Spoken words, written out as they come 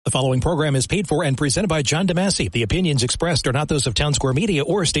The following program is paid for and presented by John DeMasi. The opinions expressed are not those of Town Square Media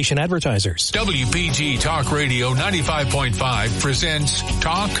or station advertisers. WPG Talk Radio 95.5 presents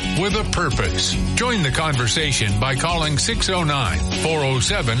Talk with a Purpose. Join the conversation by calling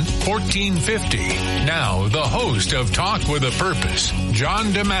 609-407-1450. Now, the host of Talk with a Purpose, John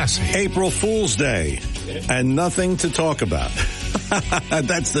DeMasi. April Fool's Day and nothing to talk about.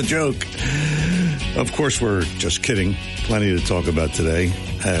 That's the joke. Of course, we're just kidding. Plenty to talk about today.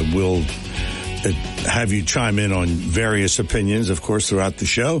 We'll have you chime in on various opinions, of course, throughout the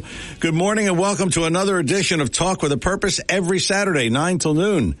show. Good morning and welcome to another edition of Talk with a Purpose every Saturday, 9 till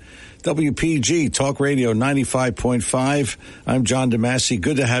noon. WPG Talk Radio 95.5. I'm John DeMasi.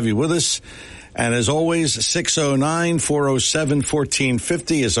 Good to have you with us. And as always,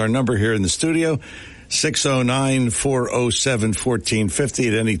 609-407-1450 is our number here in the studio. 609-407-1450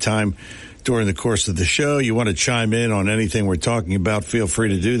 at any time during the course of the show. You want to chime in on anything we're talking about, feel free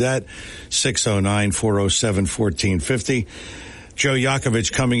to do that. 609-407-1450. Joe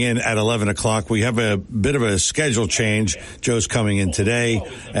Yocavitch coming in at 11 o'clock. We have a bit of a schedule change. Joe's coming in today,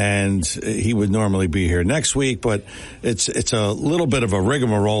 and he would normally be here next week, but it's a little bit of a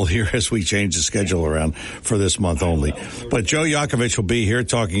rigmarole here as we change the schedule around for this month only. But Joe Yocavitch will be here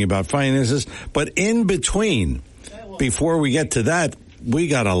talking about finances. But in between, before we get to that, we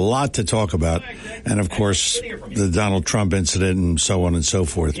got a lot to talk about. And, of course, the Donald Trump incident and so on and so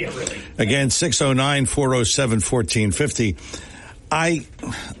forth. Again, 609-407-1450. I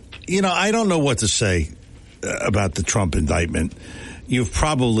don't know what to say about the Trump indictment. You've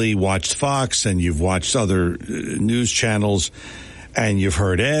probably watched Fox and you've watched other news channels and you've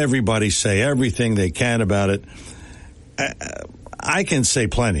heard everybody say everything they can about it. I can say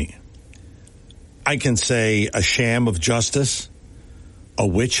plenty. I can say a sham of justice, a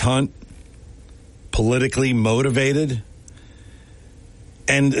witch hunt, politically motivated,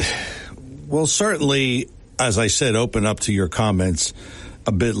 and we'll certainly, as I said, open up to your comments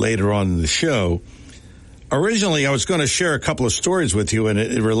a bit later on in the show. Originally, I was going to share a couple of stories with you, and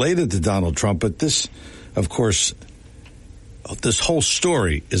it related to Donald Trump, but this, of course, this whole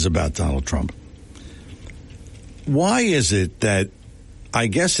story is about Donald Trump. Why is it that I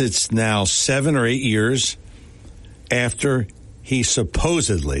guess it's now 7 or 8 years after he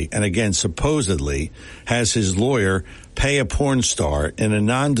supposedly, and again, supposedly, has his lawyer pay a porn star in a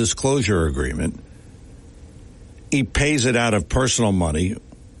non-disclosure agreement? He pays it out of personal money,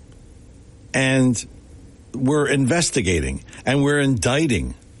 and we're investigating, and we're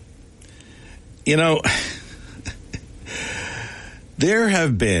indicting. You know, there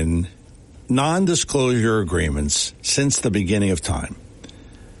have been non-disclosure agreements since the beginning of time.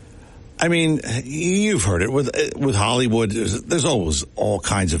 I mean, you've heard it with Hollywood. There's always all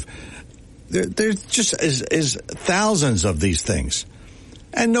kinds of, there just is thousands of these things,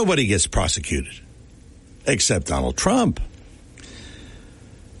 and nobody gets prosecuted except Donald Trump.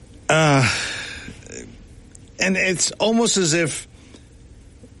 And it's almost as if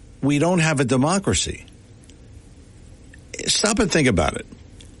we don't have a democracy. Stop and think about it.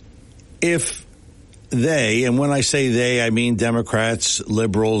 If they, and when I say they, I mean Democrats,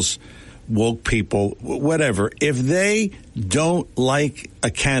 liberals, woke people, whatever, if they don't like a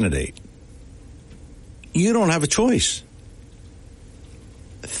candidate, you don't have a choice.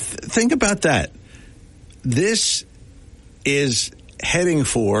 Think about that. This is heading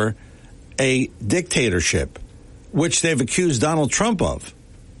for a dictatorship, which they've accused Donald Trump of.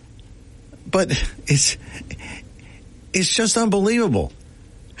 But it's just unbelievable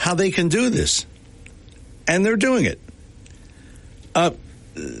how they can do this. And they're doing it.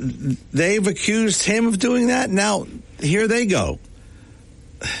 They've accused him of doing that. Now, here they go.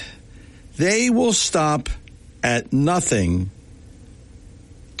 They will stop at nothing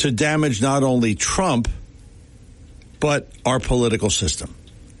to damage not only Trump, but our political system.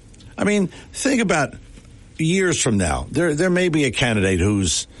 I mean, think about years from now. There may be a candidate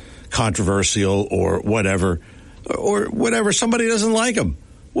who's controversial or whatever. Somebody doesn't like him.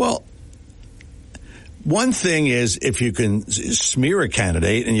 Well, one thing is if you can smear a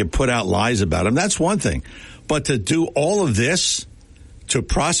candidate and you put out lies about him, that's one thing. But to do all of this, to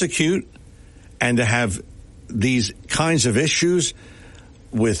prosecute and to have these kinds of issues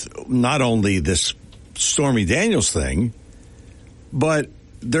with not only this Stormy Daniels thing, but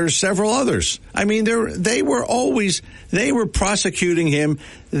there's several others. I mean, they were prosecuting him.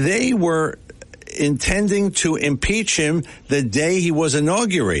 They were intending to impeach him the day he was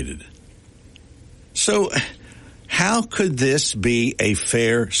inaugurated. So how could this be a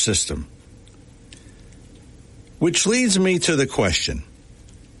fair system? Which leads me to the question.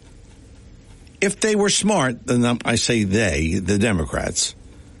 If they were smart, then I say they, the Democrats,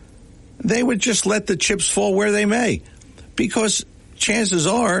 they would just let the chips fall where they may. Because chances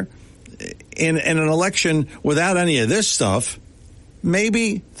are, in an election without any of this stuff,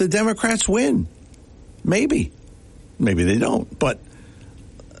 maybe the Democrats win. Maybe. Maybe they don't. But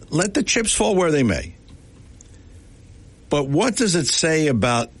let the chips fall where they may. But what does it say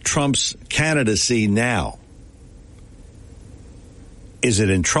about Trump's candidacy now? Is it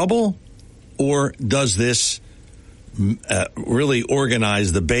in trouble, or does this really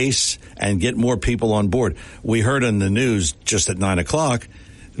organize the base and get more people on board? We heard on the news just at 9 o'clock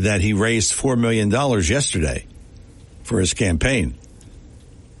that he raised $4 million yesterday for his campaign.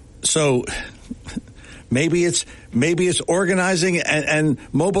 So maybe it's organizing and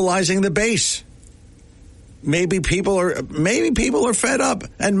mobilizing the base. Maybe people are fed up,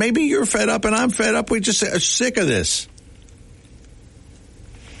 and maybe you're fed up and I'm fed up. We just are sick of this.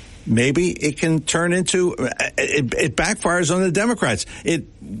 Maybe it can turn into it backfires on the Democrats.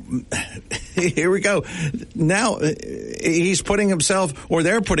 Here we go. Now he's putting himself, or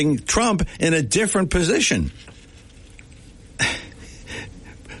they're putting Trump in a different position,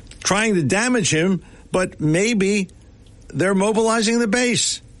 trying to damage him, but maybe they're mobilizing the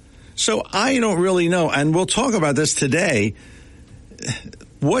base. So I don't really know, and we'll talk about this today.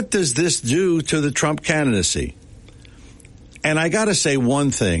 What does this do to the Trump candidacy? And I got to say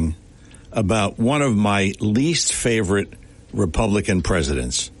one thing about one of my least favorite Republican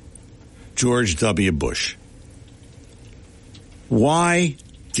presidents, George W. Bush. Why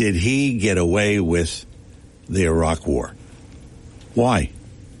did he get away with the Iraq War? Why?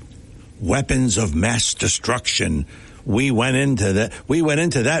 Weapons of mass destruction. We went into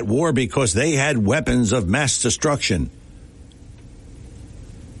that war because they had weapons of mass destruction.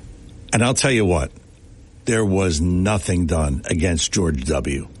 And I'll tell you what, there was nothing done against George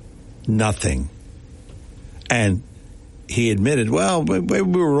W. Nothing. And he admitted, well, we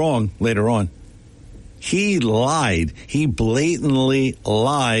were wrong later on. He lied. He blatantly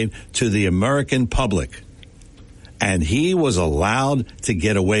lied to the American public. And he was allowed to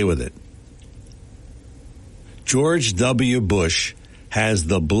get away with it. George W. Bush has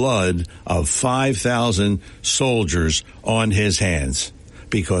the blood of 5,000 soldiers on his hands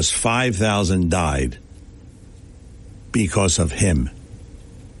because 5,000 died because of him.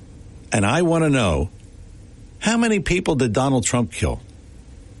 And I want to know, how many people did Donald Trump kill?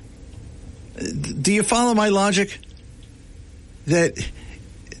 Do you follow my logic? That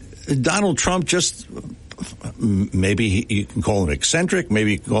Donald Trump just, maybe you can call him eccentric,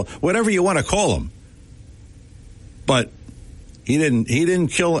 maybe you can call whatever you want to call him. But he didn't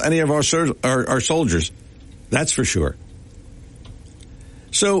kill any of our soldiers. That's for sure.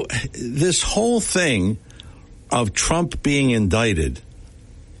 So this whole thing of Trump being indicted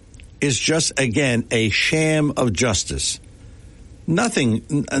is just, again, a sham of justice. Nothing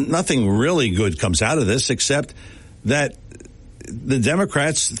really good comes out of this except that the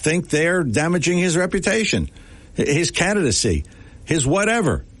Democrats think they're damaging his reputation, his candidacy, his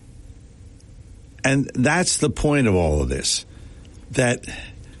whatever. And that's the point of all of this. That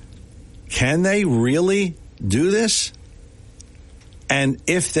can they really do this? And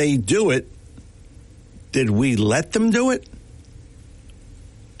if they do it, did we let them do it?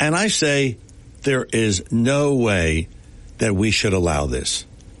 And I say there is no way that we should allow this.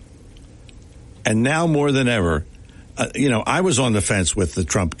 And now more than ever, I was on the fence with the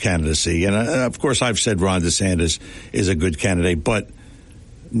Trump candidacy. And of course, I've said Ron DeSantis is a good candidate. But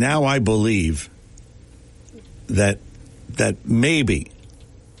now I believe that maybe,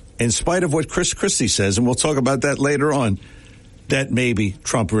 in spite of what Chris Christie says, and we'll talk about that later on, that maybe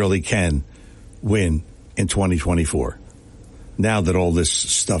Trump really can win in 2024, now that all this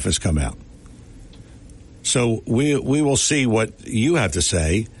stuff has come out. So we will see what you have to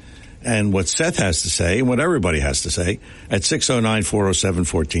say and what Seth has to say and what everybody has to say at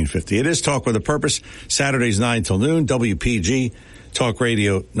 609-407-1450. It is Talk with a Purpose, Saturdays 9 till noon, WPG, Talk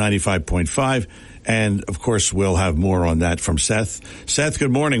Radio 95.5. And, of course, we'll have more on that from Seth. Seth, good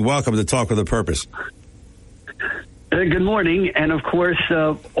morning. Welcome to Talk with a Purpose. Good morning. And, of course,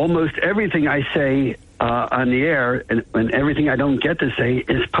 almost everything I say on the air and everything I don't get to say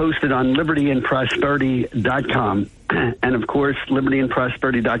is posted on libertyandprosperity.com. And, of course,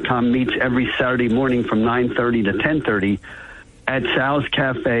 libertyandprosperity.com meets every Saturday morning from 9:30 to 10:30 at Sal's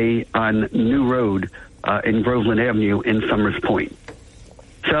Cafe on New Road in Groveland Avenue in Summers Point.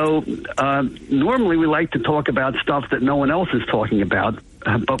 So normally we like to talk about stuff that no one else is talking about,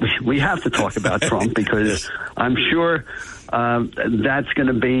 but we have to talk about Trump because I'm sure that's going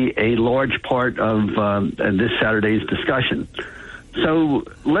to be a large part of this Saturday's discussion. So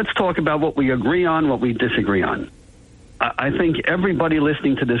let's talk about what we agree on, what we disagree on. I think everybody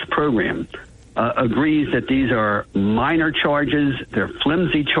listening to this program agrees that these are minor charges, they're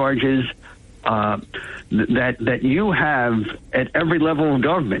flimsy charges, that you have at every level of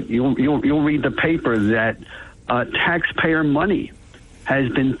government. You'll read the paper that taxpayer money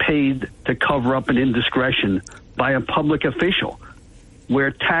has been paid to cover up an indiscretion by a public official,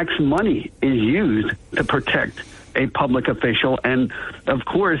 where tax money is used to protect a public official. And of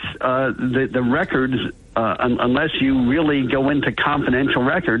course, the records, unless you really go into confidential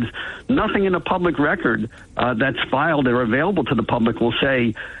records, nothing in a public record that's filed or available to the public will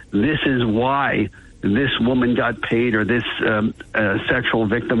say this is why this woman got paid or this sexual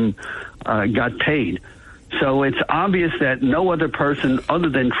victim got paid. So it's obvious that no other person other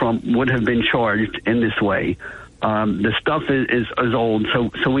than Trump would have been charged in this way. The stuff is old,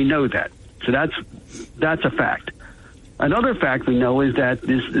 so we know that. So that's a fact. Another fact we know is that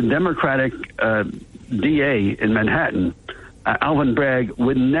this Democratic DA in Manhattan, Alvin Bragg,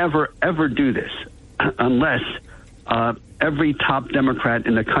 would never, ever do this unless every top Democrat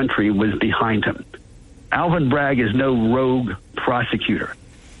in the country was behind him. Alvin Bragg is no rogue prosecutor.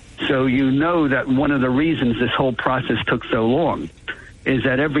 So you know that one of the reasons this whole process took so long is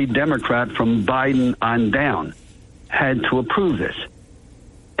that every Democrat from Biden on down had to approve this.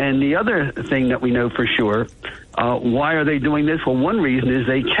 And the other thing that we know for sure, why are they doing this? Well, one reason is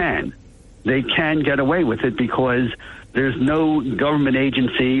they can. They can get away with it because there's no government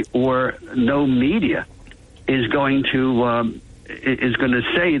agency or no media is going to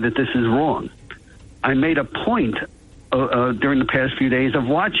say that this is wrong. I made a point during the past few days of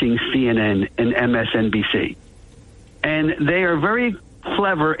watching CNN and MSNBC. And they are very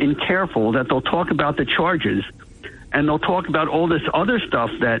clever and careful that they'll talk about the charges and they'll talk about all this other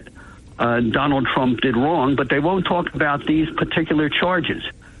stuff that Donald Trump did wrong, but they won't talk about these particular charges.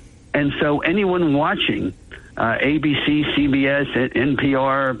 And so anyone watching ABC, CBS,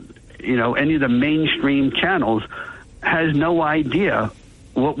 NPR, any of the mainstream channels has no idea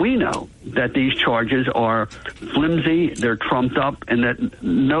what we know, that these charges are flimsy, they're trumped up, and that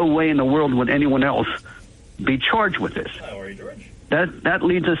no way in the world would anyone else be charged with this. How are you, George? That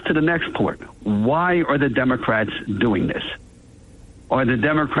leads us to the next point. Why are the Democrats doing this? Are the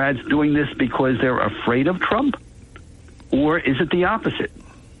Democrats doing this because they're afraid of Trump? Or is it the opposite?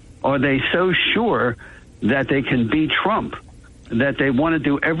 Are they so sure that they can beat Trump that they want to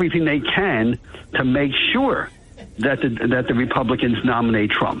do everything they can to make sure that the Republicans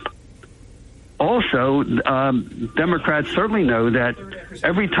nominate Trump? Also, Democrats certainly know that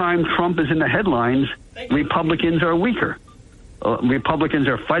every time Trump is in the headlines, Republicans are weaker. Republicans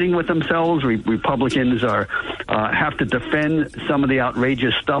are fighting with themselves. Republicans are have to defend some of the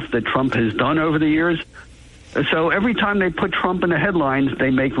outrageous stuff that Trump has done over the years. So every time they put Trump in the headlines, they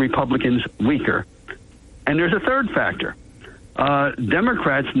make Republicans weaker. And there's a third factor.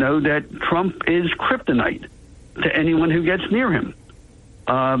 Democrats know that Trump is kryptonite to anyone who gets near him.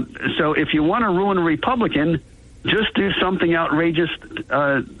 So if you want to ruin a Republican, just do something outrageous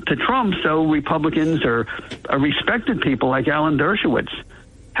to Trump so Republicans or respected people like Alan Dershowitz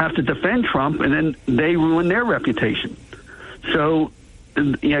have to defend Trump, and then they ruin their reputation. So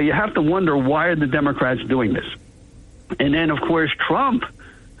you have to wonder, why are the Democrats doing this? And then, of course, Trump,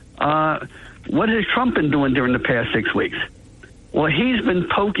 what has Trump been doing during the past 6 weeks? Well, he's been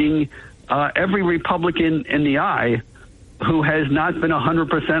poking every Republican in the eye who has not been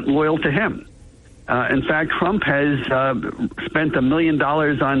 100% loyal to him. In fact, Trump has spent $1 million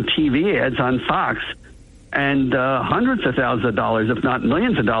on TV ads on Fox and hundreds of thousands of dollars, if not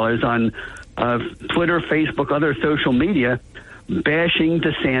millions of dollars, on Twitter, Facebook, other social media, bashing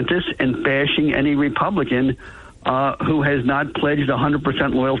DeSantis and bashing any Republican who has not pledged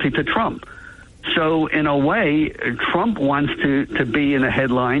 100% loyalty to Trump. So in a way, Trump wants to be in the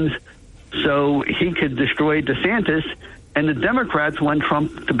headlines so he could destroy DeSantis, and the Democrats want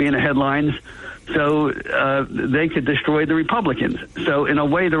Trump to be in the headlines so they could destroy the Republicans. So in a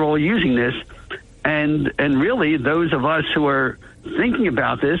way, they're all using this. And really, those of us who are thinking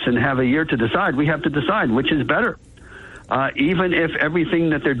about this and have a year to decide, we have to decide which is better. Even if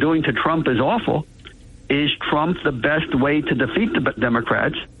everything that they're doing to Trump is awful, is Trump the best way to defeat the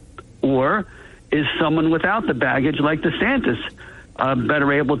Democrats? Or is someone without the baggage like DeSantis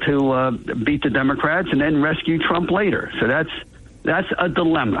better able to beat the Democrats and then rescue Trump later? So that's a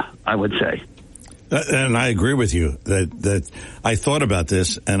dilemma, I would say. And I agree with you that I thought about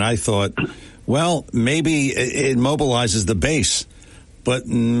this and I thought, well, maybe it mobilizes the base, but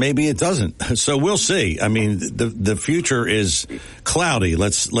maybe it doesn't. So we'll see. I mean, the future is cloudy.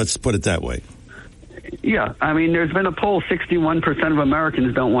 Let's put it that way. Yeah, I mean, there's been a poll, 61% of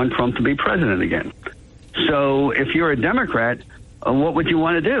Americans don't want Trump to be president again. So if you're a Democrat, what would you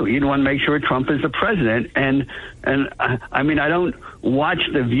want to do? You'd want to make sure Trump is the president. And I mean, I don't watch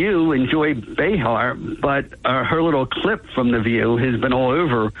The View and Joy Behar, but her little clip from The View has been all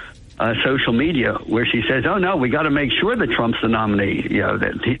over social media, where she says, "Oh no, we got to make sure that Trump's the nominee. You know,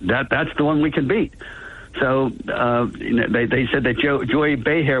 that's the one we can beat." So they said that Joy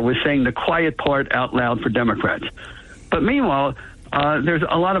Behar was saying the quiet part out loud for Democrats. But meanwhile, there's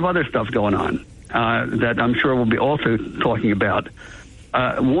a lot of other stuff going on that I'm sure we'll be also talking about.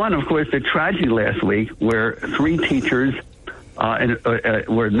 One, of course, the tragedy last week where 3 teachers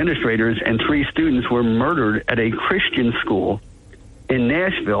were administrators and 3 students were murdered at a Christian school in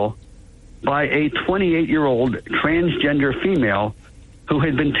Nashville by a 28-year-old transgender female who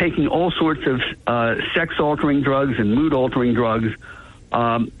had been taking all sorts of sex-altering drugs and mood-altering drugs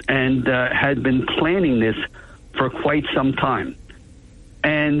and had been planning this for quite some time.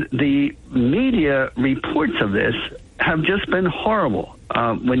 And the media reports of this have just been horrible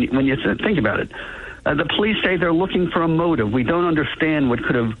when you think about it. The police say they're looking for a motive. We don't understand what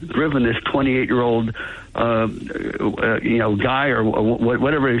could have driven this 28-year-old guy or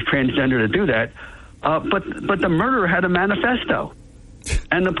whatever is transgender to do that. But the murderer had a manifesto,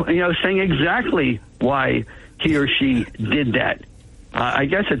 and saying exactly why he or she did that. I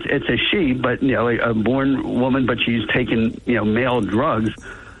guess it's a she, but a born woman, but she's taken male drugs.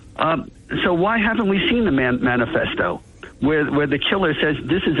 So why haven't we seen the manifesto where the killer says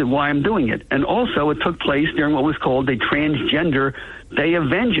this is why I'm doing it? And also, it took place during what was called the Transgender Day of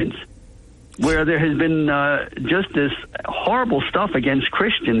Vengeance, where there has been just this horrible stuff against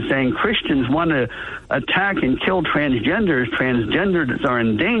Christians, saying Christians want to attack and kill transgenders. Transgenders are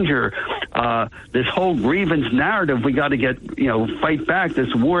in danger. This whole grievance narrative, we got to get, fight back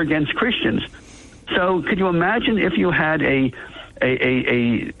this war against Christians. So could you imagine if you had a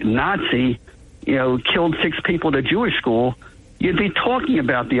Nazi, killed 6 people at a Jewish school? You'd be talking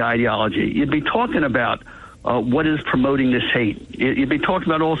about the ideology. You'd be talking about what is promoting this hate. You'd be talking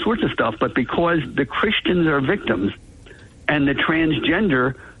about all sorts of stuff, but because the Christians are victims and the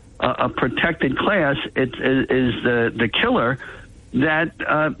transgender, a protected class, is the killer, that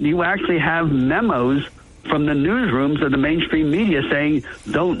you actually have memos from the newsrooms of the mainstream media saying,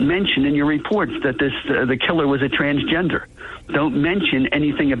 don't mention in your reports that the killer was a transgender. Don't mention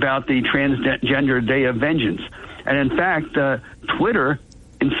anything about the Transgender Day of Vengeance. And in fact, Twitter,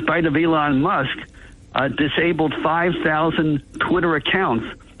 in spite of Elon Musk, disabled 5,000 Twitter accounts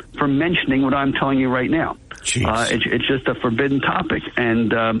for mentioning what I'm telling you right now. It's just a forbidden topic.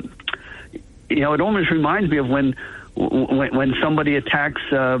 And, it almost reminds me of when somebody attacks,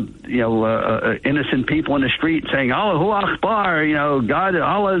 innocent people in the street saying, Allahu Akbar, God,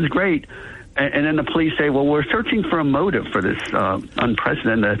 Allah is great. And then the police say, well, we're searching for a motive for this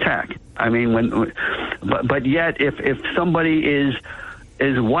unprecedented attack. I mean, but yet if somebody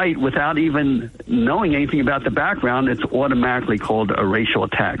is white without even knowing anything about the background, it's automatically called a racial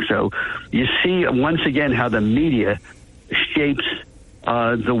attack. So you see once again how the media shapes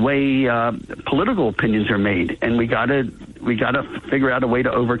the way political opinions are made, and we gotta figure out a way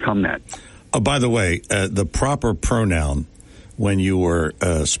to overcome that. By the way, the proper pronoun when you were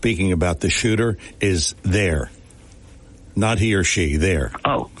speaking about the shooter is there, not he or she. There.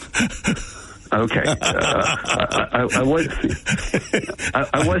 Oh. Okay, I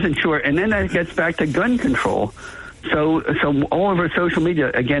wasn't sure, and then that gets back to gun control. So all over social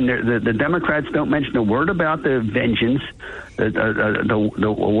media again, the Democrats don't mention a word about the vengeance, the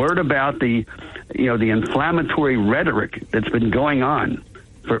word about the inflammatory rhetoric that's been going on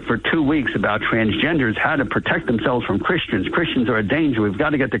for 2 weeks about transgenders, how to protect themselves from Christians. Christians are a danger. We've got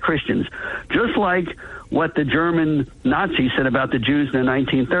to get the Christians, just like what the German Nazis said about the Jews in the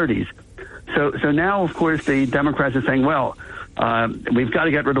 1930s. So now, of course, the Democrats are saying, well, we've got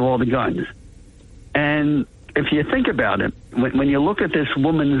to get rid of all the guns. And if you think about it, when you look at this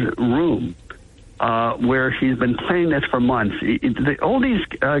woman's room, where she's been planning this for months, all these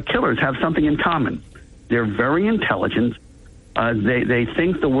killers have something in common. They're very intelligent. They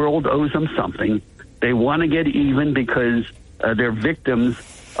think the world owes them something. They want to get even because they're victims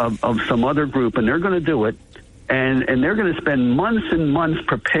of some other group, and they're going to do it. And they're going to spend months and months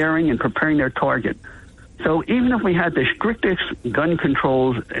preparing their target. So even if we had the strictest gun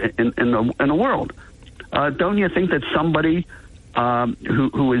controls in the world, don't you think that somebody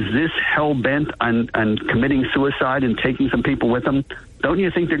who is this hell-bent on committing suicide and taking some people with them, don't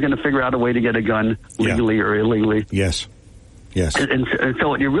you think they're going to figure out a way to get a gun legally or illegally? Yes. And so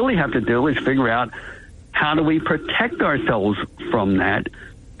what you really have to do is figure out how do we protect ourselves from that.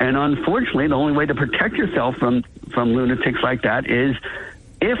 And unfortunately, the only way to protect yourself from lunatics like that is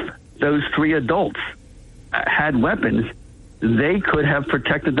if those 3 adults had weapons, they could have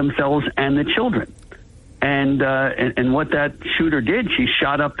protected themselves and the children. And what that shooter did, she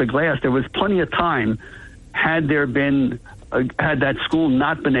shot up the glass. There was plenty of time, had that school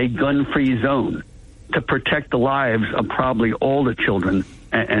not been a gun-free zone, to protect the lives of probably all the children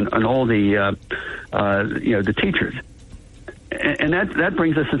and all the the teachers. And that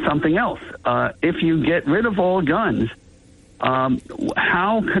brings us to something else. If you get rid of all guns,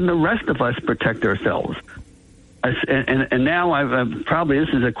 how can the rest of us protect ourselves? And now I've probably, this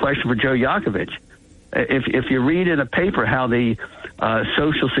is a question for Joe Yocavitch. If you read in a paper how the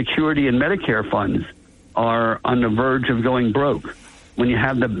Social Security and Medicare funds are on the verge of going broke, when you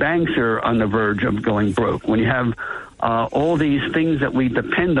have the banks are on the verge of going broke, when you have all these things that we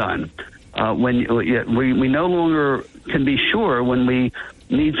depend on, when we no longer can be sure when we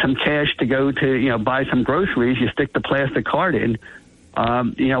need some cash to go to buy some groceries, you stick the plastic card in.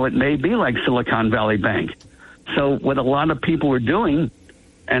 It may be like Silicon Valley Bank. So what a lot of people are doing,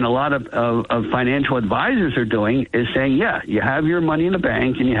 and a lot of financial advisors are doing, is saying, yeah, you have your money in the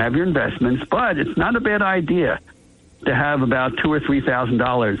bank and you have your investments, but it's not a bad idea to have about $2,000 or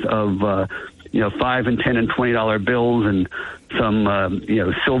 $3,000 of $5 and $10 and $20 bills and some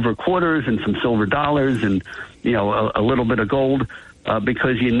silver quarters and some silver dollars and a little bit of gold,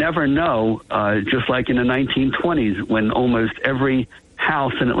 because you never know. Just like in the 1920s, when almost every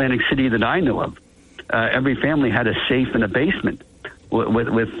house in Atlantic City that I know of, every family had a safe in a basement with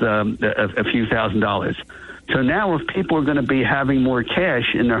a few $1,000s. So now, if people are going to be having more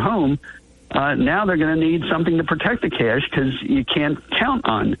cash in their home, now they're going to need something to protect the cash, because you can't count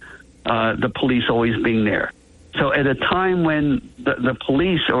on the police always being there. So at a time when the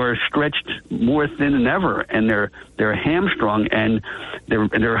police are stretched more thin than ever, and they're hamstrung, and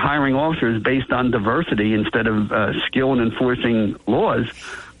they're hiring officers based on diversity instead of skill in enforcing laws,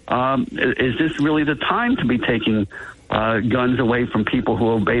 is this really the time to be taking guns away from people who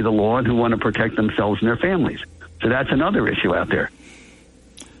obey the law and who want to protect themselves and their families? So that's another issue out there.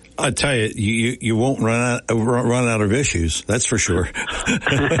 I tell you, you won't run out of issues. That's for sure.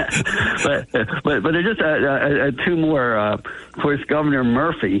 but there's just two more. Of course, Governor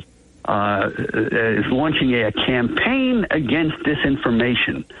Murphy is launching a campaign against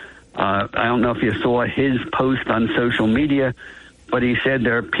disinformation. I don't know if you saw his post on social media, but he said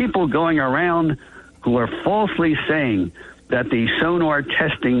there are people going around who are falsely saying that the sonar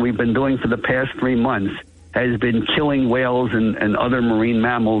testing we've been doing for the past 3 months has been killing whales and other marine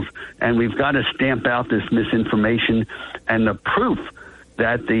mammals, and we've got to stamp out this misinformation. And the proof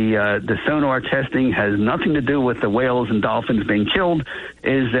that the sonar testing has nothing to do with the whales and dolphins being killed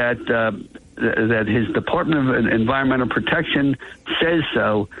is that his Department of Environmental Protection says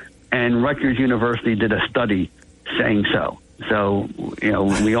so, and Rutgers University did a study saying so. So,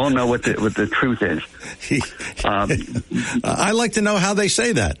 we all know what the truth is. I like to know how they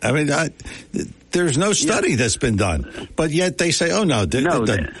say that. I mean, there's no study that's been done, but yet they say, "Oh no, it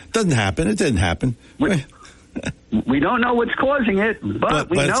doesn't happen. It didn't happen." We don't know what's causing it, but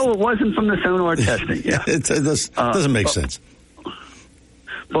we know it wasn't from the sonar testing. Yeah, it doesn't make sense.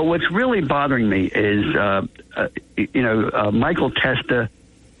 But what's really bothering me is, Michael Testa,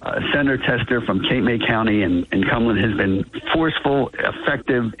 Senator Tester from Cape May County in Cumberland, has been forceful,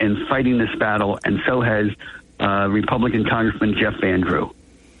 effective in fighting this battle, and so has Republican Congressman Jeff Van Drew.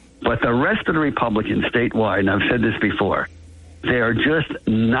 But the rest of the Republicans statewide, and I've said this before, they are just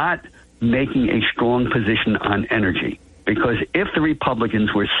not making a strong position on energy. Because if the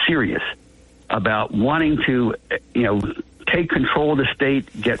Republicans were serious about wanting to, take control of the state,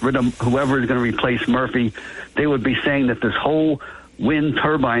 get rid of whoever is going to replace Murphy, they would be saying that this whole wind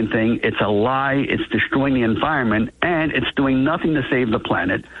turbine thing, it's a lie, it's destroying the environment, and it's doing nothing to save the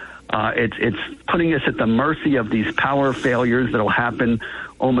planet. It's putting us at the mercy of these power failures that'll happen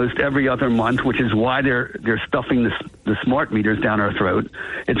almost every other month, which is why they're stuffing the smart meters down our throat.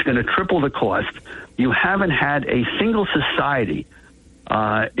 It's going to triple the cost. You haven't had a single society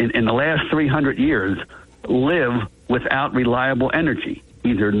in the last 300 years live without reliable energy,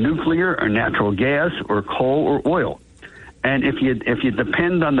 either nuclear or natural gas or coal or oil. And if you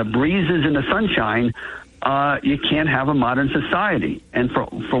depend on the breezes and the sunshine, you can't have a modern society. And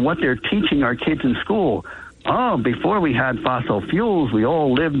for what they're teaching our kids in school, before we had fossil fuels, we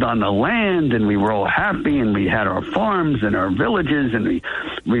all lived on the land and we were all happy and we had our farms and our villages and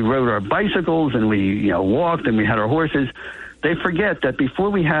we rode our bicycles and we walked and we had our horses. They forget that before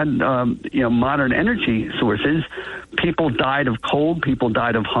we had modern energy sources, people died of cold, people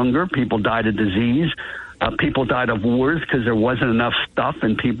died of hunger, people died of disease. People died of wars because there wasn't enough stuff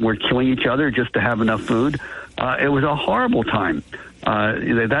and people were killing each other just to have enough food. It was a horrible time.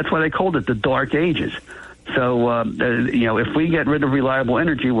 That's why they called it the Dark Ages. So, if we get rid of reliable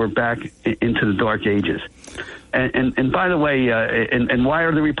energy, we're back into the dark ages. And by the way, and why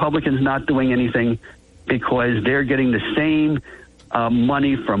are the Republicans not doing anything? Because they're getting the same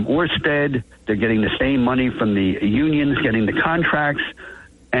money from Orsted. They're getting the same money from the unions, getting the contracts.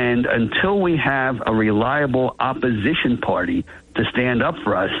 And until we have a reliable opposition party to stand up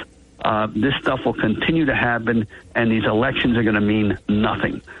for us, this stuff will continue to happen, and these elections are going to mean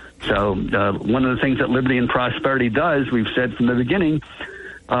nothing. So one of the things that Liberty and Prosperity does, we've said from the beginning,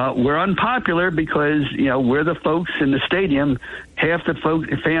 we're unpopular because, we're the folks in the stadium. Half the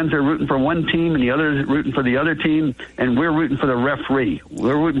fans are rooting for one team and the others rooting for the other team, and we're rooting for the referee.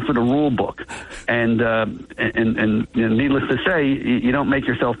 We're rooting for the rule book. And needless to say, you don't make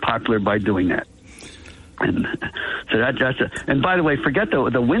yourself popular by doing that. And so and by the way, forget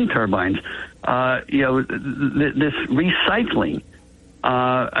the wind turbines. This recycling.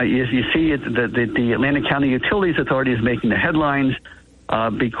 You see the Atlantic County Utilities Authority is making the headlines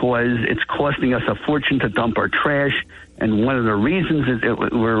because it's costing us a fortune to dump our trash. And one of the reasons is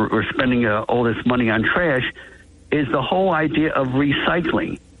we're spending all this money on trash is the whole idea of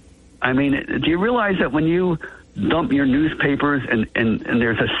recycling. I mean, do you realize that when you dump your newspapers and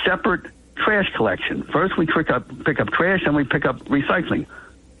there's a separate trash collection? First we pick up trash, and we pick up recycling.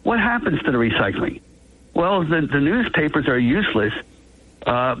 What happens to the recycling? Well, the newspapers are useless.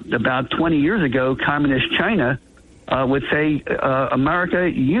 About 20 years ago, Communist China would say, America,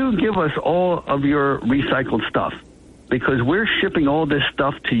 you give us all of your recycled stuff because we're shipping all this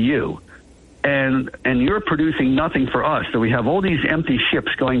stuff to you, and you're producing nothing for us. So we have all these empty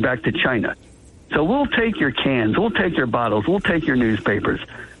ships going back to China. So we'll take your cans, we'll take your bottles, we'll take your newspapers.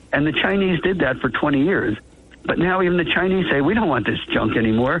 And the Chinese did that for 20 years. But now even the Chinese say, we don't want this junk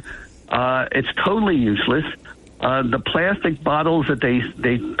anymore. It's totally useless. The plastic bottles that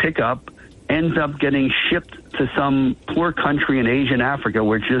they pick up ends up getting shipped to some poor country in Asia and Africa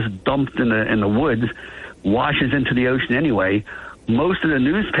where it's just dumped in the woods, washes into the ocean anyway. Most of the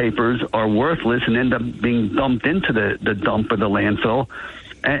newspapers are worthless and end up being dumped into the dump or the landfill.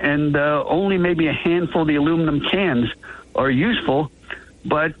 And only maybe a handful of the aluminum cans are useful.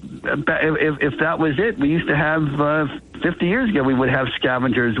 But if that was it, we used to have 50 years ago, we would have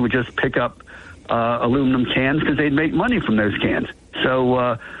scavengers who would just pick up aluminum cans because they'd make money from those cans.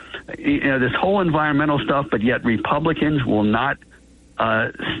 So, this whole environmental stuff, but yet Republicans will not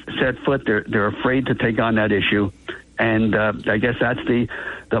set foot. They're afraid to take on that issue. And I guess that's the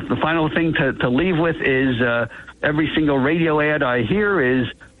final thing to leave with is every single radio ad I hear is,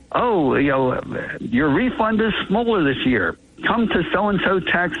 your refund is smaller this year. Come to so-and-so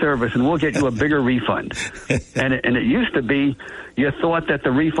tax service and we'll get you a bigger refund. And it used to be you thought that the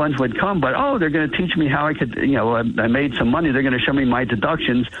refunds would come, but, they're going to teach me how I could, I made some money. They're going to show me my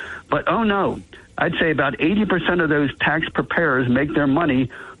deductions. But, no, I'd say about 80% of those tax preparers make their money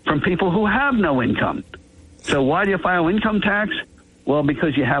from people who have no income. So why do you file income tax? Well,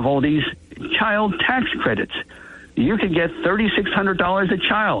 because you have all these child tax credits. You could get $3,600 a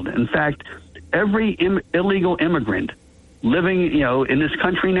child. In fact, every illegal immigrant living, in this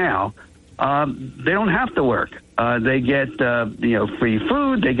country now, they don't have to work. They get, free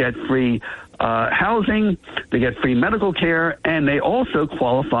food, they get free housing, they get free medical care, and they also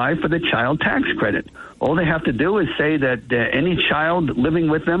qualify for the child tax credit. All they have to do is say that any child living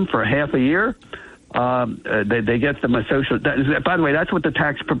with them for half a year, they get them a social. By the way, that's what the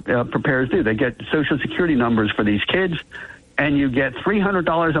tax preparers do. They get Social Security numbers for these kids, and you get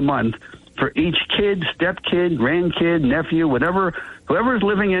 $300 a month for each kid, stepkid, grandkid, nephew, whoever's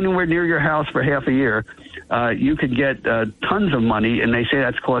living anywhere near your house for half a year. You could get tons of money, and they say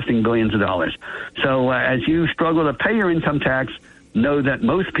that's costing billions of dollars. So as you struggle to pay your income tax, know that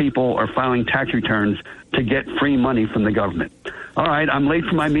most people are filing tax returns to get free money from the government. All right, I'm late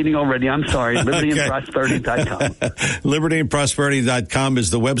for my meeting already. I'm sorry. LibertyandProsperity.com. LibertyandProsperity.com is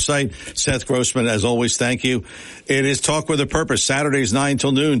the website. Seth Grossman, as always, thank you. It is Talk with a Purpose, Saturdays 9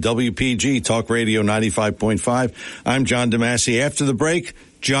 till noon, WPG, Talk Radio 95.5. I'm John DeMasi. After the break,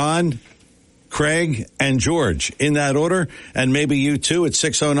 John, Craig, and George, in that order, and maybe you too at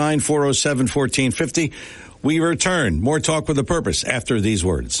 609-407-1450. We return. More Talk with a Purpose after these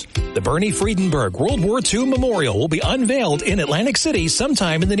words. The Bernie Friedenberg World War II Memorial will be unveiled in Atlantic City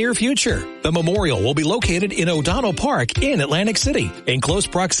sometime in the near future. The memorial will be located in O'Donnell Park in Atlantic City, in close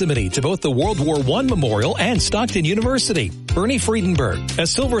proximity to both the World War I Memorial and Stockton University. Bernie Friedenberg, a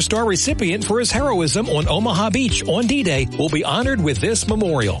Silver Star recipient for his heroism on Omaha Beach on D-Day, will be honored with this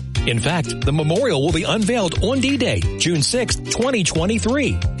memorial. In fact, the memorial will be unveiled on D-Day, June 6,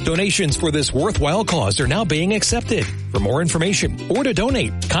 2023. Donations for this worthwhile cause are now being accepted. For more information or to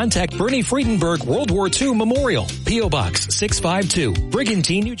donate, contact Bernie Friedenberg World War II Memorial, P.O. Box 652,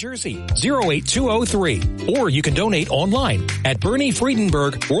 Brigantine, New Jersey, 08203. Or you can donate online at Bernie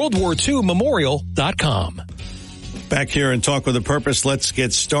Friedenberg World War II Memorial.com. Back here and Talk with a Purpose. Let's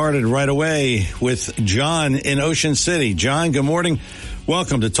get started right away with John in Ocean City. John, good morning.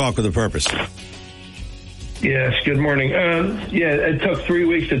 Welcome to Talk with a Purpose. Yes, good morning. It took 3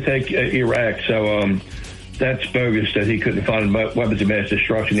 weeks to take Iraq, so that's bogus that he couldn't find weapons of mass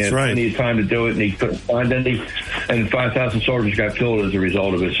destruction. He had plenty of time to do it, and he couldn't find any, and 5,000 soldiers got killed as a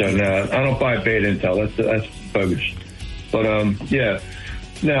result of it. So, no, I don't buy bad intel. That's bogus. But,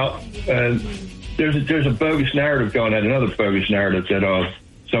 now, there's a bogus narrative going on, another bogus narrative that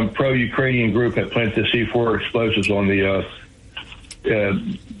some pro-Ukrainian group had planted C4 explosives on the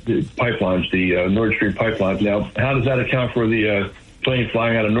pipelines, the Nord Stream pipelines. Now, how does that account for the plane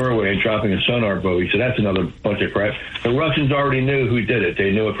flying out of Norway and dropping a sonar buoy? So that's another bunch of crap. The Russians already knew who did it.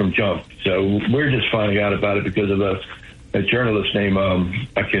 They knew it from jump. So we're just finding out about it because of a journalist named,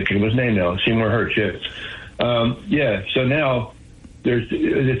 I can't think of his name now, Seymour Hersh. So now there's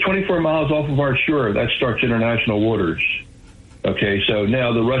 24 miles off of our shore. That starts international waters. Okay, so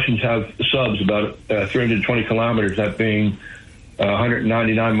now the Russians have subs about 320 kilometers, that being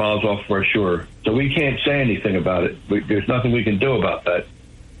 199 miles off of our shore. So we can't say anything about it. There's nothing we can do about that.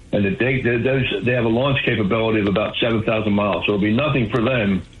 And they have a launch capability of about 7,000 miles. So it'll be nothing for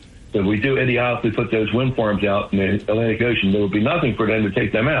them. If we do idiotically put those wind farms out in the Atlantic Ocean, there will be nothing for them to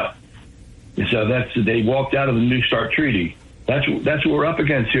take them out. And so they walked out of the New START treaty. That's what we're up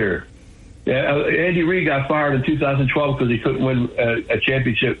against here. Andy Reid got fired in 2012 because he couldn't win a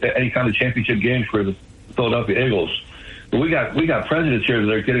championship, any kind of championship games for the Philadelphia Eagles. But we got presidents here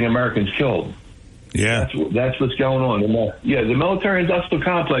that are getting Americans killed. Yeah, that's what's going on. And, the military-industrial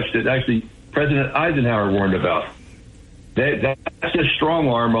complex that actually President Eisenhower warned about. That's the strong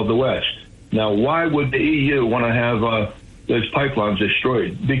arm of the West. Now, why would the EU want to have those pipelines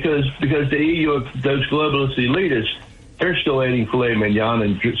destroyed? Because the EU, those globalist elitists, they're still eating filet mignon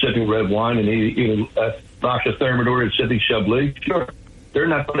and sipping red wine and eating vodka thermidor and sipping Chablis. Sure, they're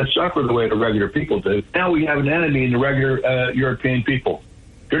not going to suffer the way the regular people do. Now we have an enemy in the regular European people.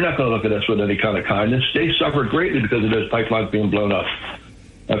 They're not going to look at us with any kind of kindness. They suffer greatly because of those pipelines being blown up.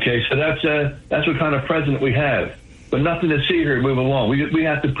 Okay, so that's what kind of president we have. But nothing to see here moving along. We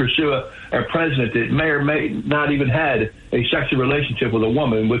have to pursue a president that may or may not even had a sexual relationship with a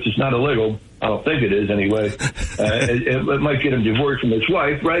woman, which is not illegal. I don't think it is anyway. It might get him divorced from his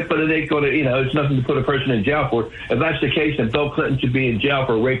wife, right? But it ain't going to, it's nothing to put a person in jail for. If that's the case, then Bill Clinton should be in jail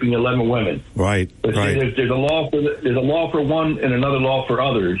for raping 11 women. Right. But see, there's a law for one and another law for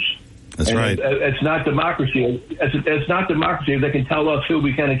others. That's and right. It's not democracy. It's not democracy if they can tell us who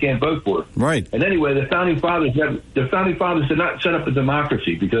we can and can't vote for. Right. And anyway, the founding fathers did not set up a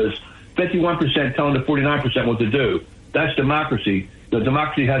democracy because 51% telling the 49% what to do. That's democracy. The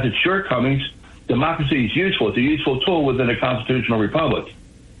democracy has its shortcomings. Democracy is useful. It's a useful tool within a constitutional republic.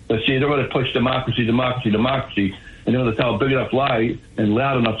 But see, they're going to push democracy, and they're going to tell a big enough lie and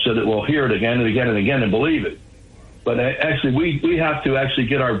loud enough so that we'll hear it again and again and again and believe it. But actually, we have to actually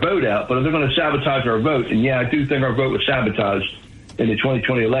get our vote out. But if they're going to sabotage our vote, and I do think our vote was sabotaged in the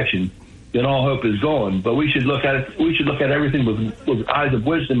 2020 election, then all hope is gone. But we should look at it. We should look at everything with eyes of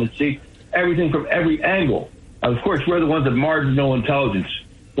wisdom and see everything from every angle. Of course, we're the ones of marginal intelligence.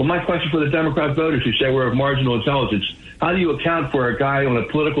 Well, my question for the Democrat voters who say we're of marginal intelligence, how do you account for a guy on a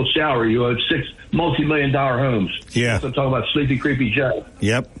political salary who has 6 multi-million-dollar homes? Yeah. So I'm talking about Sleepy Creepy Joe.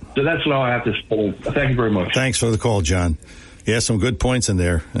 Yep. So that's what I have to say. Thank you very much. Thanks for the call, John. Yeah, some good points in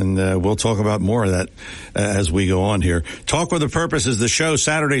there, and we'll talk about more of that as we go on here. Talk with a Purpose is the show,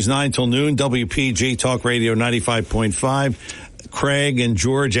 Saturdays 9 till noon, WPG Talk Radio 95.5. Craig and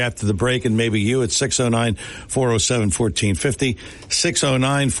George after the break, and maybe you at 609-407-1450,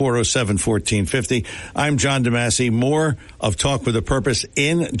 609-407-1450. I'm John DeMasi. More of Talk with a Purpose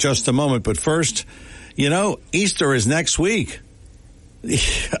in just a moment. But first, Easter is next week.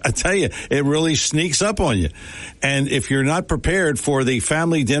 I tell you, it really sneaks up on you. And if you're not prepared for the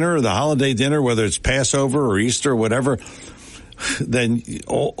family dinner or the holiday dinner, whether it's Passover or Easter or whatever, then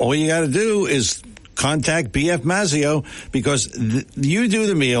all you got to do is contact BF Mazzio, because you do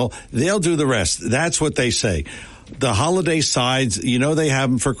the meal, they'll do the rest. That's what they say. The holiday sides, they have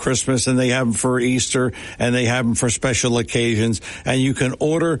them for Christmas and they have them for Easter and they have them for special occasions, and you can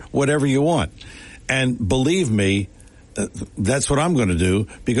order whatever you want. And believe me, that's what I'm going to do,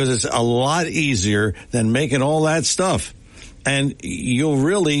 because it's a lot easier than making all that stuff. And you'll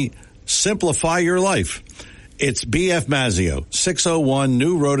really simplify your life. It's BF Mazzio, 601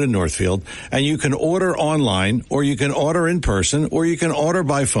 New Road in Northfield, and you can order online, or you can order in person, or you can order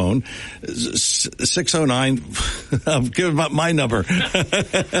by phone. 609, I'll give my number.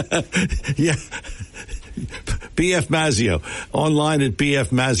 Yeah. BF Mazzio, online at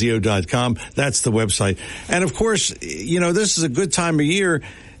bfmazzio.com. That's the website. And of course, this is a good time of year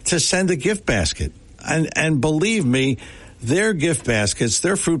to send a gift basket. And believe me, their gift baskets,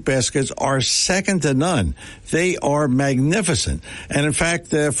 their fruit baskets are second to none. They are magnificent. And in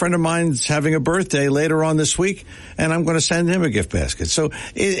fact, a friend of mine's having a birthday later on this week, and I'm going to send him a gift basket. So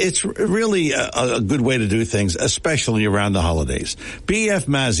it's really a good way to do things, especially around the holidays. BF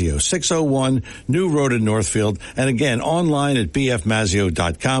Mazzio, 601 New Road in Northfield. And again, online at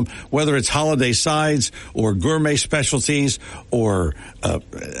bfmazzio.com. Whether it's holiday sides or gourmet specialties or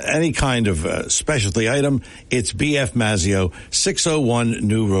any kind of specialty item, it's BF Mazzio, 601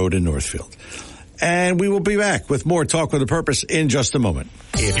 New Road in Northfield. And we will be back with more Talk with a Purpose in just a moment.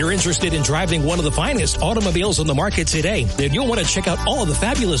 If you're interested in driving one of the finest automobiles on the market today, then you'll want to check out all of the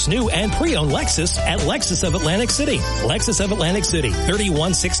fabulous new and pre-owned Lexus at Lexus of Atlantic City. Lexus of Atlantic City,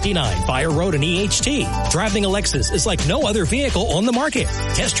 3169 Fire Road in EHT. Driving a Lexus is like no other vehicle on the market.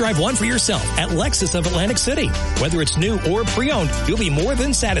 Test drive one for yourself at Lexus of Atlantic City. Whether it's new or pre-owned, you'll be more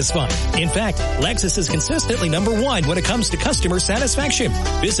than satisfied. In fact, Lexus is consistently number one when it comes to customer satisfaction.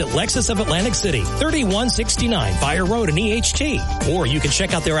 Visit Lexus of Atlantic City, 3169 Fire Road in EHT. Or you can check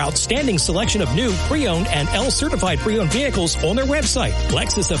out their outstanding selection of new, pre-owned, and L-certified pre-owned vehicles on their website,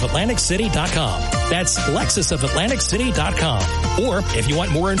 LexusOfAtlanticCity.com. That's LexusOfAtlanticCity.com. Or if you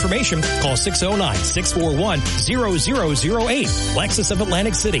want more information, call 609-641-0008. Lexus of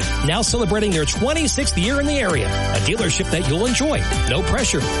Atlantic City, now celebrating their 26th year in the area. A dealership that you'll enjoy. No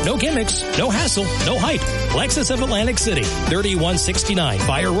pressure, no gimmicks, no hassle, no hype. Lexus of Atlantic City, 3169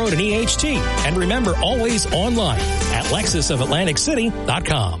 Fire Road in EHT. And remember, always online at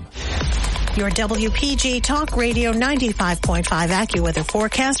LexusOfAtlanticCity.com. Your WPG Talk Radio 95.5 AccuWeather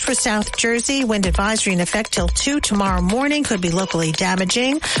forecast for South Jersey. Wind advisory in effect till 2 tomorrow morning. Could be locally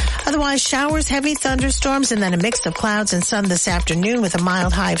damaging. Otherwise, showers, heavy thunderstorms, and then a mix of clouds and sun this afternoon with a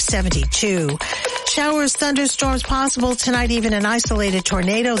mild high of 72. Showers, thunderstorms possible tonight, even an isolated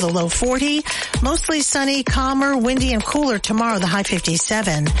tornado, the low 40. Mostly sunny, calmer, windy, and cooler tomorrow, the high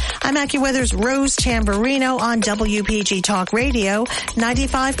 57. I'm AccuWeather's Rose Tamburino on WPG Talk Radio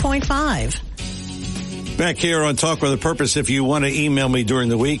 95.5. Back here on Talk with a Purpose. If you want to email me during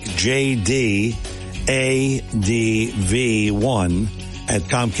the week,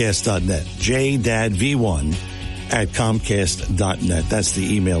 jdadv1@comcast.net. jdadv1@comcast.net. That's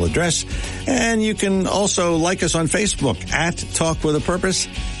the email address. And you can also like us on Facebook at Talk with a Purpose.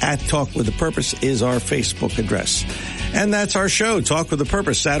 At Talk with a Purpose is our Facebook address. And that's our show, Talk with a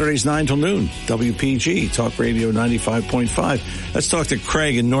Purpose, Saturdays 9 till noon, WPG, Talk Radio 95.5. Let's talk to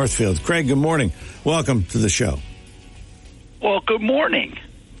Craig in Northfield. Craig, good morning. Welcome to the show. Well, good morning.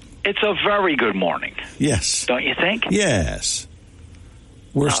 It's a very good morning. Yes. Don't you think? Yes.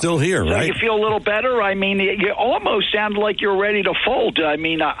 We're still here, so right? You feel a little better? I mean, you almost sound like you're ready to fold. I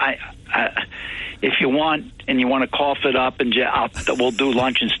mean, if you want, and you want to cough it up, and we'll do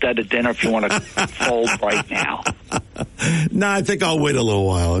lunch instead of dinner if you want to fold right now. No, I think I'll wait a little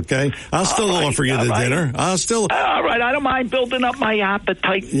while, okay? I'll still offer you the dinner. I'll still... All right, I don't mind building up my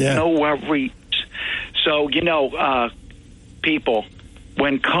appetite. Yeah. No worries. So, people,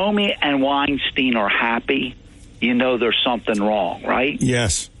 when Comey and Weinstein are happy, you know there's something wrong, right?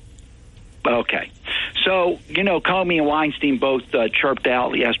 Yes. Okay. So, Comey and Weinstein both chirped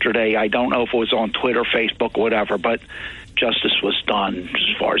out yesterday. I don't know if it was on Twitter, Facebook, whatever, but justice was done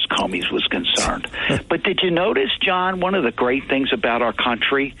as far as Comey's was concerned. But did you notice, John, one of the great things about our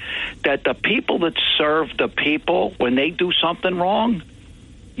country, that the people that serve the people, when they do something wrong,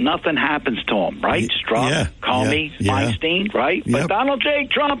 nothing happens to them, right? Strzok, Comey, Weinstein, right? Yep. But Donald J.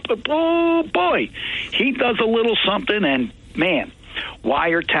 Trump, oh, boy, he does a little something, and, man,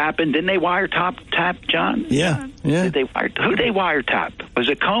 wiretapping. Didn't they wiretap, John? Yeah. Who did they wiretap? Was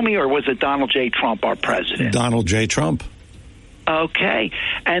it Comey or was it Donald J. Trump, our president? Donald J. Trump. Okay.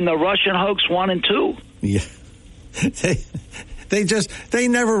 And the Russian hoax 1 and 2? Yeah. They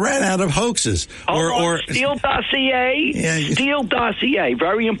never ran out of hoaxes. Or Steele dossier. Yeah. Steele dossier.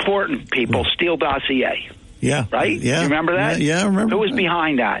 Very important, people. Steele dossier. Yeah. Right? Yeah. You remember that? Yeah, I remember. Who was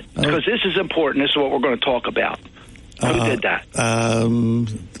behind that? Because this is important. This is what we're going to talk about. Who did that?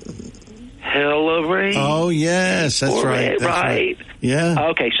 Hillary. Oh, yes. That's right. Right. Yeah.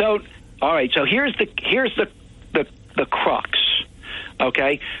 Okay. So, all right. So here's the the crux.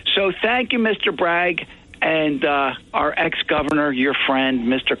 Okay? So thank you, Mr. Bragg. And our ex-governor, your friend,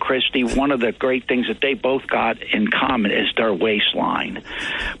 Mr. Christie, one of the great things that they both got in common is their waistline.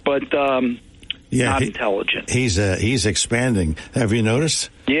 But not intelligent. He's expanding. Have you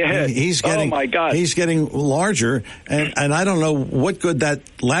noticed? Yeah. He's getting, oh, my God. He's getting larger, and I don't know what good that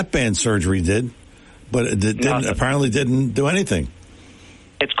lap band surgery did, but it apparently didn't do anything.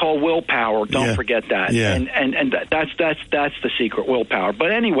 It's called willpower. Don't forget that. Yeah. And that's the secret, willpower. But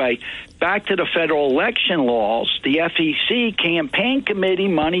anyway, back to the federal election laws. The FEC campaign committee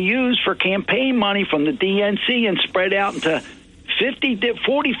money used for campaign money from the DNC and spread out into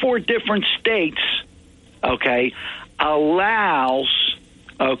 44 different states, okay, allows,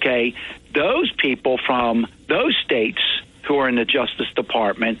 okay, those people from those states who are in the Justice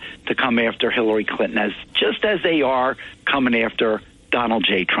Department to come after Hillary Clinton just as they are coming after Donald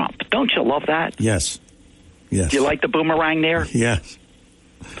J. Trump. Don't you love that? Yes. Yes. Do you like the boomerang there? Yes.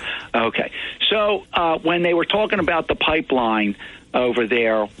 Okay. So when they were talking about the pipeline over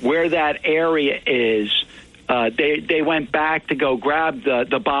there, where that area is, they went back to go grab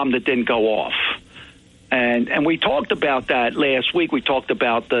the bomb that didn't go off. And we talked about that last week. We talked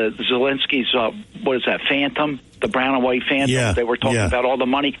about the Zelensky's, what is that, Phantom? The brown and white Phantom? Yeah. They were talking about all the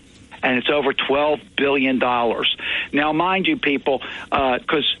money. And it's over $12 billion. Now, mind you, people,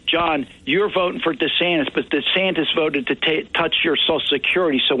 because, John, you're voting for DeSantis, but DeSantis voted to touch your Social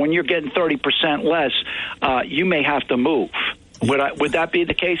Security. So when you're getting 30% less, you may have to move. Would that be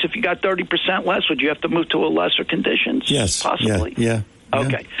the case if you got 30% less? Would you have to move to a lesser conditions? Yes. Possibly? Yeah.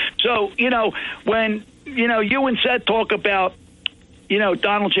 Okay. So, when, you and Seth talk about,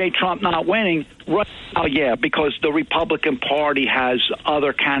 Donald J. Trump not winning, right now, yeah, because the Republican Party has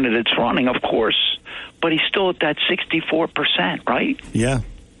other candidates running, of course, but he's still at that 64%, right? Yeah.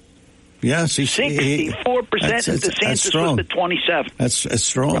 Yes, 64%, and DeSantis was at 27%. That's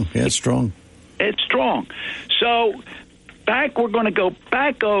strong. Yeah, it's strong. It's strong. So we're going to go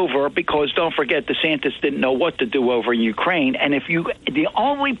back over, because don't forget, DeSantis didn't know what to do over in Ukraine. And the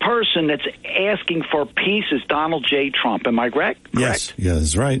only person that's asking for peace is Donald J. Trump. Am I correct? Yes. Yeah,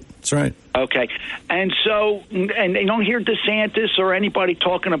 that's right. That's right. Okay. And so, and you don't hear DeSantis or anybody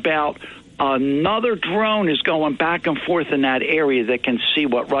talking about another drone is going back and forth in that area that can see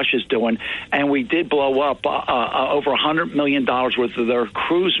what Russia's doing. And we did blow up over $100 million worth of their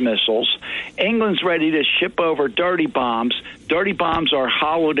cruise missiles. England's ready to ship over dirty bombs. Dirty bombs are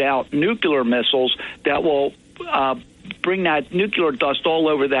hollowed out nuclear missiles that will bring that nuclear dust all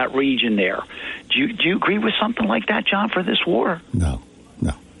over that region there. Do you agree with something like that, John, for this war? No.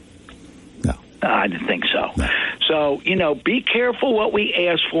 I didn't think so. No. So, be careful what we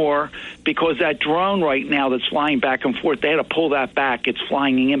ask for, because that drone right now that's flying back and forth, they had to pull that back. It's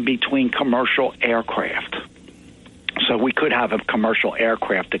flying in between commercial aircraft. So we could have a commercial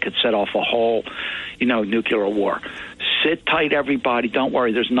aircraft that could set off a whole, nuclear war. Sit tight, everybody. Don't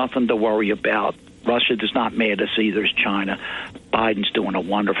worry. There's nothing to worry about. Russia does not mad at us either as China. Biden's doing a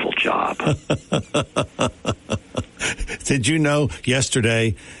wonderful job. Did you know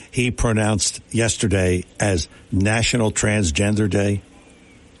yesterday he pronounced yesterday as National Transgender Day?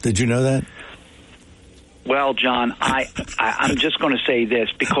 Did you know that? Well, John, I'm just going to say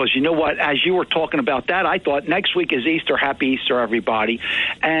this, because you know what? As you were talking about that, I thought next week is Easter. Happy Easter, everybody.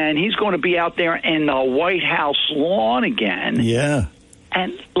 And he's going to be out there in the White House lawn again. Yeah.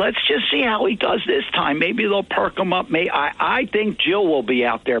 And let's just see how he does this time. Maybe they'll perk him up. I think Jill will be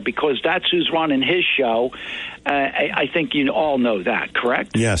out there, because that's who's running his show. I think you all know that,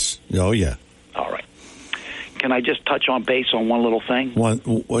 correct? Yes. Oh, yeah. All right. Can I just touch on base on one little thing?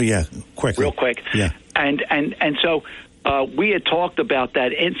 Well, yeah, quickly. Real quick. Yeah. And so we had talked about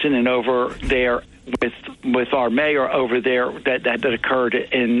that incident over there with our mayor over there that occurred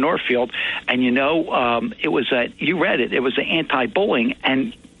in Northfield, and it was you read it. It was an anti-bullying,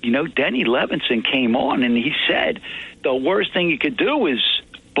 and Denny Levinson came on and he said the worst thing you could do is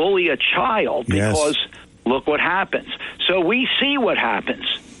bully a child, because look what happens. So we see what happens.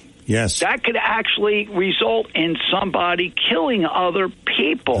 Yes, that could actually result in somebody killing other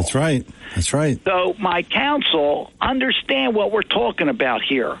people. That's right. That's right. So my counsel, understand what we're talking about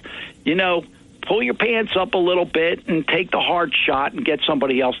here. Pull your pants up a little bit and take the hard shot and get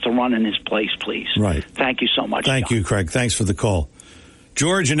somebody else to run in his place, please. Right. Thank you so much. Thank you, Craig. Thanks for the call.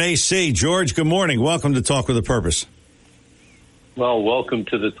 George and AC. George, good morning. Welcome to Talk with a Purpose. Well, welcome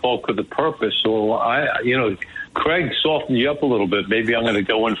to the Talk with a Purpose. So, Craig softened you up a little bit. Maybe I'm going to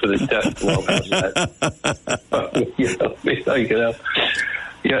go in for the test. Well, how's that?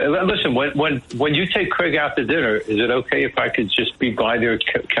 Yeah, listen, when you take Craig out to dinner, is it okay if I could just be by there,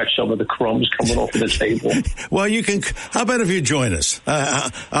 catch some of the crumbs coming off the table? Well, you can. How about if you join us?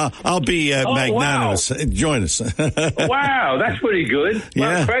 I'll be magnanimous. Wow. Join us. Wow, that's pretty good. Yeah.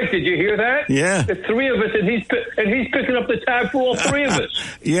 Well, Craig, did you hear that? Yeah. The three of us, and he's picking up the tab for all three of us.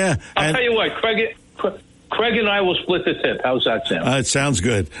 Yeah. I'll tell you what, Craig and I will split the tip. How's that sound? It sounds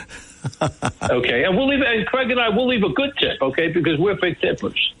good. Okay, and Craig and I will leave a good tip, okay, because we're big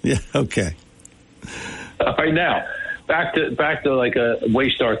tippers. Yeah, okay. All right, now back to like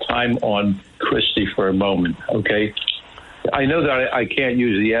waste our time on Christie for a moment, okay? I know that I can't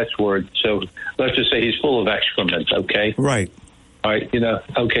use the S word, so let's just say he's full of excrement, okay? Right. All right,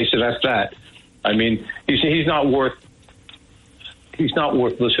 okay, so that's that. I mean, he's not worth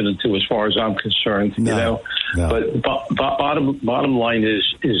listening to as far as I'm concerned, No. But bottom line is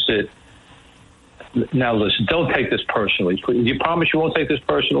that, now listen, don't take this personally. You promise you won't take this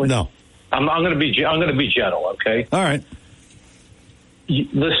personally? No. I'm going to be gentle, okay? All right.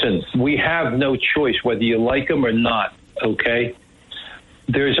 Listen, we have no choice whether you like him or not, okay?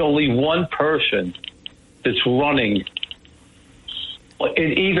 There's only one person that's running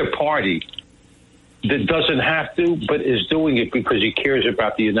in either party that doesn't have to, but is doing it because he cares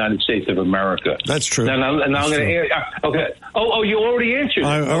about the United States of America. That's true. And I'm going to okay. Oh, you already answered.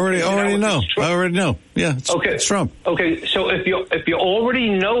 I already know. I already know. Yeah. It's Trump. Okay. So if you already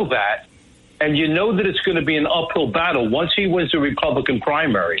know that, and you know that it's going to be an uphill battle once he wins the Republican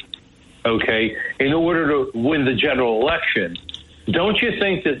primary, okay, in order to win the general election, don't you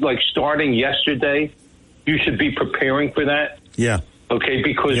think that, like, starting yesterday, you should be preparing for that? Yeah. Okay,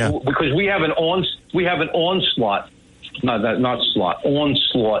 because we have an onslaught,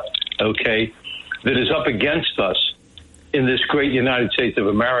 okay, that is up against us in this great United States of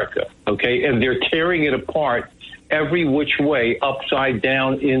America, okay, and they're tearing it apart every which way, upside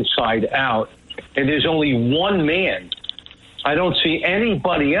down, inside out, and there's only one man. I don't see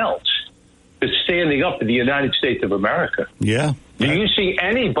anybody else that's standing up for the United States of America. Yeah. Do you see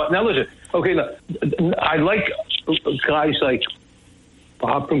anybody? Now listen, okay, I like guys like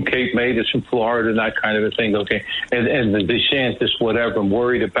Bob from Cape May, that's from Florida, and that kind of a thing, okay, and the DeSantis, whatever. I'm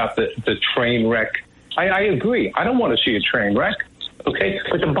worried about the train wreck. I agree. I don't want to see a train wreck, okay?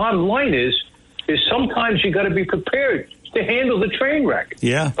 But the bottom line is sometimes you got to be prepared to handle the train wreck.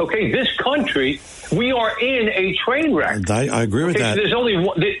 Yeah. Okay, this country, we are in a train wreck. I agree with that. There's only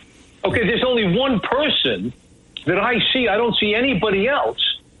one. There's only one person that I see. I don't see anybody else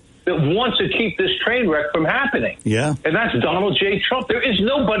that wants to keep this train wreck from happening. Yeah. And that's Donald J. Trump. There is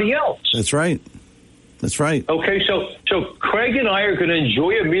nobody else. That's right. That's right. Okay, so Craig and I are going to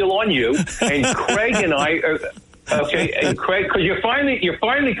enjoy a meal on you, and Craig and I are, okay, and Craig, because you're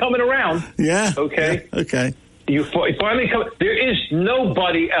finally coming around. Yeah. Okay. Yeah. Okay. You finally come. There is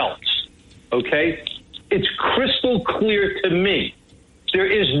nobody else. Okay. It's crystal clear to me. There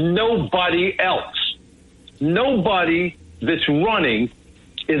is nobody else. Nobody that's running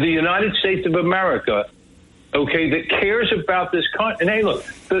in the United States of America, okay, that cares about this country. And hey, look,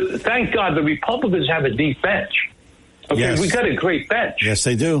 thank God the Republicans have a deep bench. Okay, yes. We got a great bench. Yes,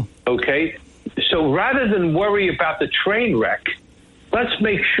 they do. Okay, so rather than worry about the train wreck, let's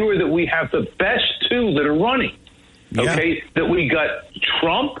make sure that we have the best two that are running. Okay, yeah. That we got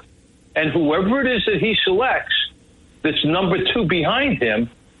Trump and whoever it is that he selects that's number two behind him,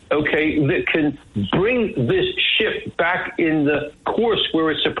 okay, that can bring this ship back in the course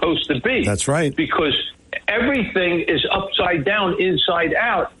where it's supposed to be. That's right. Because everything is upside down, inside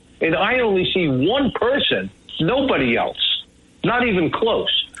out, and I only see one person, nobody else, not even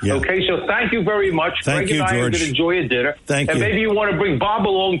close. Yeah. Okay, so thank you very much. Thank you, Craig and I George. are going to enjoy a dinner. Thank you. And maybe you want to bring Bob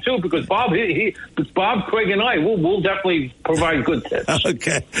along, too, because Bob, Craig, and I, we'll definitely provide good tips.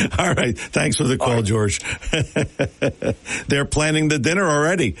 Okay. All right. Thanks for the call, right. George. They're planning the dinner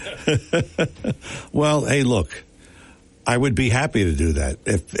already. Well, hey, look, I would be happy to do that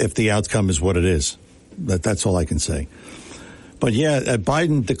if the outcome is what it is. That's all I can say. But, yeah,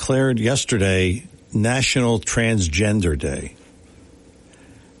 Biden declared yesterday National Transgender Day.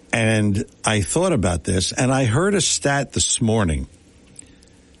 And I thought about this, and I heard a stat this morning.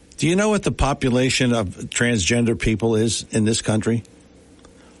 Do you know what the population of transgender people is in this country?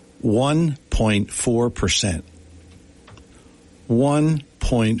 1.4%.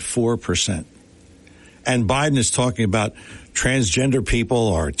 1.4%. And Biden is talking about transgender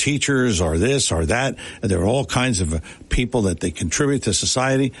people are teachers or this or that. And there are all kinds of people that they contribute to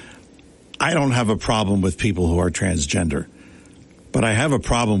society. I don't have a problem with people who are transgender. But I have a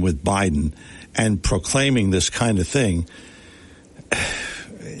problem with Biden and proclaiming this kind of thing.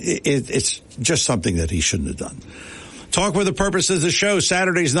 It's just something that he shouldn't have done. Talk with a Purpose is the show,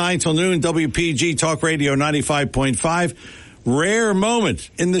 Saturdays 9 till noon, WPG Talk Radio 95.5. Rare moment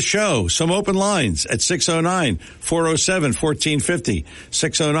in the show. Some open lines at 609-407-1450.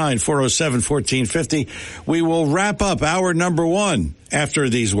 609-407-1450. We will wrap up hour number 1 after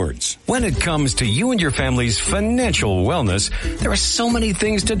these words. When it comes to you and your family's financial wellness, there are so many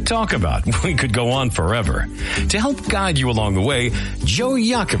things to talk about. We could go on forever. To help guide you along the way, Joe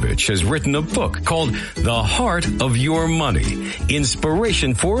Yocavitch has written a book called The Heart of Your Money,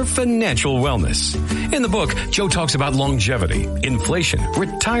 Inspiration for Financial Wellness. In the book, Joe talks about longevity, inflation,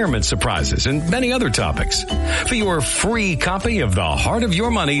 retirement surprises, and many other topics. For your free copy of The Heart of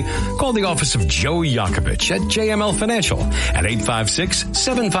Your Money, call the office of Joe Yocavitch at JML Financial at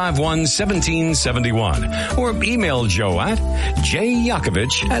 856-751-1771 or email Joe at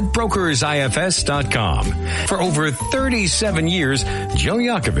jyocavitch@brokersifs.com. For over 37 years, Joe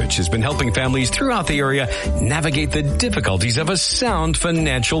Yocavitch has been helping families throughout the area navigate the difficulties of a sound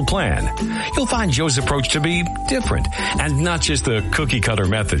financial plan. You'll find Joe's approach to be different and not just the cookie-cutter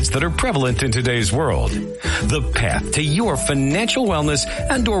methods that are prevalent in today's world. The path to your financial wellness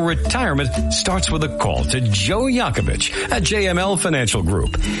and or retirement starts with a call to Joe Yocavitch at JML Financial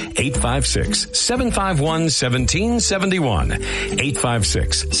Group, 856-751-1771,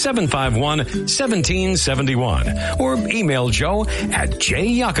 856-751-1771, or email Joe at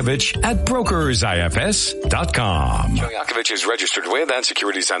jyocavitch@brokersifs.com. Joe Yocavitch is registered with and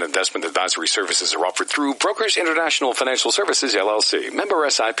securities and investment advisory services are offered through Brokers International Financial Services, LLC, member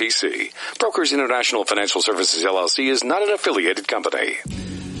SIPC. Brokers International Financial Services, LLC is not an affiliated company.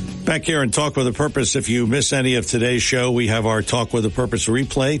 Back here and Talk with a Purpose. If you miss any of today's show, we have our Talk with a Purpose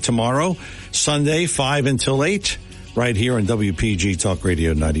replay tomorrow, Sunday, 5 until 8, right here on WPG Talk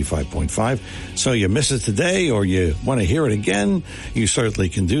Radio 95.5. So you miss it today or you want to hear it again, you certainly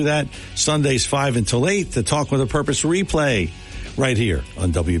can do that. Sundays, 5 until 8, the Talk with a Purpose replay right here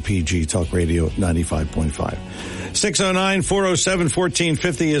on WPG Talk Radio 95.5.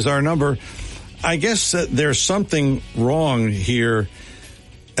 609-407-1450 is our number. I guess that there's something wrong here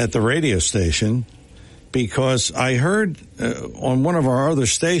at the radio station, because I heard on one of our other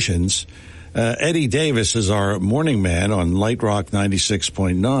stations, Eddie Davis is our morning man on Light Rock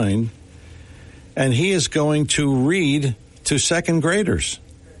 96.9, and he is going to read to second graders.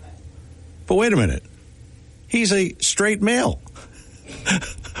 But wait a minute. He's a straight male.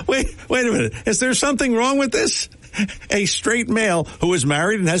 Wait a minute. Is there something wrong with this? A straight male who is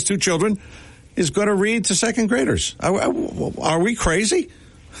married and has 2 children is going to read to second graders. Are we crazy?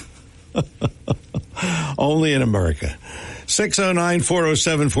 Only in America.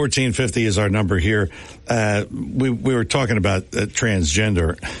 609-407-1450 is our number here. We were talking about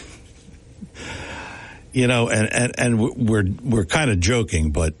transgender, you know, and we're kind of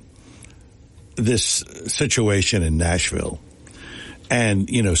joking, but this situation in Nashville, and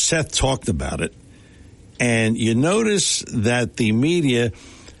you know, Seth talked about it, and you notice that the media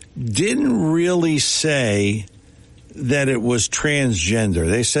didn't really say that it was transgender.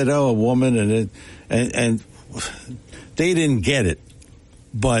 They said, "Oh, a woman," and they didn't get it.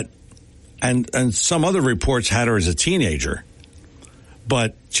 But and some other reports had her as a teenager,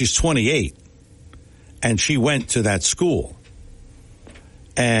 but she's 28, and she went to that school,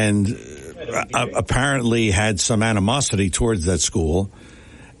 and apparently had some animosity towards that school.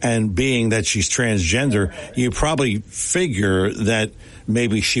 And being that she's transgender, you probably figure that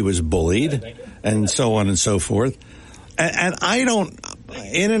maybe she was bullied, and so on and so forth. And I don't,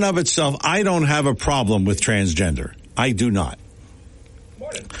 in and of itself, I don't have a problem with transgender. I do not.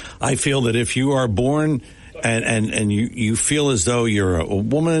 I feel that if you are born and you feel as though you're a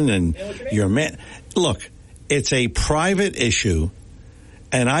woman and you're a man, look, it's a private issue,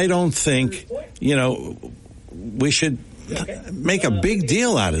 and I don't think, you know, we should make a big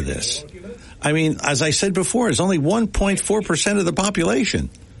deal out of this. I mean, as I said before, it's only 1.4% of the population.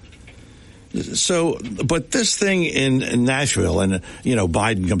 So, but this thing in Nashville, and, you know,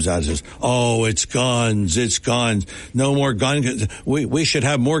 Biden comes out and says, "Oh, it's guns, no more gun, we should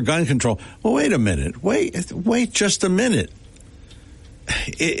have more gun control." Well, wait a minute, wait just a minute.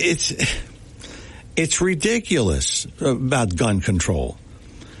 It's ridiculous about gun control.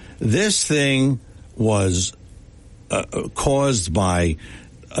 This thing was caused by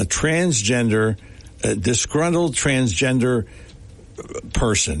a disgruntled transgender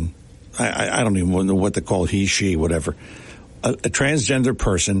person. I don't even know what to call he, she, whatever. A transgender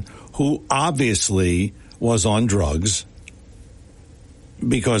person who obviously was on drugs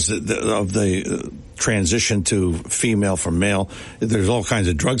because of the transition to female from male. There's all kinds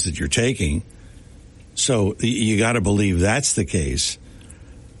of drugs that you're taking. So you got to believe that's the case.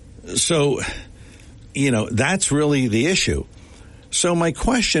 So that's really the issue. So my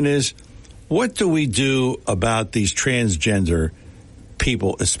question is, what do we do about these transgender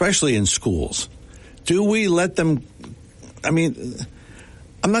people, especially in schools? Do we let them, I'm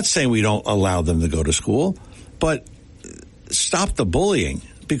not saying we don't allow them to go to school, but stop the bullying,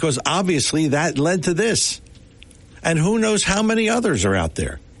 because obviously that led to this. And who knows how many others are out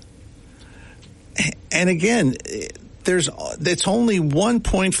there. And again, it's only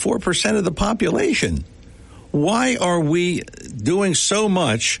 1.4% of the population. Why are we doing so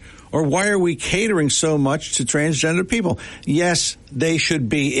much, or why are we catering so much to transgender people? Yes, they should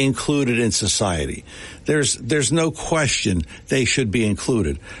be included in society. There's no question they should be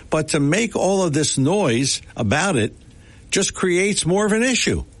included. But to make all of this noise about it just creates more of an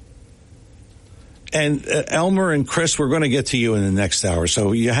issue. And Elmer and Chris, we're going to get to you in the next hour,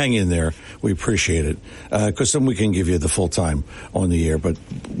 so you hang in there. We appreciate it, because then we can give you the full time on the air. But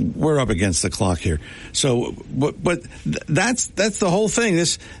we're up against the clock here. So, but that's the whole thing.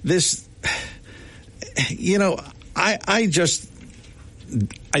 This, I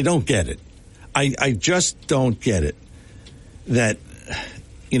don't get it. I just don't get it. That,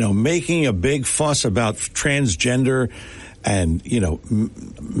 making a big fuss about transgender and,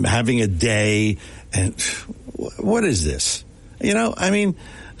 having a day. And what is this?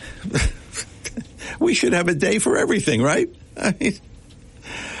 We should have a day for everything, right?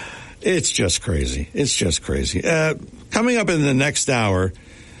 It's just crazy. It's just crazy. Coming up in the next hour,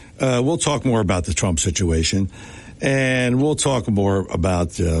 we'll talk more about the Trump situation, and we'll talk more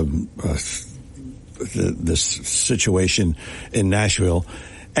about this situation in Nashville.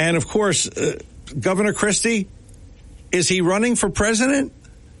 And, of course, Governor Christie, is he running for president?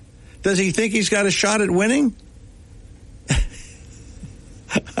 Does he think he's got a shot at winning?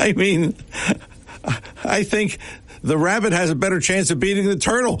 I think the rabbit has a better chance of beating the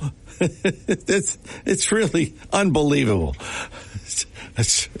turtle. It's really unbelievable.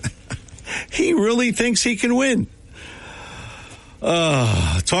 He really thinks he can win.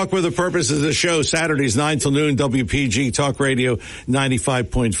 Talk with a Purpose is a show, Saturdays 9 till noon, WPG Talk Radio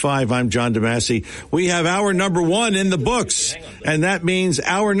 95.5. I'm John DeMasi. We have hour number 1 in the books, and that means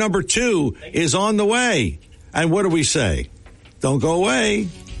hour number 2 is on the way. And what do we say? Don't go away.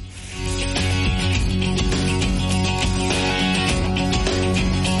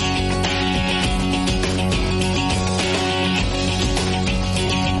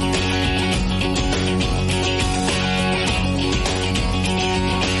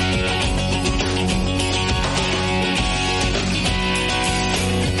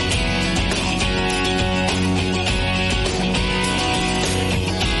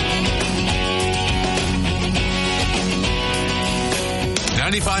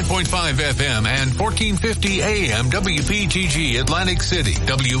 95.5 FM and 1450 AM WPGG Atlantic City,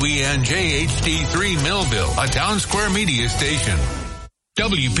 WENJ HD3 Millville, a Town Square media station.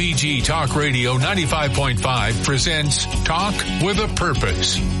 WPG Talk Radio 95.5 presents Talk with a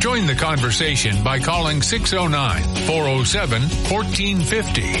Purpose. Join the conversation by calling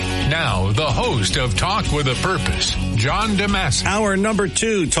 609-407-1450. Now, the host of Talk with a Purpose, John DeMasi. Hour number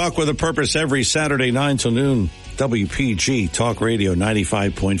 2, Talk with a Purpose, every Saturday 9 till noon. WPG Talk Radio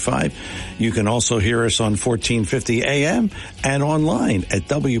 95.5. You can also hear us on 1450 AM and online at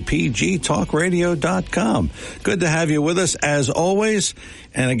WPGTalkRadio.com. Good to have you with us as always.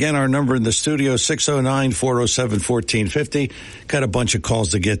 And again, our number in the studio, 609-407-1450. Got a bunch of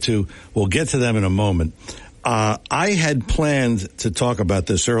calls to get to. We'll get to them in a moment. I had planned to talk about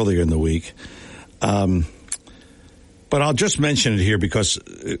this earlier in the week. But I'll just mention it here because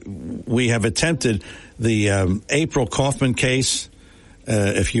we have attempted the April Kaufman case.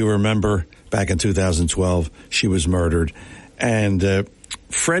 If you remember, back in 2012, she was murdered. And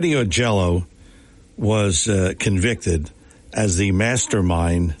Freddie Ojello was convicted as the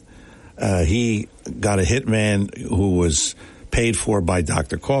mastermind. He got a hitman who was paid for by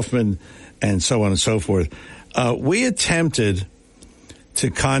Dr. Kaufman and so on and so forth. We attempted to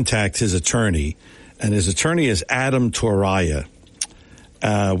contact his attorney, and his attorney is Adam Toraya.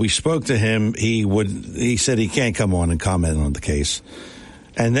 We spoke to him. He said he can't come on and comment on the case.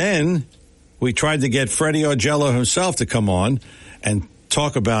 And then we tried to get Freddie Ojello himself to come on and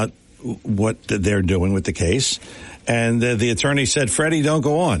talk about what they're doing with the case. And the attorney said, Freddie, don't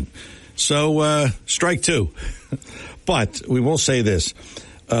go on. So strike two. But we will say this.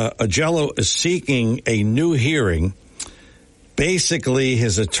 Ojello is seeking a new hearing. Basically,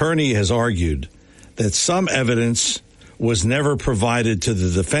 his attorney has argued that some evidence was never provided to the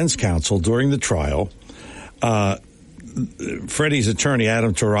defense counsel during the trial. Freddie's attorney,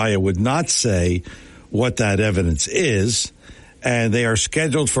 Adam Toraya, would not say what that evidence is. and they are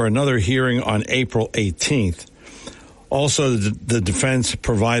scheduled for another hearing on April 18th. Also, the defense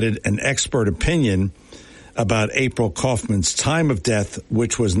provided an expert opinion about April Kaufman's time of death,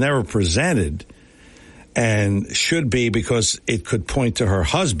 which was never presented and should be because it could point to her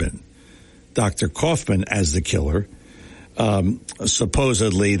husband, Dr. Kaufman, as the killer.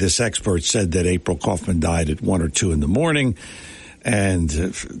 Supposedly, this expert said that April Kaufman died at 1 or 2 in the morning, and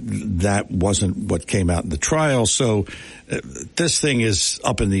that wasn't what came out in the trial. So this thing is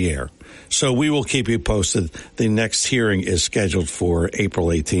up in the air. So we will keep you posted. The next hearing is scheduled for April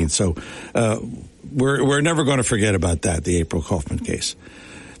 18th. So we're never going to forget about that, the April Kaufman case.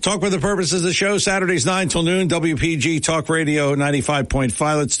 Talk with the purposes of the show, Saturdays 9 till noon, WPG Talk Radio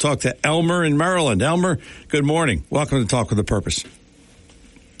 95.5. Let's talk to Elmer in Maryland. Elmer, good morning. Welcome to Talk with the Purpose.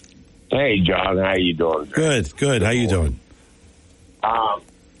 Hey, John. How you doing? Good. How you doing?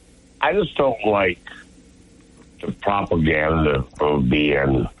 I just don't like the propaganda of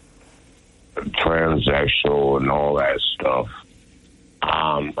being transsexual and all that stuff.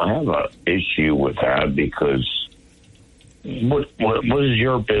 I have an issue with that because what is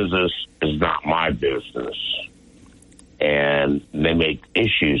your business is not my business. And they make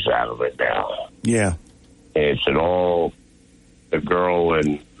issues out of it now. Yeah. It's an all the girl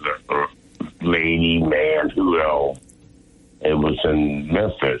and the lady, man, who else. It was in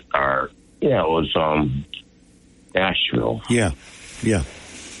Memphis, or, it was Nashville. Yeah.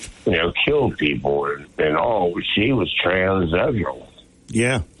 Killed people, and she was transsexual.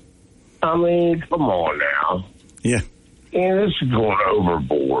 Yeah. I mean, come on now. Yeah. And this is going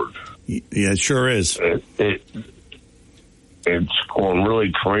overboard. Yeah, it sure is. It's going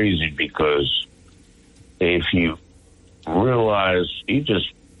really crazy because if you realize you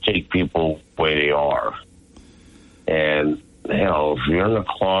just take people the way they are, and hell, if you're in the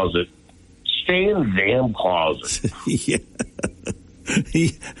closet, stay in the damn closet. Yeah.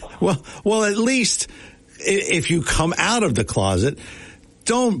 Well, at least if you come out of the closet,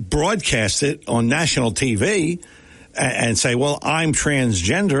 don't broadcast it on national TV and say, well, I'm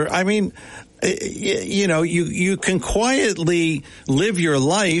transgender. I mean, you can quietly live your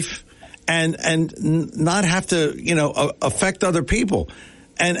life and not have to, affect other people.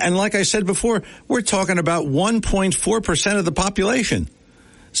 And like I said before, we're talking about 1.4% of the population.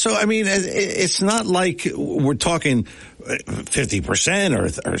 So, I mean, it's not like we're talking 50% or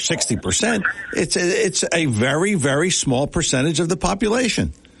 60%. It's a very, very small percentage of the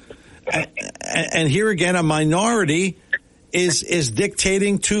population. And here again, a minority is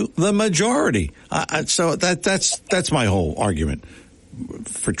dictating to the majority. So that's my whole argument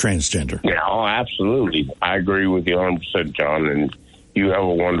for transgender. Yeah, absolutely. I agree with you 100%, John, and you have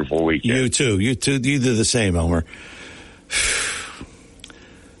a wonderful weekend. You too. You do the same, Elmer.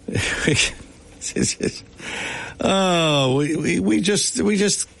 We just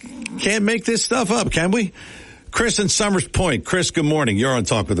can't make this stuff up, can we? Chris in Summers Point. Chris, good morning. You're on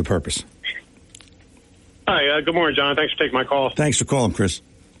Talk with a Purpose. Hi, good morning, John. Thanks for taking my call. Thanks for calling, Chris.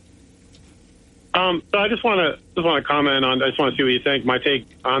 So I just want to comment on. I just want to see what you think. My take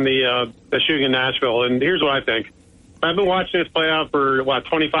on the shooting in Nashville, and here's what I think. I've been watching this play out for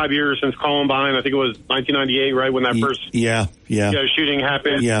 25 years since Columbine. I think it was 1998, right, when that first shooting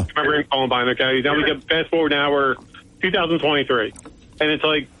happened. Yeah, I remember in Columbine. Okay, now we get fast forward. Now we're 2023, and it's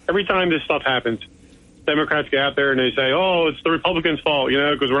like every time this stuff happens, Democrats get out there and they say, "Oh, it's the Republicans' fault,"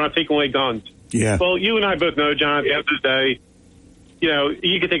 because we're not taking away guns. Yeah. Well, you and I both know, John, at the end of the day,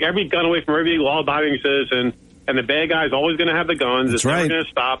 you can take every gun away from every law-abiding citizen, and the bad guy's always going to have the guns. It's never going to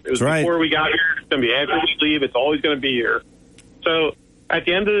stop. It was before we got here. It's going to be after we leave. It's always going to be here. So at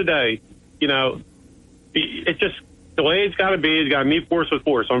the end of the day, it's just the way it's got to be. It's got to meet force with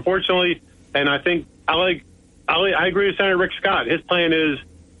force. Unfortunately, and I think I agree with Senator Rick Scott. His plan is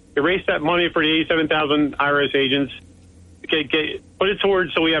erase that money for the 87,000 IRS agents. Put it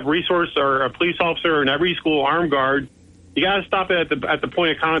towards so we have resource or a police officer in every school, armed guard. You got to stop it at the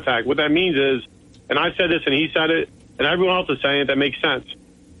point of contact. What that means is, and I said this and he said it, and everyone else is saying it, that makes sense.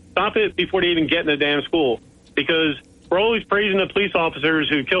 Stop it before they even get in the damn school, because we're always praising the police officers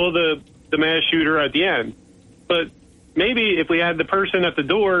who kill the mass shooter at the end. But maybe if we had the person at the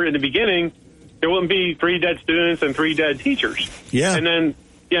door in the beginning, there wouldn't be 3 dead students and 3 dead teachers. Yeah. And then,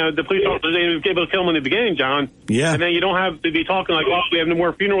 the police officers, they were able to kill them in the beginning, John. Yeah. And then you don't have to be talking like, we have no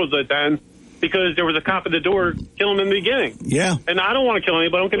more funerals at then, because there was a cop at the door killing them in the beginning. Yeah. And I don't want to kill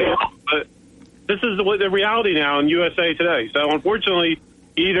anybody, don't get me wrong, but this is the reality now in USA Today. So unfortunately,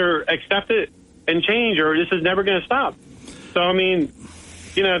 either accept it and change, or this is never going to stop. So, I mean,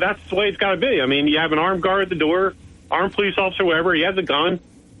 that's the way it's got to be. I mean, you have an armed guard at the door, armed police officer, whatever, he has a gun,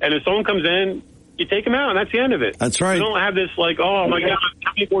 and if someone comes in you take them out, and that's the end of it. That's right. You don't have this like, oh, my God,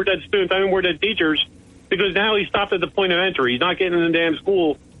 how many more dead students, how many more dead teachers, because now he's stopped at the point of entry. He's not getting in the damn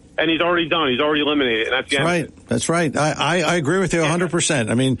school, and he's already done. He's already eliminated, and that's the end of it. That's right. I agree with you 100%.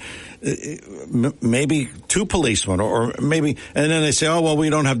 I mean, maybe 2 policemen or maybe, and then they say, oh, well, we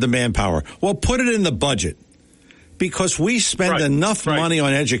don't have the manpower. Well, put it in the budget because we spend enough money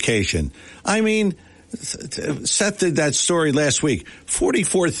on education. I mean, Seth did that story last week,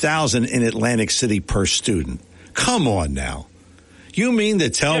 $44,000 in Atlantic City per student. Come on now. You mean to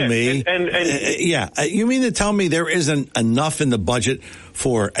tell me, you mean to tell me there isn't enough in the budget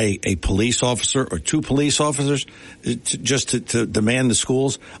for a police officer or 2 police officers to man the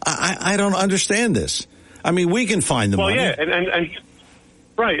schools? I don't understand this. I mean, we can find the money. Well, yeah,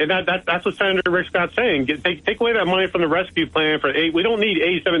 right, and that's what Senator Rick Scott's saying. Take away that money from the rescue plan for we don't need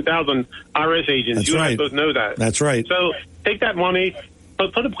 87,000 IRS agents. That's you right. and I both know that. That's right. So take that money,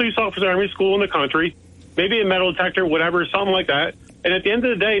 put a police officer in every school in the country, maybe a metal detector, whatever, something like that. And at the end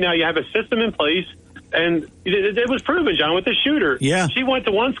of the day, now you have a system in place. And it was proven, John, with the shooter. Yeah. She went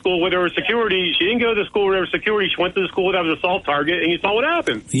to one school where there was security. She didn't go to the school where there was security. She went to the school that was an assault target, and you saw what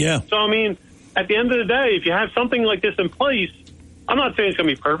happened. Yeah. So, I mean, at the end of the day, if you have something like this in place, I'm not saying it's going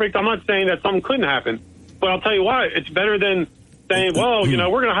to be perfect. I'm not saying that something couldn't happen. But I'll tell you what, it's better than saying, well, we're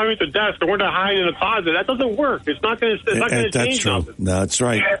going to hide at the desk or we're going to hide in a closet. That doesn't work. It's not going to change something. That's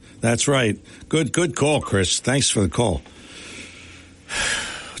right. That's right. Good call, Chris. Thanks for the call.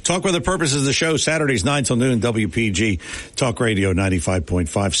 Talk with the purpose of the show, Saturdays 9 till noon, WPG Talk Radio 95.5.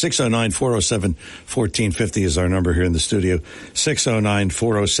 609-407-1450 is our number here in the studio.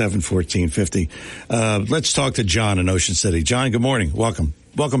 609-407-1450. Let's talk to John in Ocean City. John, good morning. Welcome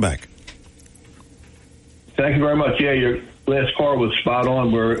back. Thank you very much. Yeah, your last call was spot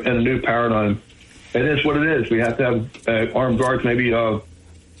on. We're in a new paradigm. It is what it is. We have to have armed guards, maybe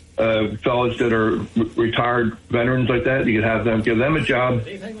fellows that are retired veterans like that. You could have them, give them a job.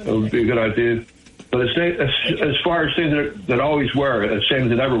 It would be a good idea. But as far as things that always were, as same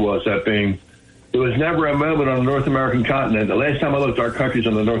as it ever was, that being, there was never a moment on the North American continent. The last time I looked at our countries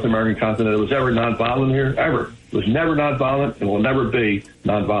on the North American continent, it was ever nonviolent here, ever. It was never nonviolent and will never be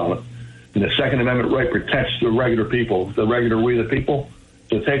nonviolent. And the Second Amendment right protects the regular people, we the people.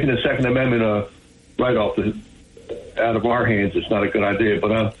 So taking the Second Amendment right out of our hands is not a good idea.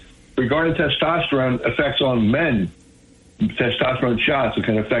 But regarding testosterone effects on men, testosterone shots, it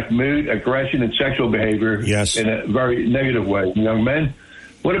can affect mood, aggression, and sexual behavior in a very negative way in young men.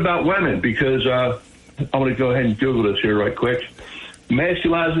 What about women? Because I'm going to go ahead and Google this here right quick.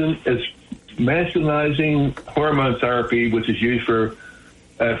 Masculinizing hormone therapy, which is used for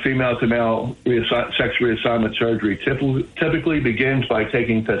female-to-male sex reassignment surgery, typically begins by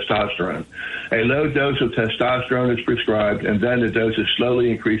taking testosterone. A low dose of testosterone is prescribed, and then the dose is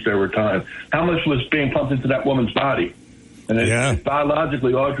slowly increased over time. How much was being pumped into that woman's body? And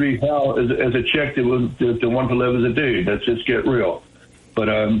biologically, Audrey Hell is a chick that was the one to live as a dude. Let's just get real. But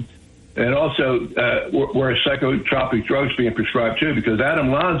and also, were psychotropic drugs being prescribed too? Because Adam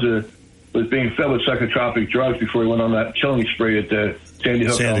Lanza was being fed with psychotropic drugs before he went on that killing spree at the Sandy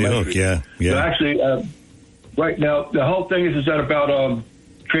Hook. Yeah. So actually, right now, the whole thing is that about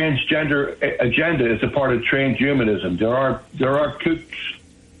transgender agenda is a part of transhumanism. There are kooks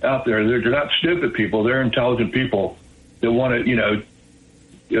out there. They're not stupid people. They're intelligent people that want to,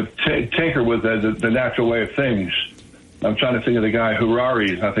 tinker with the natural way of things. I'm trying to think of the guy,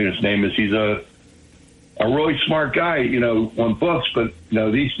 Harari, I think his name is. He's a really smart guy, on books, but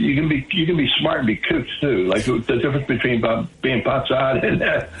you can be smart and be kooks too. Like the difference between being pot-eyed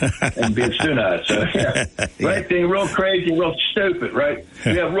and being stone-eyed. So, right? Being real crazy, real stupid, right?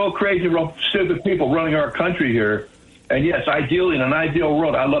 We have real crazy, real stupid people running our country here. And yes, ideally, in an ideal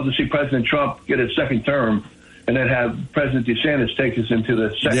world, I'd love to see President Trump get his second term and then have President DeSantis take us into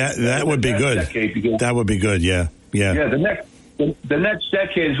the second. That would be good. That would be good. Yeah. Yeah. The next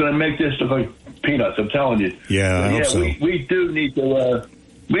decade is going to make this look like peanuts. I'm telling you. Yeah, I hope so. We do need to.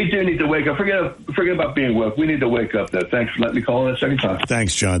 We do need to wake up. Forget about being woke. We need to wake up. Though. Thanks for letting me call in a second time.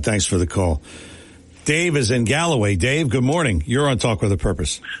 Thanks, John. Thanks for the call. Dave is in Galloway. Dave, good morning. You're on Talk with a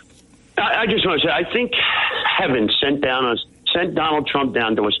Purpose. I just want to say, I think heaven sent Donald Trump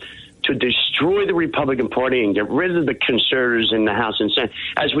down to us to destroy the Republican Party and get rid of the conservatives in the House and Senate.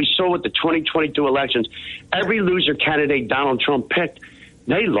 As we saw with the 2022 elections, every loser candidate Donald Trump picked,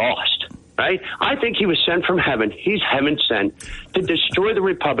 they lost, right? I think he was sent from heaven. He's heaven sent to destroy the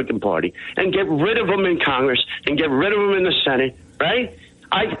Republican Party and get rid of them in Congress and get rid of them in the Senate, right?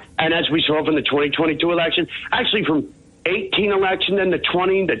 And as we saw from the 2022 election, actually from 18 election, then the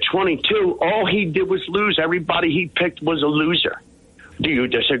 20, the 22, all he did was lose. Everybody he picked was a loser. Do you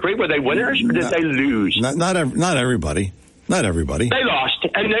disagree? Were they winners or did they lose? Not everybody. Not everybody. They lost,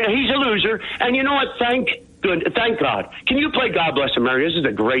 and he's a loser. And you know what? Thank God. Can you play God Bless America? This is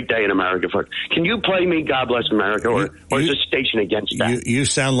a great day in America. Can you play me God Bless America, or is the station against that? You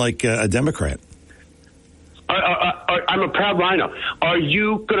sound like a Democrat. I'm a proud rhino. Are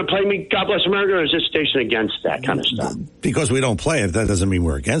you going to play me God Bless America, or is this station against that kind of stuff? Because we don't play it, that doesn't mean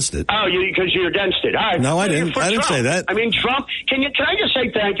we're against it. Oh, because you're against it. All right. No, I didn't. I didn't say that. I mean, Trump. Can I just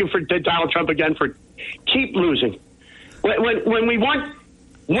say thank you to Donald Trump again for keep losing. When we want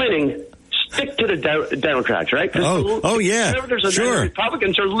winning, stick to the Democrats, right? Oh, yeah. Conservatives and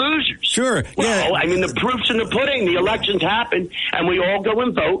Republicans are losers. Sure. Well, I mean, the proof's in the pudding. The elections happen, and we all go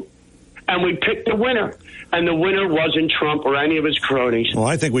and vote, and we pick the winner. And the winner wasn't Trump or any of his cronies. Well,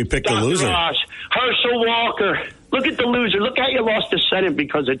 I think we picked the loser. Ross, Herschel Walker. Look at the loser. Look how you lost the Senate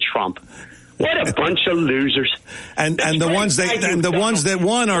because of Trump. What a bunch of losers! And the ones that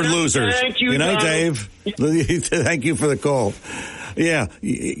won are losers. Thank you, Dave. Thank you for the call. Yeah,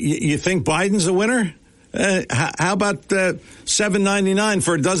 you think Biden's a winner? How about $7.99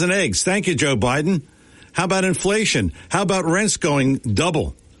 for a dozen eggs? Thank you, Joe Biden. How about inflation? How about rents going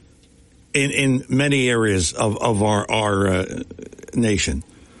double in many areas of our nation?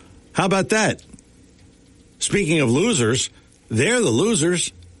 How about that? Speaking of losers, they're the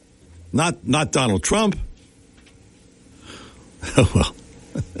losers. Not Donald Trump. Oh, well,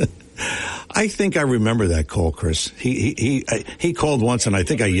 I think I remember that call, Chris. He called once, and I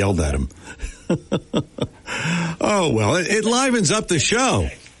think I yelled at him. Oh, well, it livens up the show,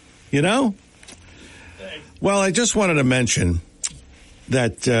 you know? Well, I just wanted to mention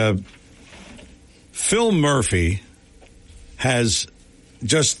that Phil Murphy has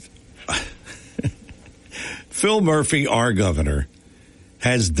just... Phil Murphy, our governor,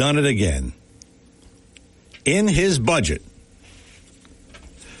 has done it again. In his budget.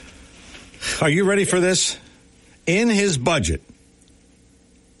 Are you ready for this? In his budget,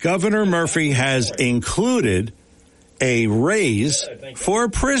 Governor Murphy has included a raise for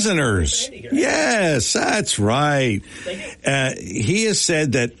prisoners. Yes, that's right. He has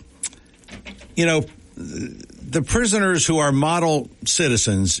said that, you know, the prisoners who are model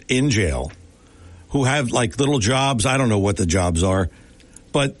citizens in jail, who have like little jobs, I don't know what the jobs are,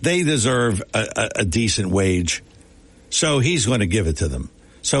 but they deserve a decent wage. So he's going to give it to them.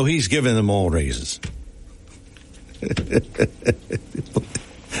 So he's giving them all raises.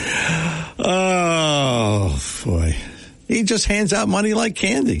 Oh, boy. He just hands out money like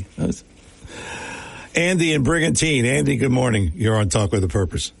candy. Andy in Brigantine. Andy, good morning. You're on Talk with a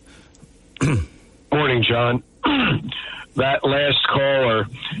Purpose. Morning, John. That last caller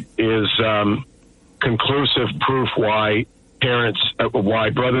is conclusive proof why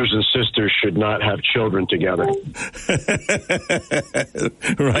brothers and sisters should not have children together.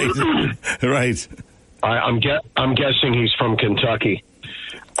 Right. I'm guessing he's from Kentucky.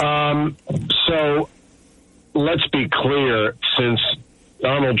 So let's be clear. Since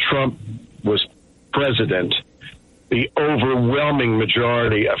Donald Trump was president, the overwhelming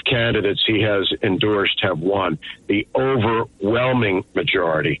majority of candidates he has endorsed have won. The overwhelming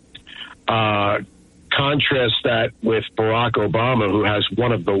majority. Contrast that with Barack Obama, who has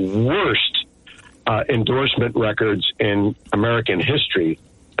one of the worst endorsement records in American history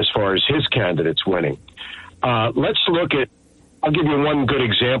as far as his candidates winning. Let's look at, I'll give you one good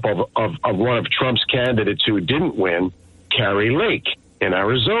example of one of Trump's candidates who didn't win, Carrie Lake in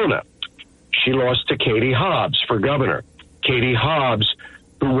Arizona. She lost to Katie Hobbs for governor. Katie Hobbs,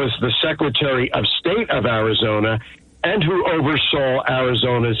 who was the Secretary of State of Arizona and who oversaw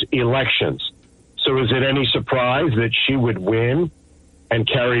Arizona's elections. So is it any surprise that she would win and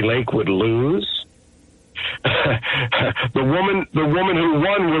Carrie Lake would lose? The woman who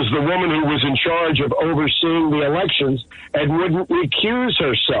won was the woman who was in charge of overseeing the elections and wouldn't recuse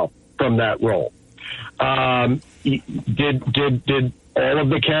herself from that role. Did all of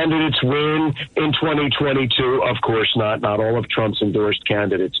the candidates win in 2022? Of course not. Not all of Trump's endorsed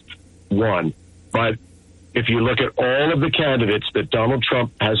candidates won. But if you look at all of the candidates that Donald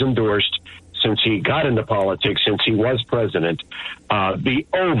Trump has endorsed since he got into politics, since he was president, the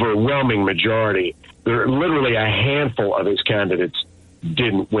overwhelming majority, there are literally a handful of his candidates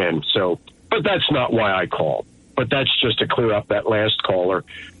didn't win. So, but that's not why I called. But that's just to clear up that last caller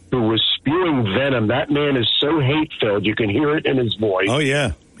who was spewing venom. That man is so hate-filled. You can hear it in his voice. Oh,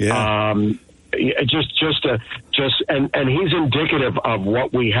 yeah. Yeah. And he's indicative of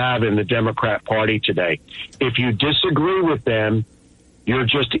what we have in the Democrat Party today. If you disagree with them, you're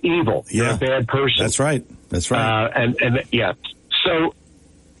just evil. Yeah. You're a bad person. That's right. That's right. And yeah. So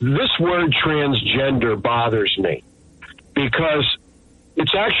this word transgender bothers me because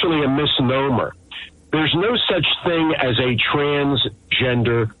It's actually a misnomer. There's no such thing as a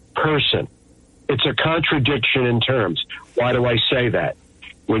transgender person. It's a contradiction in terms. Why do I say that?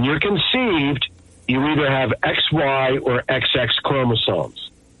 When you're conceived, you either have XY or XX chromosomes.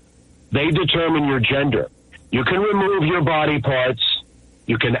 They determine your gender. You can remove your body parts.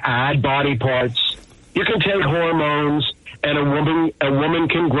 You can add body parts. You can take hormones, and a woman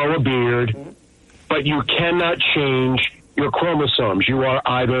can grow a beard, but you cannot change your chromosomes. You are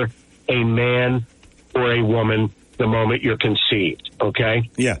either a man or a woman the moment you're conceived. Okay?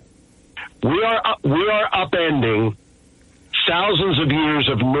 Yeah. We are upending thousands of years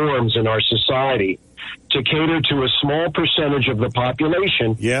of norms in our society to cater to a small percentage of the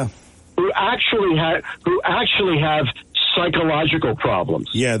population. Yeah. Who actually have psychological problems.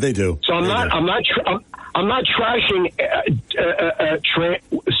 Yeah, they do. So I'm not trashing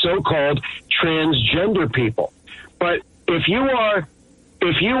so-called transgender people, but if you are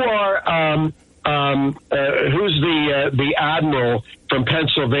who's the admiral from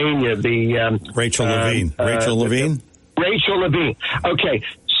Pennsylvania, Rachel Levine. Rachel Levine. Okay,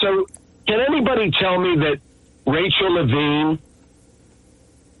 so can anybody tell me that Rachel Levine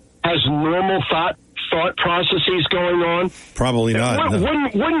has normal thought processes going on? Probably not.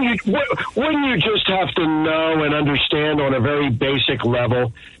 Wouldn't you just have to know and understand on a very basic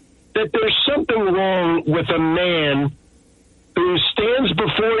level that there's something wrong with a man who stands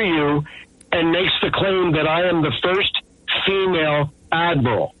before you and makes the claim that I am the first female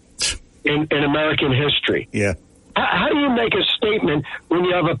admiral in American history? Yeah. How do you make a statement when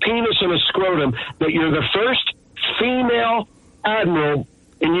you have a penis and a scrotum that you're the first female admiral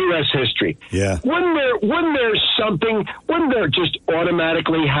in U.S. history? Yeah. Wouldn't there just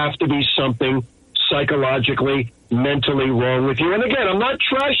automatically have to be something psychologically, mentally wrong with you? And again, I'm not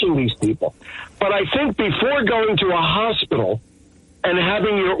trashing these people, but I think before going to a hospital and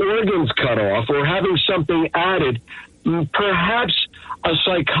having your organs cut off or having something added, perhaps a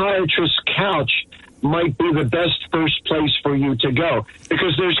psychiatrist's couch might be the best first place for you to go,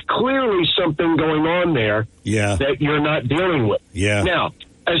 because there's clearly something going on there that you're not dealing with. Yeah. Now,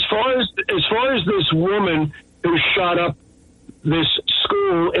 as far as this woman who shot up this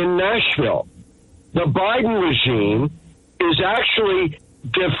school in Nashville, the Biden regime is actually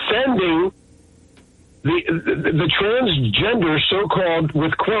defending the transgender, so-called,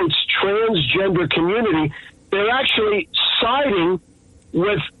 with quotes, transgender community. They're actually siding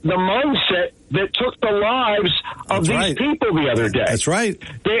with the mindset that took the lives of these people the other day. That's right.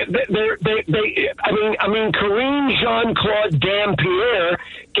 I mean, Karine Jean-Claude Dampierre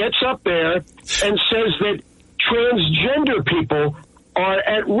gets up there and says that transgender people are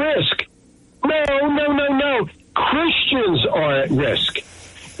at risk. No. Christians are at risk.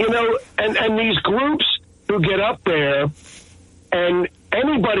 You know, and these groups who get up there, and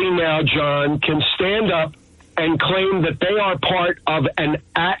anybody now, John, can stand up and claim that they are part of an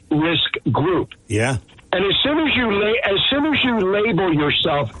at-risk group. Yeah. And as soon as you label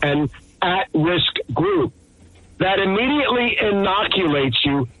yourself an at-risk group, that immediately inoculates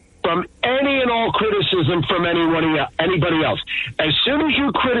you from any and all criticism from anybody else. As soon as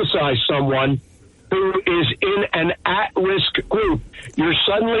you criticize someone who is in an at-risk group, you're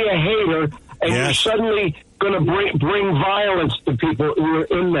suddenly a hater, and you're suddenly going to bring violence to people who are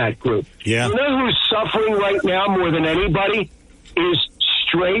in that group. Yeah. You know who's suffering right now more than anybody is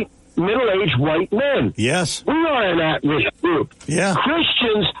straight, middle-aged white men. Yes. We are an at-risk group. Yeah.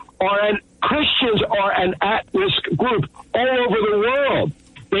 Christians are an at-risk group all over the world.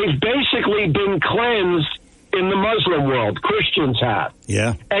 They've basically been cleansed in the Muslim world. Christians have.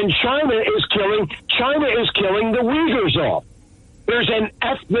 Yeah. And China is killing the Uyghurs off. There's a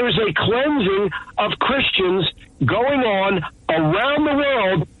cleansing of Christians going on around the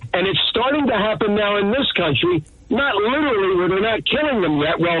world, and it's starting to happen now in this country. Not literally, where they're not killing them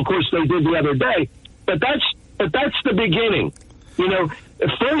yet. Well, of course they did the other day, but that's the beginning. You know,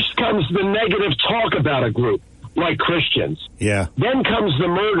 first comes the negative talk about a group like Christians. Yeah. Then comes the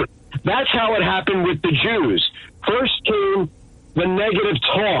murder. That's how it happened with the Jews. First came the negative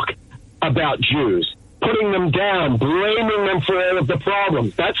talk about Jews, putting them down, blaming them for all of the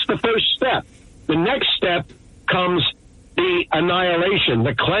problems. That's the first step. The next step comes the annihilation,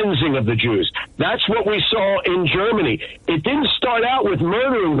 the cleansing of the Jews. That's what we saw in Germany. It didn't start out with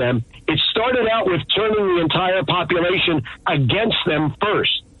murdering them. It started out with turning the entire population against them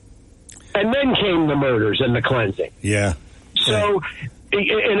first. And then came the murders and the cleansing. Yeah. So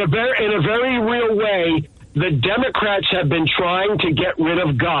in a very real way, the Democrats have been trying to get rid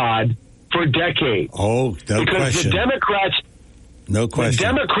of God for decades. Oh, no because question. The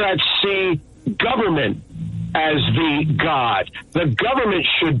Democrats see government as the God. The government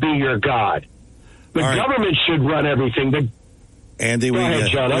should be your God. The government should run everything. Andy, Go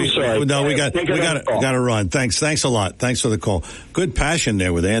ahead, John. I'm sorry. No, we got to run. Thanks a lot. Thanks for the call. Good passion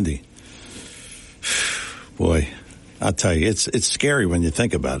there with Andy. Boy, I'll tell you, it's scary when you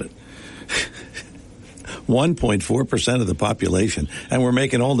think about it. 1.4% of the population, and we're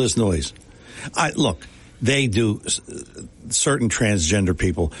making all this noise. Look, they do. Certain transgender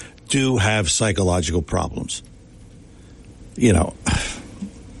people do have psychological problems. You know,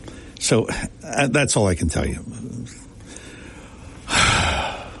 so that's all I can tell you.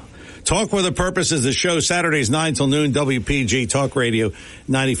 Talk with a Purpose is the show, Saturdays 9 till noon, WPG Talk Radio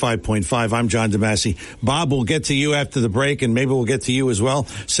 95.5. I'm John DeMasi. Bob, we'll get to you after the break, and maybe we'll get to you as well.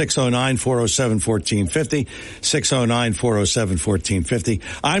 609-407-1450, 609-407-1450.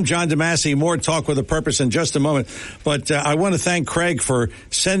 I'm John DeMasi. More Talk with a Purpose in just a moment. But I want to thank Craig for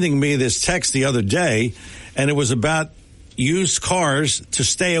sending me this text the other day, and it was about used cars to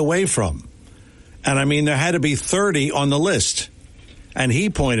stay away from. And I mean, there had to be 30 on the list. And he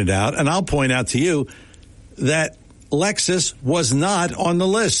pointed out, and I'll point out to you, that Lexus was not on the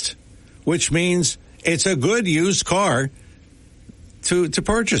list, which means it's a good used car to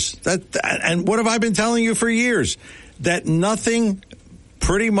purchase. And what have I been telling you for years? That nothing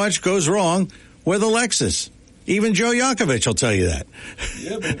pretty much goes wrong with a Lexus. Even Joe Yocavitch will tell you that.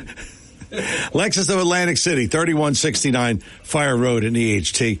 Yeah, Lexus of Atlantic City, 3169 Fire Road in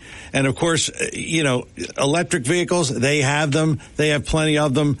EHT. And of course, you know, electric vehicles, they have them. They have plenty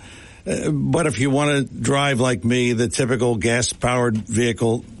of them. But if you want to drive like me, the typical gas-powered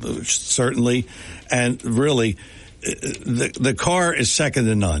vehicle, certainly. And really, the car is second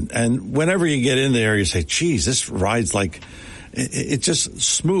to none. And whenever you get in there, you say, geez, this rides like, it's just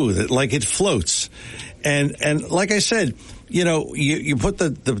smooth, like it floats. And like I said, you know, you put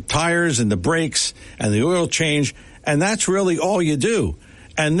the tires and the brakes and the oil change, and that's really all you do.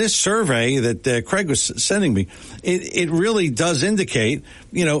 And this survey that Craig was sending me, it really does indicate,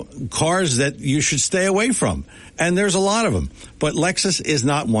 you know, cars that you should stay away from. And there's a lot of them. But Lexus is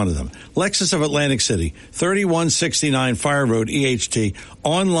not one of them. Lexus of Atlantic City, 3169 Fire Road, EHT.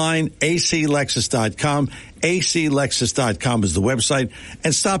 Online, aclexus.com. aclexus.com is the website.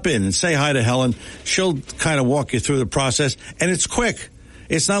 And stop in and say hi to Helen. She'll kind of walk you through the process. And it's quick.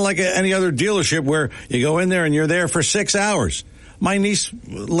 It's not like any other dealership where you go in there and you're there for 6 hours. My niece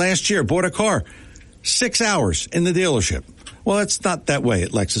last year bought a car, 6 hours in the dealership. Well, it's not that way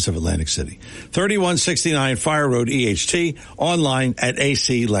at Lexus of Atlantic City. 3169 Fire Road, EHT, online at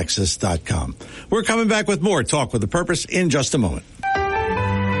aclexus.com. We're coming back with more Talk with a Purpose in just a moment.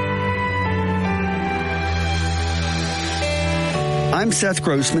 I'm Seth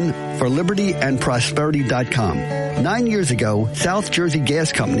Grossman for LibertyandProsperity.com. 9 years ago, South Jersey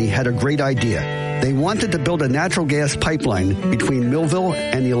Gas Company had a great idea. They wanted to build a natural gas pipeline between Millville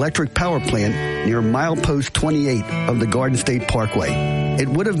and the electric power plant near milepost 28 of the Garden State Parkway. It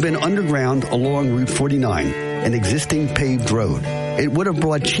would have been underground along Route 49, an existing paved road. It would have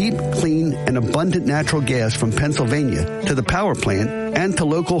brought cheap, clean, and abundant natural gas from Pennsylvania to the power plant and to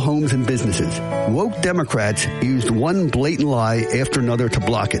local homes and businesses. Woke Democrats used one blatant lie after another to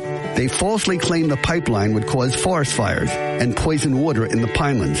block it. They falsely claimed the pipeline would cause forest fires and poison water in the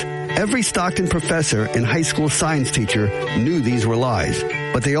Pinelands. Every Stockton professor and high school science teacher knew these were lies,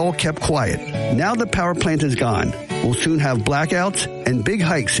 but they all kept quiet. Now the power plant is gone. We'll soon have blackouts and big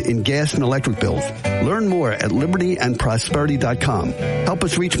hikes in gas and electric bills. Learn more at libertyandprosperity.com. Help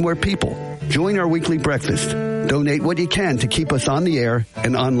us reach more people. Join our weekly breakfast. Donate what you can to keep us on the air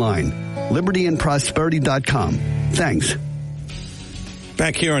and online. libertyandprosperity.com. Thanks.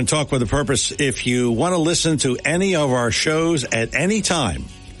 Back here on Talk with a Purpose, if you want to listen to any of our shows at any time,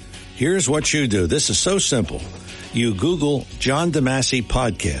 here's what you do. This is so simple. You Google John DeMasi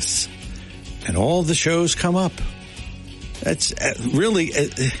Podcasts, and all the shows come up. That's really,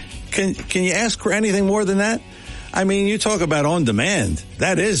 can you ask for anything more than that? I mean, you talk about on demand.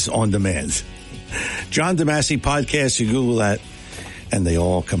 That is on demand. John DeMasi Podcasts, you Google that, and they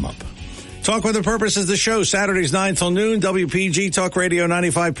all come up. Talk with a Purpose is the show, Saturdays 9 till noon, WPG Talk Radio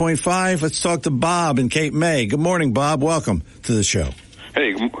 95.5. Let's talk to Bob in Cape May. Good morning, Bob. Welcome to the show.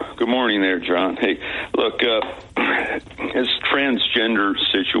 Hey, good morning there, John. Hey, look, this transgender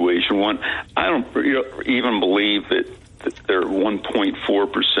situation, I don't even believe that they're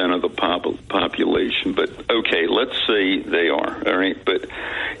 1.4% of the population, but okay, let's say they are, all right? But,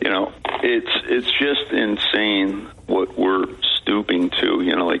 it's just insane what we're stooping to,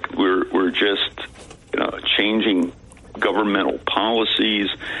 like we're just, changing governmental policies,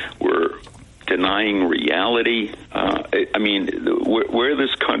 we're denying reality. where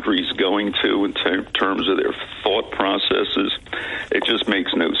this country's going to in terms of their thought processes, it just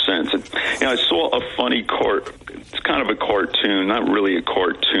makes no sense. And I saw a funny it's kind of a cartoon, not really a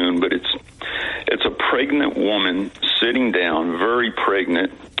cartoon, but it's a pregnant woman sitting down, very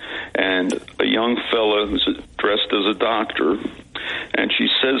pregnant, and a young fella who's dressed as a doctor, and she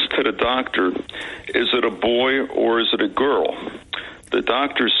says to the doctor, "Is it a boy or is it a girl?" The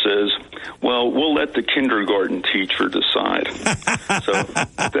doctor says, "Well, we'll let the kindergarten teacher decide." So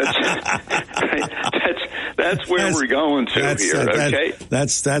that's where we're going to here. Okay,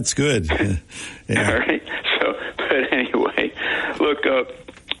 that's good. Yeah. All right. So, but anyway, look.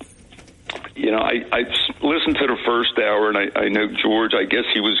 I listened to the first hour, and I know George. I guess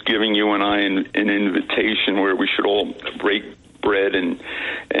he was giving you and I an invitation where we should all break bread and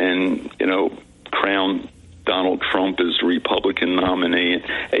crown Donald Trump as the Republican nominee.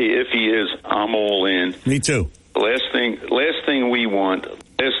 Hey, if he is, I'm all in. Me too. Last thing we want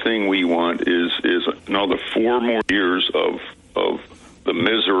is another 4 more years of the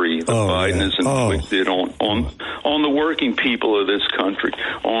misery that Biden has inflicted on the working people of this country,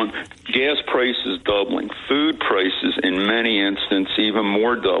 on gas prices doubling, food prices in many instances even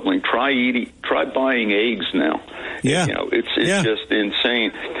more doubling. Try buying eggs now. Yeah. It's just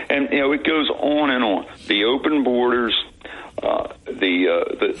insane. And it goes on and on. The open borders,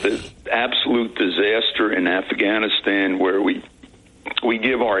 the absolute disaster in Afghanistan, where we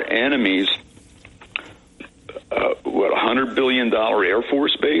give our enemies $100 billion Air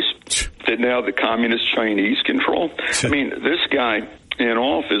Force base that now the communist Chinese control. I mean, this guy in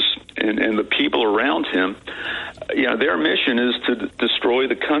office and the people around him, their mission is to destroy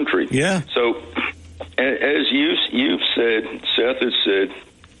the country. Yeah. So, as you've said, Seth has said,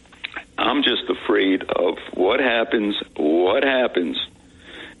 I'm just afraid of what happens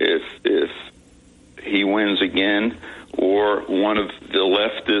if he wins again, or one of the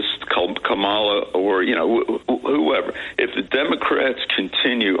leftists, Kamala, or whoever. If the Democrats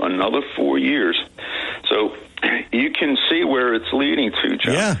continue another 4 years, so you can see where it's leading to,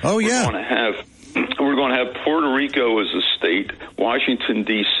 John. Yeah. Oh, yeah. We're going to have Puerto Rico as a state, Washington,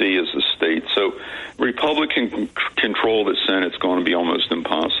 D.C. as a state. So Republican control of the Senate's going to be almost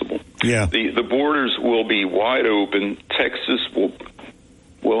impossible. Yeah. The borders will be wide open. Texas will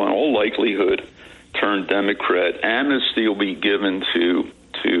in all likelihood turn Democrat. Amnesty will be given to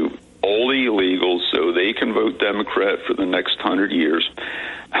all the illegals so they can vote Democrat for the next 100 years.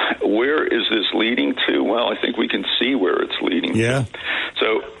 Where is this leading to? Well, I think we can see where it's leading to.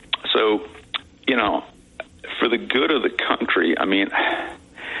 So for the good of the country, I mean,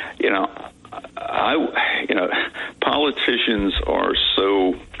 politicians are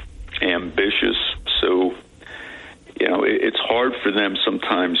so ambitious, so it's hard for them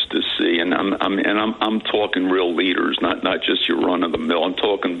sometimes to see, and I'm talking real leaders, not just your run of the mill. I'm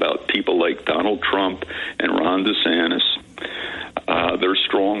talking about people like Donald Trump and Ron DeSantis. They're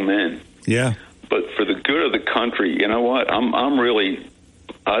strong men. Yeah. But for the good of the country, you know what?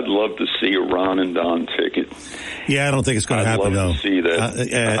 I'd love to see a Ron and Don ticket. Yeah, I don't think it's going to happen. I'd love to see that.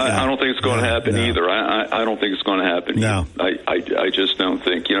 I don't think it's going to happen either. I don't think it's going to happen. No, I just don't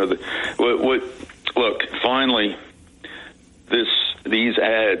think. Look, finally. These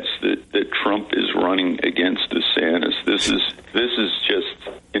ads that Trump is running against DeSantis, this is just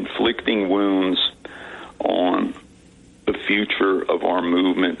inflicting wounds on the future of our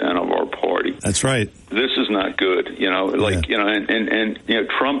movement and of our party. That's right. This is not good. And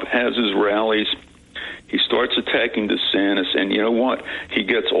Trump has his rallies. He starts attacking DeSantis, and you know what? He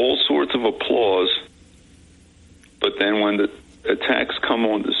gets all sorts of applause, but then when the attacks come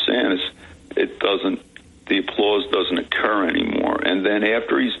on DeSantis, the applause doesn't occur anymore. And then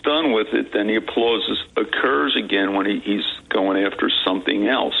after he's done with it, then the applause occurs again when he's going after something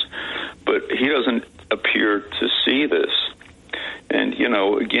else. But he doesn't appear to see this. And,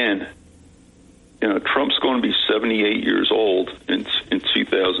 again, Trump's going to be 78 years old in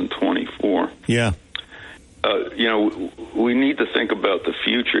 2024. Yeah. We need to think about the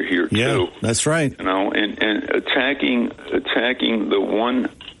future here, too. Yeah, that's right. And attacking the one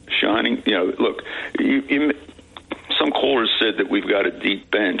shining, look, some callers said that we've got a deep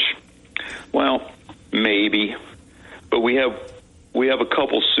bench. Well, maybe, but we have a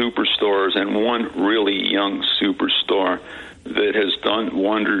couple superstars and one really young superstar that has done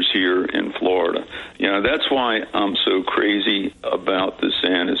wonders here in Florida. That's why I'm so crazy about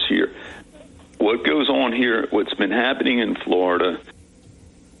DeSantis here. What goes on here, what's been happening in Florida.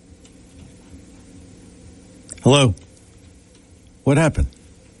 Hello. What happened?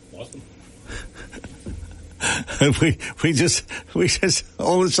 we just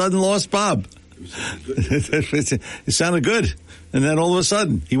all of a sudden lost Bob. It sounded good, and then all of a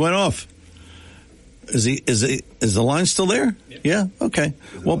sudden he went off. Is the line still there? Yeah. Okay.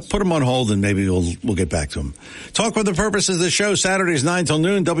 Well, put him on hold, and maybe we'll get back to him. Talk with the Purpose is the show. Saturdays 9 till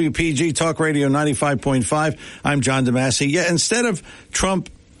noon. WPG Talk Radio 95.5. I'm John DeMasi. Yeah. Instead of Trump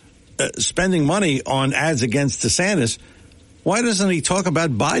spending money on ads against DeSantis, why doesn't he talk about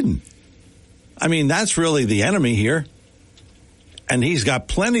Biden? I mean, that's really the enemy here, and he's got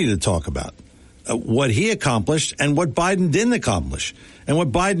plenty to talk about. What he accomplished and what Biden didn't accomplish, and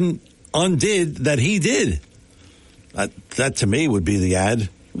what Biden undid that he did. That to me would be the ad.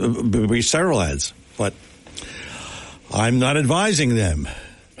 Be several ads, but I'm not advising them.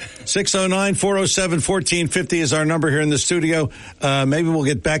 609-407-1450 is our number here in the studio. Maybe we'll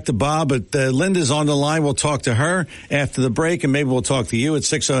get back to Bob, but Linda's on the line. We'll talk to her after the break, and maybe we'll talk to you at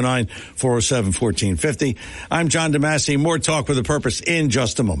 609-407-1450. I'm John DeMasi. More Talk with a Purpose in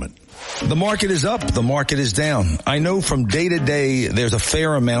just a moment. The market is up. The market is down. I know from day to day there's a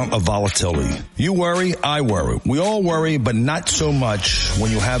fair amount of volatility. You worry, I worry. We all worry, but not so much when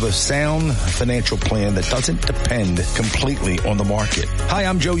you have a sound financial plan that doesn't depend completely on the market. Hi,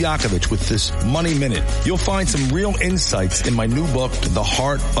 I'm Joe Yocavitch with this Money Minute. You'll find some real insights in my new book, The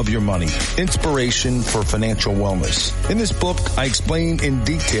Heart of Your Money, Inspiration for Financial Wellness. In this book, I explain in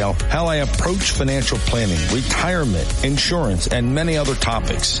detail how I approach financial planning, retirement, insurance, and many other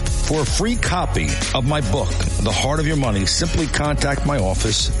topics. For a free copy of my book, The Heart of Your Money, simply contact my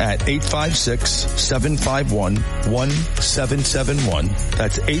office at 856-751-1771.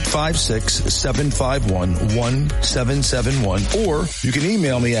 That's 856-751-1771. Or you can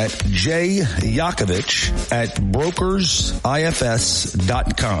email me at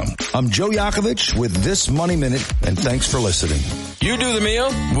jyocavitch@brokersifs.com. I'm Joe Yocavitch with this Money Minute, and thanks for listening. You do the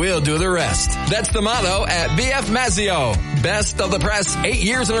meal, we'll do the rest. That's the motto at BF Mazzio. Best of the press 8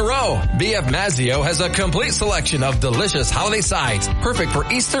 years in a row. BF Mazzio has a complete selection of delicious holiday sides, perfect for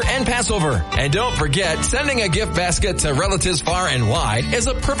Easter and Passover. And don't forget, sending a gift basket to relatives far and wide is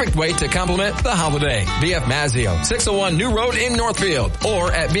a perfect way to complement the holiday. BF Mazzio, 601 New Road in Northfield,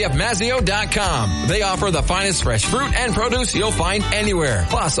 or at bfmazzio.com. They offer the finest fresh fruit and produce you'll find anywhere,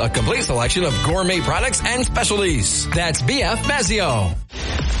 plus a complete selection of gourmet products and specialties. That's BF Mazzio.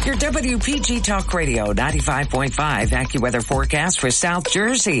 Your WPG Talk Radio 95.5 AccuWeather forecast for South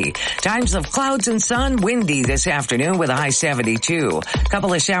Jersey. Times of clouds and sun, windy this afternoon with a high 72.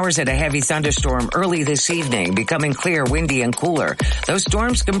 Couple of showers and a heavy thunderstorm early this evening, becoming clear, windy, and cooler. Those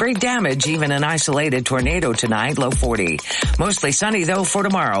storms can bring damage, even an isolated tornado tonight, low 40. Mostly sunny though for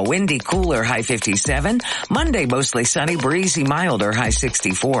tomorrow, windy, cooler, high 57. Monday, mostly sunny, breezy, milder, high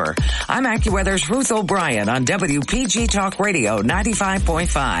 64. I'm AccuWeather's Ruth O'Brien on WPG Talk Radio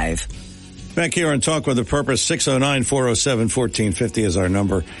 95.5. Back here on Talk with a Purpose, 609-407-1450 is our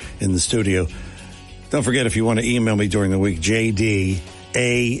number in the studio. Don't forget, if you want to email me during the week,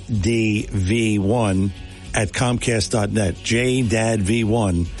 jdadv1@comcast.net,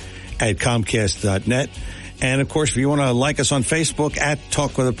 jdadv1@comcast.net. And, of course, if you want to like us on Facebook,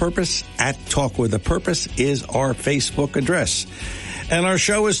 @Talk with a Purpose, @Talk with a Purpose is our Facebook address. And our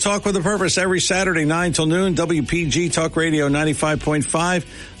show is Talk with a Purpose every Saturday, 9 till noon, WPG Talk Radio 95.5.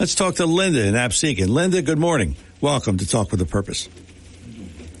 Let's talk to Linda in Absecon. Linda, good morning. Welcome to Talk with a Purpose.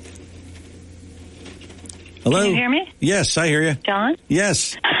 Hello? Can you hear me? Yes, I hear you. John?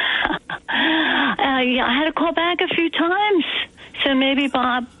 Yes. I had to call back a few times, so maybe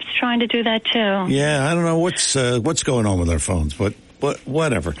Bob's trying to do that too. Yeah, I don't know what's going on with our phones, but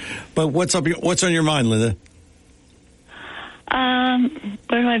whatever. But what's on your mind, Linda?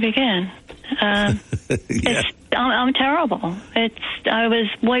 Where do I begin? Yeah. I'm terrible. I was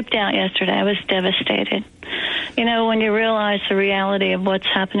wiped out yesterday. I was devastated. You know, when you realize the reality of what's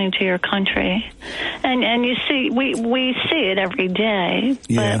happening to your country, and you see, we see it every day.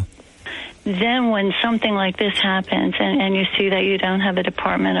 Yeah. But then when something like this happens, and you see that you don't have a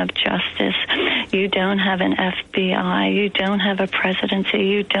Department of Justice, you don't have an FBI, you don't have a presidency,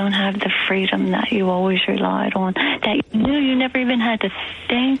 you don't have the freedom that you always relied on, that you knew you never even had to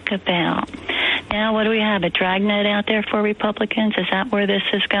think about. Now, what do we have? A dragnet out there for Republicans? Is that where this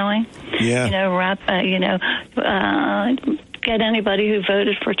is going? Yeah. Get anybody who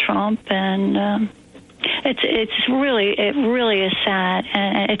voted for Trump and. It really is sad,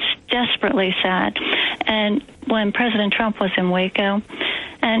 and it's desperately sad. And when President Trump was in Waco,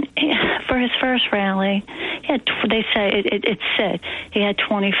 and for his first rally, they say it said he had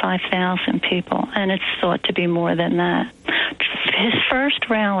 25,000 people, and it's thought to be more than that. His first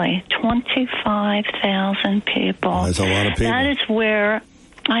rally, 25,000 people. That's a lot of people. That is where.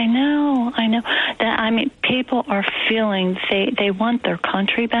 I know. People are feeling they want their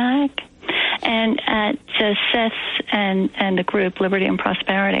country back. And at Seth and the group, Liberty and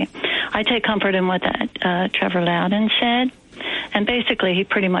Prosperity, I take comfort in what that Trevor Loudon said. And basically, he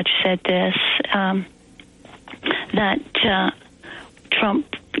pretty much said this, that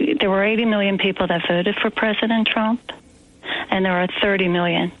Trump, there were 80 million people that voted for President Trump, and there are 30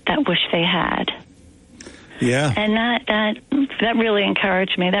 million that wish they had. Yeah. And that really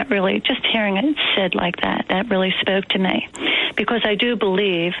encouraged me. That really, just hearing it said like that really spoke to me. Because I do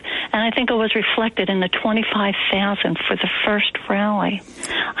believe, and I think it was reflected in the 25,000 for the first rally.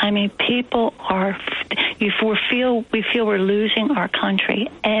 I mean, people we feel we're losing our country.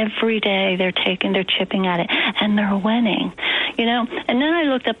 Every day they're chipping at it, and they're winning. You know, and then I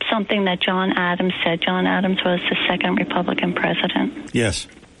looked up something that John Adams said. John Adams was the second Republican president. Yes.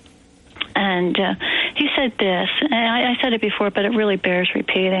 And he said this, and I said it before, but it really bears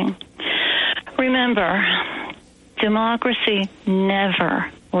repeating. Remember, democracy never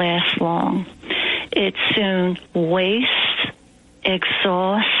lasts long. It soon wastes,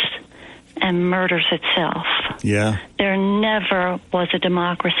 exhausts, and murders itself. Yeah. There never was a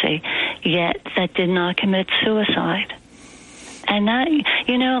democracy yet that did not commit suicide. And that,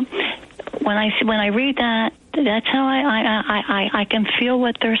 you know, when I read that, that's how I can feel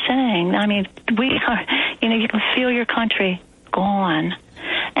what they're saying. I mean, we are, you know, you can feel your country gone.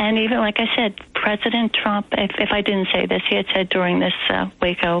 And even, like I said, President Trump, if I didn't say this, he had said during this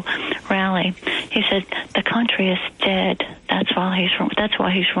Waco rally, he said, the country is dead. That's why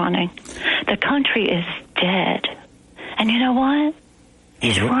he's running. The country is dead. And you know what?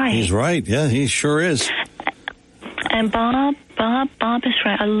 He's right. He's right. Yeah, he sure is. And Bob is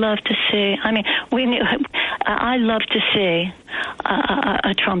right. I love to see. I mean, I love to see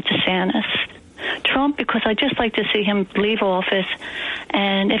a Trump DeSantis. Trump, because I just like to see him leave office,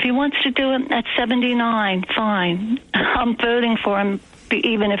 and if he wants to do it at 79, fine. I'm voting for him,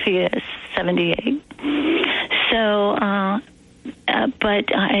 even if he is 78. So, but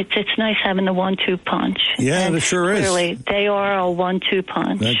it's nice having the 1-2 punch. Yeah, and it sure is. Clearly, they are a 1-2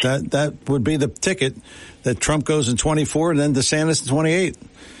 punch. That would be the ticket, that Trump goes in 24 and then DeSantis in 28.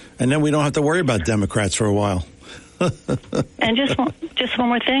 And then we don't have to worry about Democrats for a while. And just one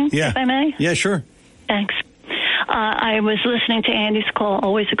more thing, if I may? Yeah, sure. Thanks. I was listening to Andy's call.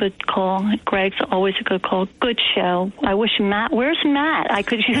 Always a good call. Greg's always a good call. Good show. I wish Matt. Where's Matt? I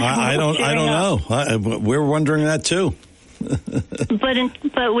could use. I don't know. We're wondering that too.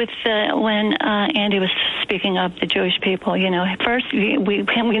 But with when Andy was speaking of the Jewish people, you know, first we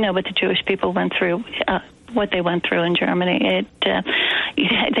know what the Jewish people went through. What they went through in Germany,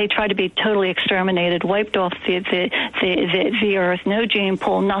 they tried to be totally exterminated, wiped off the earth, no gene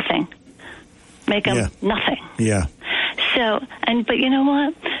pool, nothing, make them nothing. Yeah. So, but you know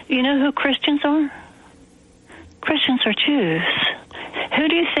what? You know who Christians are? Christians are Jews. Who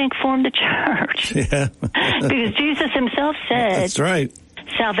do you think formed the church? Yeah. Because Jesus himself said, that's right.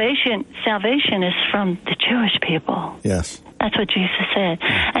 Salvation is from the Jewish people. Yes. That's what Jesus said.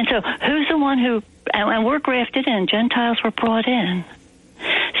 And so who's the one who, and we're grafted in, Gentiles were brought in.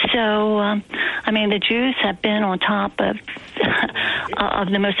 So, I mean, the Jews have been on top of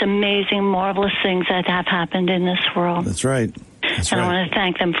the most amazing, marvelous things that have happened in this world. That's right. And I want to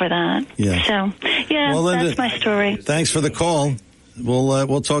thank them for that. Yeah. So, yeah, well, Linda, that's my story. Thanks for the call.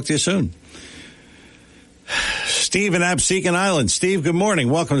 We'll talk to you soon. Steve in Absecon Island. Steve, good morning.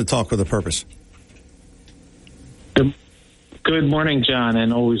 Welcome to Talk with a Purpose. Good morning, John,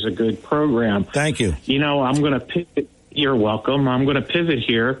 and always a good program. Thank you. You know, I'm going to pivot. You're welcome. I'm going to pivot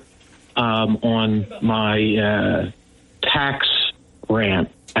here on my tax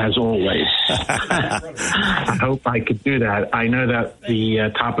rant, as always. I hope I could do that. I know that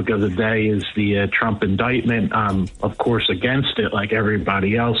the topic of the day is the Trump indictment. Of course, against it, like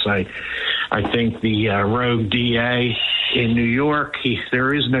everybody else. I think the rogue DA in New York,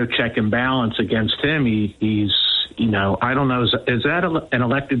 there is no check and balance against him. He's, you know, I don't know. Is that an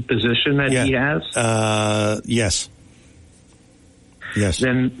elected position that he has? Yes. Yes.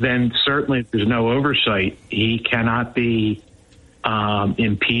 Then certainly if there's no oversight, he cannot be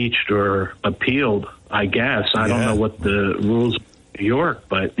impeached or appealed, I guess. I don't know what the rules of New York,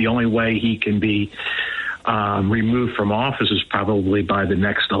 but the only way he can be removed from office is probably by the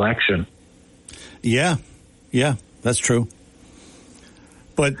next election. Yeah, that's true.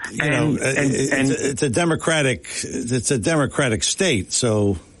 But it's a democratic state.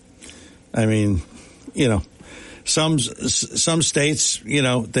 So, I mean, you know, some states, you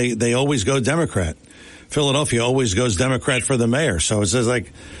know, they always go Democrat. Philadelphia always goes Democrat for the mayor. So it's just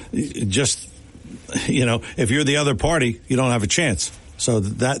like, just, you know, if you're the other party, you don't have a chance. So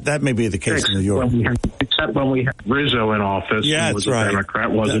that may be the case in New York. Except when we had Rizzo in office. Yeah, he was that's right. a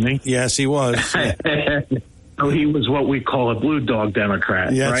Democrat, wasn't he? Yes, he was. Yeah. So he was what we call a blue dog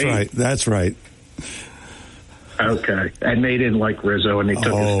Democrat, Yeah, right? That's right. Okay. And they didn't like Rizzo, and they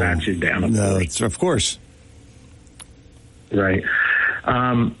took his statue down. Of course. Right.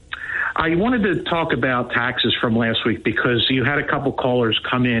 I wanted to talk about taxes from last week because you had a couple callers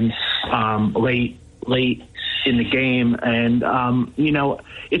come in late in the game, and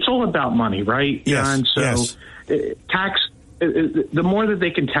it's all about money, right, John? Yes. The more that they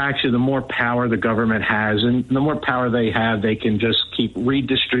can tax you, the more power the government has, and the more power they have, they can just keep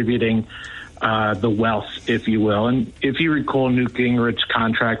redistributing the wealth, if you will. And if you recall Newt Gingrich's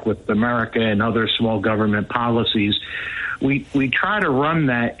contract with America and other small government policies, we try to run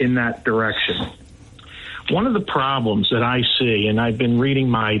that in that direction. One of the problems that I see, and I've been reading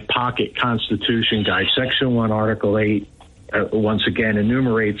my pocket Constitution guide, Section 1, Article 8, once again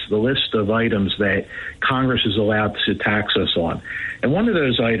enumerates the list of items that Congress is allowed to tax us on. And one of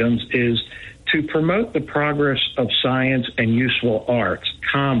those items is to promote the progress of science and useful arts,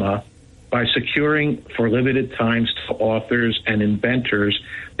 by securing for limited times to authors and inventors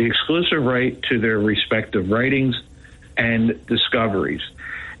the exclusive right to their respective writings and discoveries.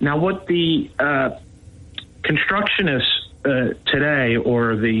 Now, what the constructionists today,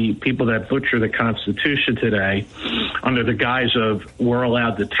 or the people that butcher the Constitution today, under the guise of we're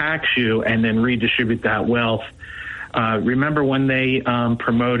allowed to tax you and then redistribute that wealth. Remember when they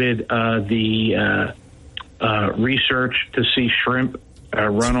promoted the research to see shrimp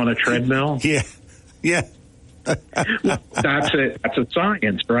run on a treadmill? Yeah. That's a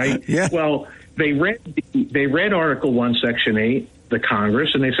science, right? Yeah. Well, they read Article 1, Section 8, the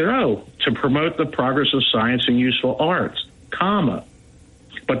Congress, and they said, to promote the progress of science and useful arts,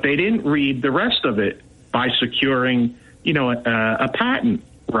 but they didn't read the rest of it by securing, a patent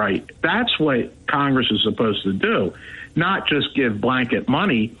right. That's what Congress is supposed to do, not just give blanket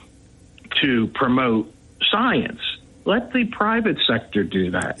money to promote science. Let the private sector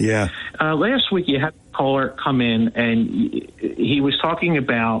do that. Yeah. Last week you had a caller come in, and he was talking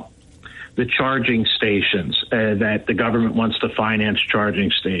about the charging stations, that the government wants to finance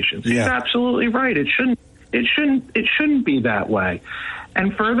charging stations. Yeah. He's absolutely right. It shouldn't be that way.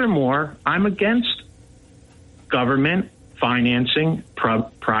 And furthermore, I'm against government financing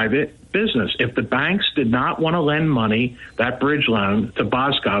private business. If the banks did not want to lend money, that bridge loan, to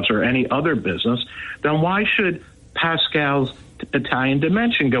Boscov's or any other business, then why should Pascal's Italian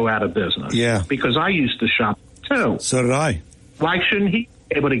Dimension go out of business? Yeah. Because I used to shop too. So did I. Why shouldn't he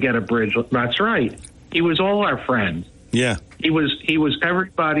be able to get a bridge? That's right. He was all our friends. Yeah. He was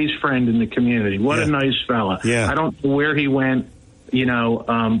everybody's friend in the community. What a nice fella. Yeah. I don't know where he went,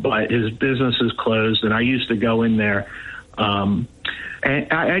 but his business is closed, and I used to go in there. And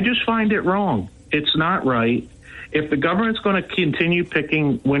I just find it wrong. It's not right. If the government's going to continue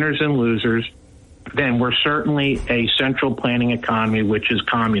picking winners and losers, then we're certainly a central planning economy, which is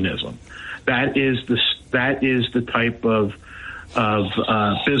communism. That is the type of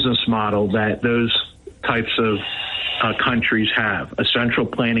business model that those types of countries have. A central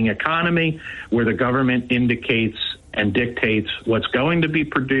planning economy where the government indicates and dictates what's going to be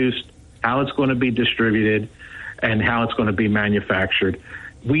produced, how it's going to be distributed, and how it's going to be manufactured.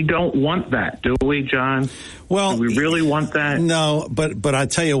 We don't want that, do we, John? Well, do we really want that? No, but I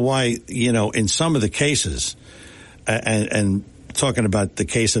tell you why. In some of the cases, and talking about the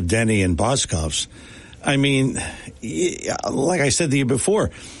case of Denny and Boscov's, I mean, like I said to you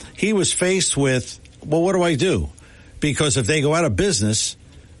before, he was faced with, well, what do I do? Because if they go out of business,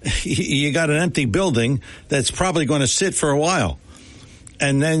 you got an empty building that's probably going to sit for a while.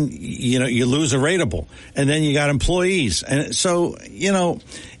 And then, you lose a rateable. And then you got employees. And so,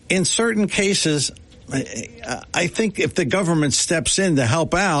 in certain cases, I think if the government steps in to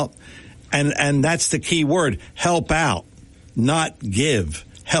help out, and that's the key word, help out, not give,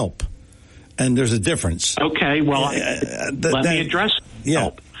 help. And there's a difference. Okay, well, let me address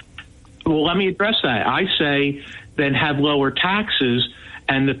help. Well, let me address that. I say then have lower taxes,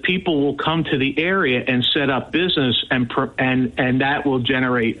 and the people will come to the area and set up business, and that will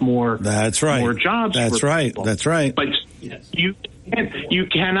generate more. That's right. More jobs. That's right. People. That's right. But you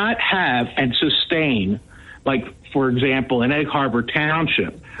cannot have and sustain, like for example, in Egg Harbor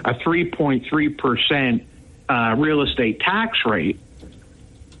Township, a 3.3% real estate tax rate.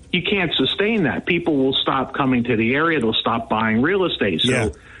 You can't sustain that. People will stop coming to the area. They'll stop buying real estate.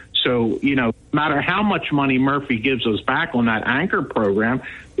 So, no matter how much money Murphy gives us back on that anchor program,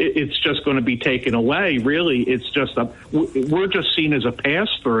 it's just going to be taken away. Really, it's just we're just seen as a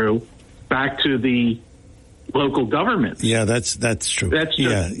pass-through back to the local governments. Yeah, that's true. That's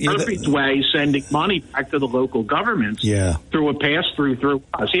the perfect way sending money back to the local governments. Yeah. Through a pass-through through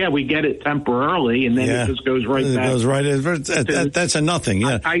us. Yeah, we get it temporarily, and then it just goes right back. It goes right. That's a nothing.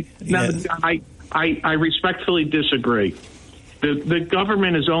 Yeah. I respectfully disagree. The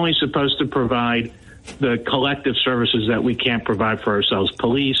government is only supposed to provide the collective services that we can't provide for ourselves: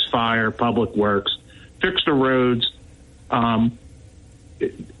 police, fire, public works, fix the roads.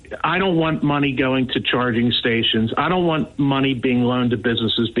 I don't want money going to charging stations. I don't want money being loaned to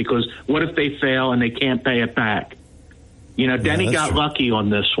businesses, because what if they fail and they can't pay it back? Denny got lucky on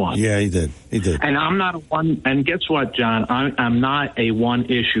this one. Yeah, he did. And I'm not a one. And guess what, John? I'm not a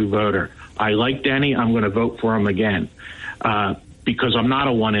one-issue voter. I like Denny. I'm going to vote for him again because I'm not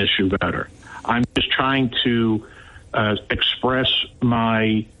a one-issue voter. I'm just trying to express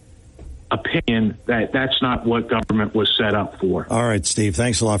my opinion that that's not what government was set up for. All right, Steve.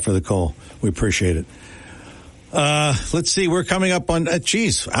 Thanks a lot for the call. We appreciate it. Let's see. We're coming up on,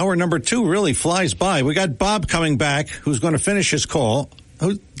 hour number 2 really flies by. We got Bob coming back, who's going to finish his call.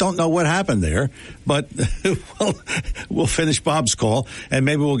 Who don't know what happened there, but we'll finish Bob's call, and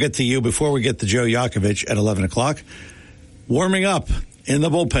maybe we'll get to you before we get to Joe Yocavitch at 11 o'clock. Warming up in the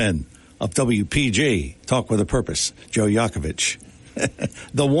bullpen of WPG, Talk with a Purpose, Joe Yocavitch.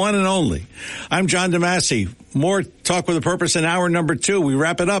 The one and only. I'm John DeMasi. More Talk with a Purpose in hour number 2. We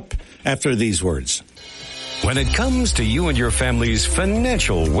wrap it up after these words. When it comes to you and your family's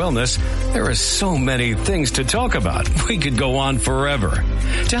financial wellness, there are so many things to talk about. We could go on forever.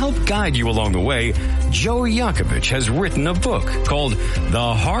 To help guide you along the way, Joe Yocavitch has written a book called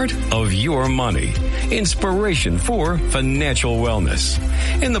The Heart of Your Money, Inspiration for Financial Wellness.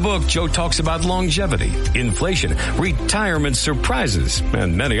 In the book, Joe talks about longevity, inflation, retirement surprises,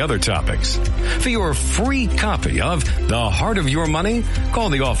 and many other topics. For your free copy of The Heart of Your Money,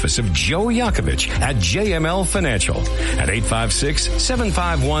 call the office of Joe Yocavitch at JML Financial at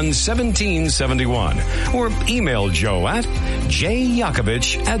 856-751-1771 or email Joe at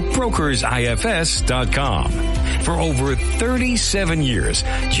jyocavitch@brokersifs.com. For over 37 years,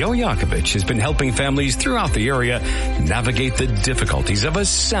 Joe Yocavitch has been helping families throughout the area navigate the difficulties of a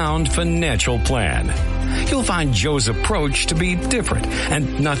sound financial plan. You'll find Joe's approach to be different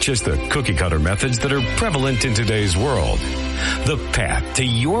and not just the cookie-cutter methods that are prevalent in today's world. The path to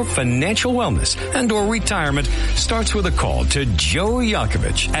your financial wellness and or retirement starts with a call to Joe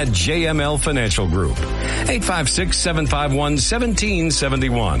Yocavitch at JML Financial Group.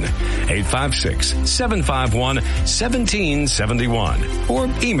 856-751-1771. 856-751-1771. Or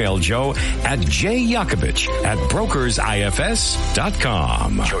email Joe at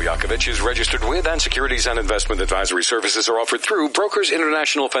jyocavitch@brokersifs.com. Joe Yocavitch is registered with, and securities and investment advisory services are offered through Brokers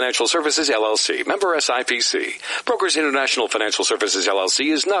International Financial Services, LLC. Member SIPC. Brokers International Financial Services,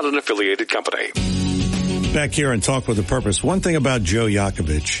 LLC is not an affiliated company. Back here and Talk with a Purpose. One thing about Joe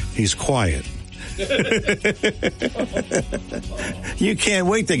Yocavitch, he's quiet. You can't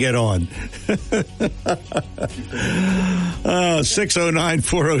wait to get on.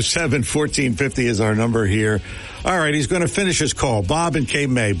 609-407-1450 is our number here. All right, he's going to finish his call. Bob and Cape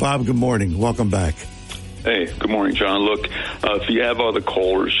May. Bob, good morning. Welcome back. Hey, good morning, John. Look, if you have other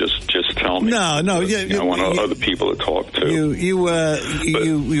callers, just tell me. No. I want other people to talk to.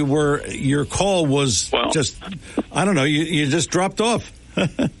 Your call was just, I don't know. You just dropped off.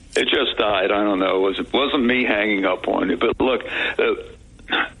 It just died. I don't know. It wasn't me hanging up on you. But look,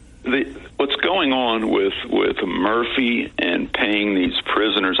 what's going on with Murphy and paying these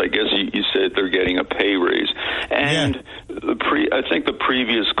prisoners? I guess you said they're getting a pay raise, and I think the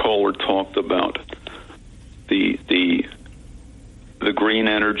previous caller talked about the green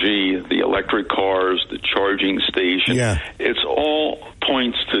energy, the electric cars, the charging station. Yeah. It's all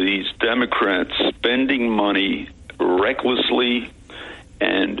points to these Democrats spending money recklessly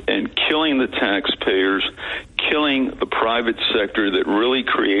and killing the taxpayers, killing the private sector that really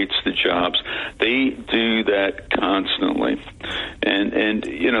creates the jobs. They do that constantly. And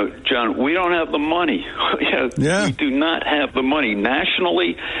you know, John, we don't have the money. We do not have the money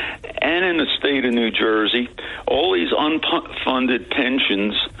nationally and in the state of New Jersey. All these unfunded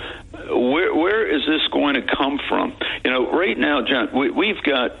pensions, where is this going to come from? You know, right now, John, we've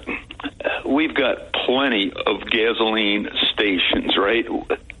got plenty of gasoline stations, right?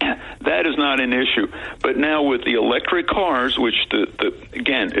 That is not an issue. But now with the electric cars, which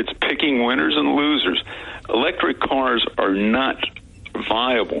again, it's picking winners and losers. Electric cars are not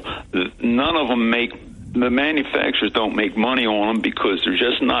viable. None of them the manufacturers don't make money on them because there's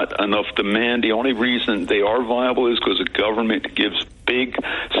just not enough demand. The only reason they are viable is because the government gives big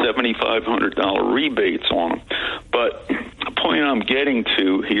 $7,500 rebates on them. But point I'm getting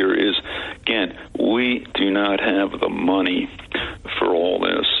to here is, again, we do not have the money for all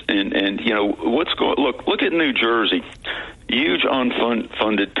this. And you know, look at New Jersey. Huge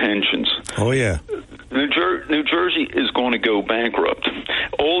unfunded pensions. Oh, yeah. New Jersey is going to go bankrupt.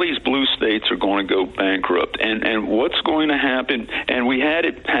 All these blue states are going to go bankrupt. And what's going to happen, and we had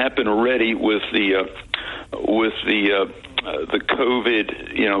it happen already with the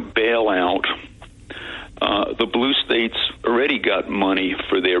COVID, you know, bailout. The blue states already got money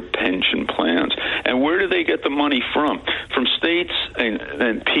for their pension plans. And where do they get the money from? From states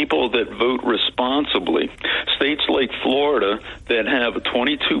and people that vote responsibly. States like Florida that have a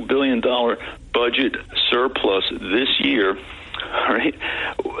 $22 billion budget surplus this year. Right?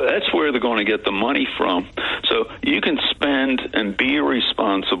 That's where they're going to get the money from. So you can spend and be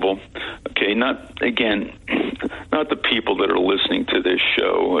responsible. Okay, not the people that are listening to this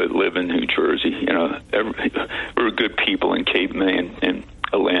show that live in New Jersey. You know, we're good people in Cape May and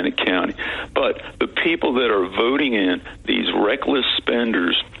Atlantic County. But the people that are voting in, these reckless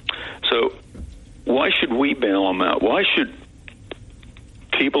spenders. So why should we bail them out? Why should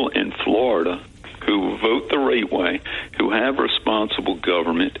people in Florida who vote the right way, who have responsible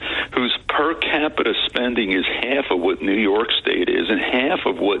government, whose per capita spending is half of what New York State is and half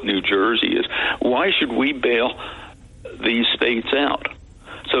of what New Jersey is, why should we bail these states out?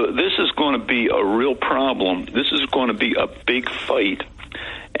 So this is going to be a real problem. This is going to be a big fight.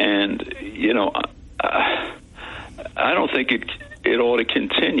 And, you know, I don't think it ought to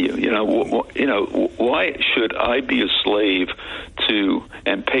continue. You know, why should I be a slave to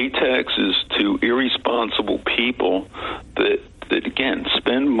and pay taxes to irresponsible people that again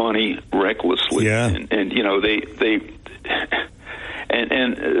spend money recklessly? Yeah. And you know, they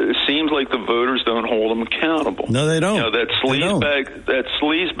and it seems like the voters don't hold them accountable. No, they don't. You know, that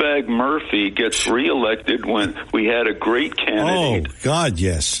sleazebag Murphy gets reelected when we had a great candidate. Oh God,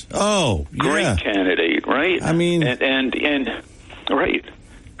 yes. Oh, great yeah. candidate, right? I mean, and right.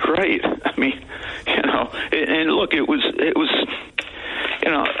 I mean, you know, and look, it was,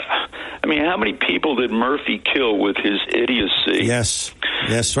 you know, I mean, how many people did Murphy kill with his idiocy? Yes,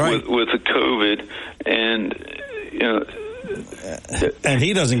 right. With the COVID, and you know. And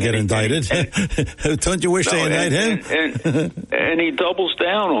he doesn't get indicted. Don't you wish they indict him? And he doubles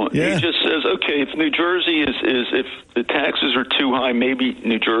down on it. Yeah. He just says, okay, if New Jersey is if the taxes are too high, maybe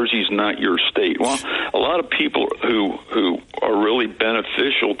New Jersey's not your state. Well, a lot of people who are really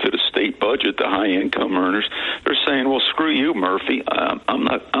beneficial to the state budget, the high income earners, they're saying, well, screw you, Murphy. I'm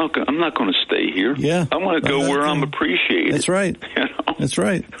not going to stay here. Yeah. I want to go where I'm appreciated. That's right. You know? That's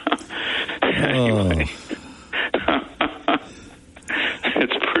right. Anyway.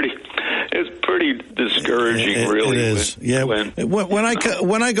 It's pretty discouraging, really. It is.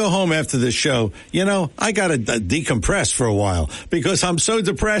 When I go home after this show, you know, I got to decompress for a while because I'm so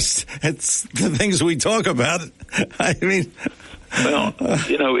depressed at the things we talk about. I mean, well,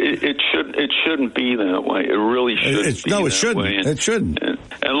 you know, it shouldn't be that way. It really shouldn't. It shouldn't. And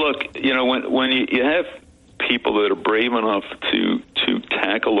look, you know, when you have people that are brave enough to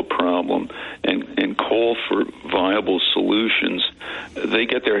tackle a problem and call for viable solutions, they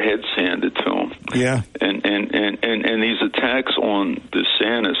get their heads handed to them. Yeah. And these attacks on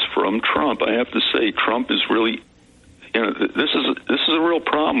DeSantis from Trump, I have to say, Trump is really, you know, this is a real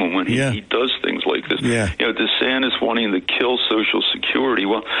problem when he does things like this. Yeah. You know, DeSantis wanting to kill Social Security.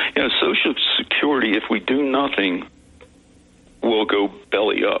 Well, you know, Social Security, if we do nothing, will go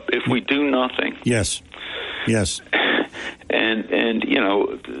belly up. If we do nothing. Yes. And you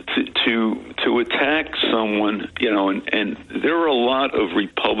know, to attack someone, you know, and there are a lot of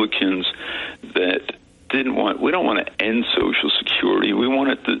Republicans that we don't want to end Social Security. We want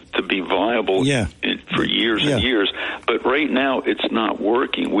it to be viable for years and years. But right now it's not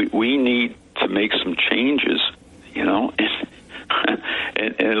working. We need to make some changes, you know.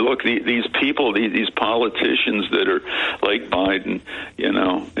 And look, these people, these politicians that are like Biden, you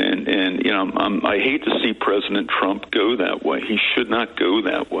know, and you know, I hate to see President Trump go that way. He should not go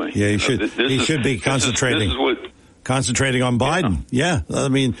that way. Yeah, he should. He should be concentrating. This is what. Concentrating on Biden. Yeah. I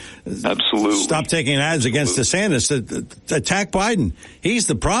mean, absolutely. Stop taking ads against DeSantis. Attack Biden. He's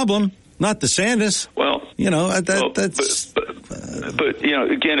the problem, not DeSantis. Well, you know, that's. But you know,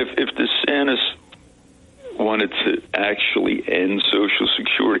 again, if DeSantis wanted to actually end Social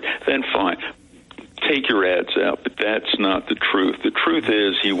Security, then fine. Take your ads out, but that's not the truth. The truth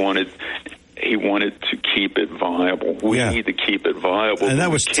is he wanted to keep it viable. We need to keep it viable. And that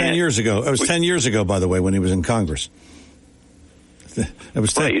was 10 years ago. It was 10 years ago, by the way, when he was in Congress. It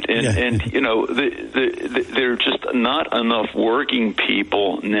was 10, right, and you know, there are just not enough working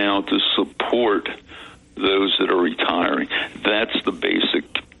people now to support those that are retiring. That's the basic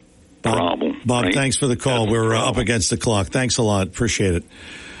problem. Bob, right? thanks for the call. We're up against the clock. Thanks a lot. Appreciate it.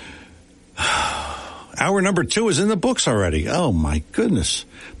 Hour number 2 is in the books already. Oh, my goodness.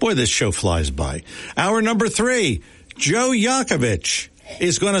 Boy, this show flies by. Hour number 3, Joe Yocavitch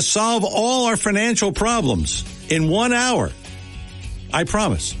is going to solve all our financial problems in 1 hour. I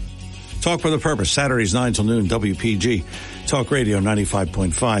promise. Talk with a Purpose, Saturdays 9 till noon, WPG. Talk Radio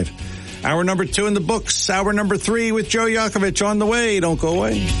 95.5. Hour number 2 in the books. Hour number 3 with Joe Yocavitch on the way. Don't go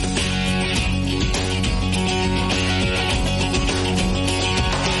away.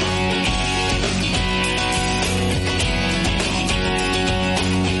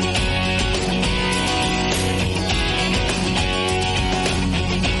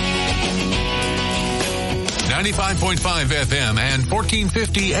 95.5 FM and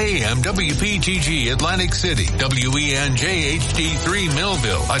 1450 AM WPGG Atlantic City, WENJ HD3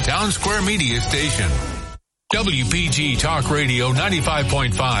 Millville, a Town Square media station. WPG Talk Radio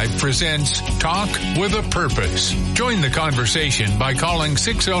 95.5 presents Talk with a Purpose. Join the conversation by calling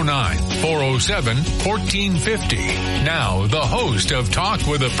 609-407-1450. Now, the host of Talk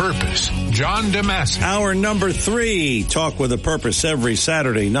with a Purpose, John DeMasi. Hour number 3, Talk with a Purpose, every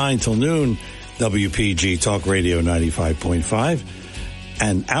Saturday, 9 till noon, WPG Talk Radio 95.5.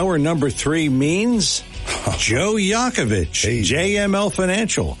 And hour number 3 means Joe Yocavitch, JML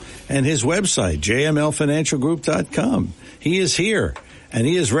Financial, and his website, jmlfinancialgroup.com. He is here, and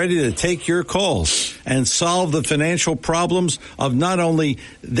he is ready to take your calls and solve the financial problems of not only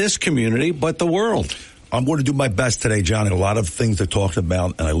this community, but the world. I'm going to do my best today, John, and a lot of things I talked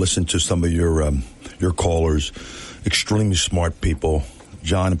about, and I listened to some of your callers, extremely smart people.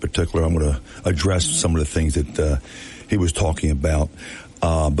 John in particular, I'm going to address some of the things that he was talking about.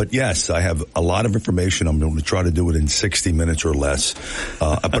 But yes, I have a lot of information. I'm going to try to do it in 60 minutes or less.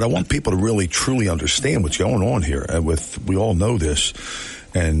 But I want people to really, truly understand what's going on here. We all know this.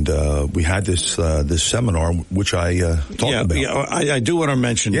 And we had this seminar, which I talked about. Yeah, I do want to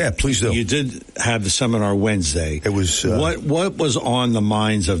mention. Yeah, please do. You did have the seminar Wednesday. It was what was on the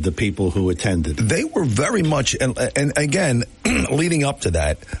minds of the people who attended? They were very much, and again, leading up to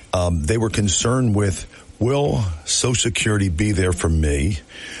that, they were concerned with, will Social Security be there for me?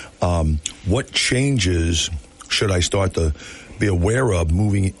 What changes should I start to be aware of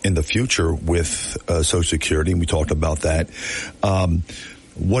moving in the future with Social Security? And we talked about that.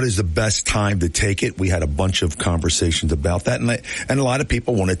 What is the best time to take it? We had a bunch of conversations about that, and a lot of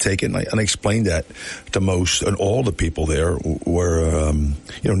people want to take it, and I explained that to most and all the people there. Where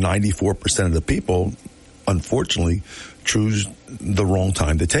 94% of the people, unfortunately, choose the wrong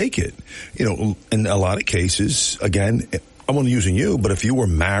time to take it. In a lot of cases, again, I'm only using you, but if you were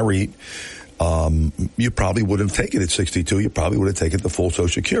married, you probably wouldn't have taken it at 62. You probably would have taken the full Social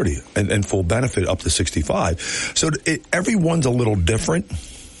Security and full benefit up to 65. So everyone's a little different.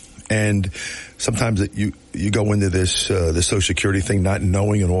 And sometimes you go into this Social Security thing not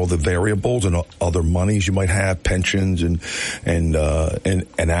knowing and all the variables and other monies you might have, pensions and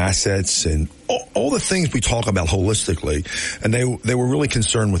assets and all the things we talk about holistically. And they were really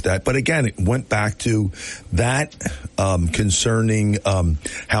concerned with that. But again, it went back to that concerning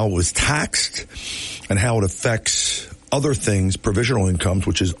how it was taxed and how it affects other things, provisional incomes,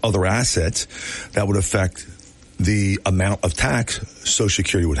 which is other assets that would affect the amount of tax Social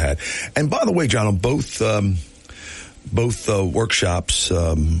Security would have. And by the way, John, on both workshops,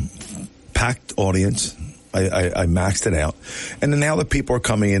 packed audience. I maxed it out. And then now the people are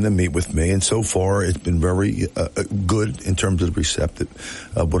coming in to meet with me. And so far, it's been very good in terms of the receptive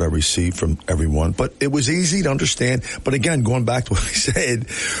of what I received from everyone. But it was easy to understand. But again, going back to what I said,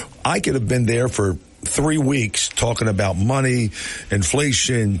 I could have been there for 3 weeks talking about money,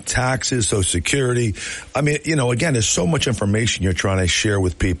 inflation, taxes, Social Security. I mean, again, there's so much information you're trying to share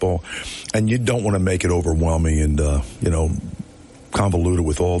with people, and you don't want to make it overwhelming and, convoluted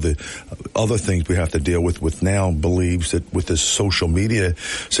with all the other things we have to deal with now. Believes that with this social media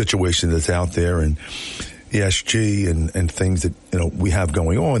situation that's out there and ESG and things that, we have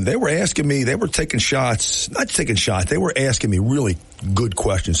going on, they were asking me, they were taking shots, they were asking me really good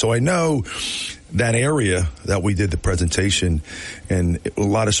questions. So I know that area that we did the presentation, and a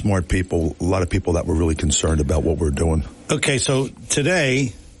lot of smart people, a lot of people that were really concerned about what we're doing. Okay, so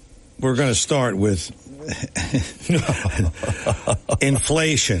today we're going to start with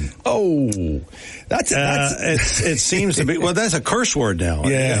inflation. Oh, that's it seems to be, that's a curse word now.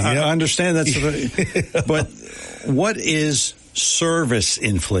 Yeah. I understand that's, but what is service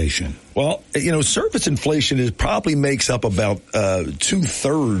inflation? Well, service inflation probably makes up about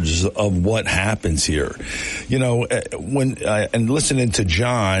 2/3 of what happens here. And listening to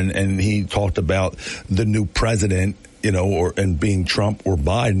John, and he talked about the new president, and being Trump or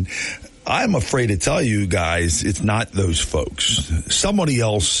Biden. I'm afraid to tell you guys, it's not those folks. Somebody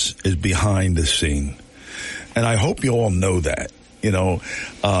else is behind the scene. And I hope you all know that.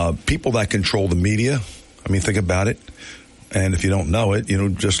 People that control the media. I mean, think about it. And if you don't know it,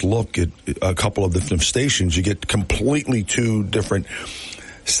 just look at a couple of different stations. You get completely two different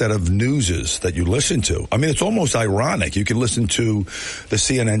set of newses that you listen to. I mean, it's almost ironic. You can listen to the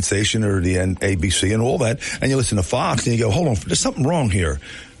CNN station or the ABC and all that, and you listen to Fox, and you go, hold on, there's something wrong here.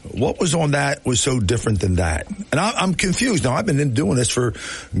 What was on that was so different than that? And I'm confused. Now, I've been doing this for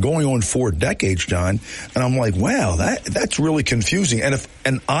going on 4 decades, John, and I'm like, wow, that's really confusing.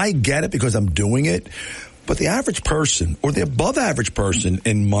 And I get it because I'm doing it. But the average person or the above average person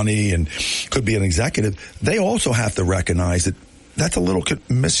in money and could be an executive, they also have to recognize that that's a little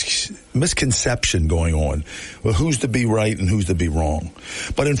misconception going on. Well, who's to be right and who's to be wrong?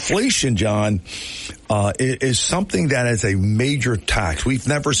 But inflation, John, is something that is a major tax. We've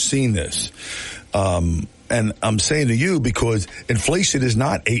never seen this. And I'm saying to you because inflation is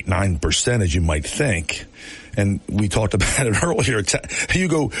not 8-9% as you might think. And we talked about it earlier. You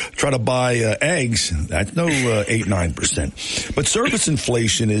go try to buy eggs, that's no 8-9%. But service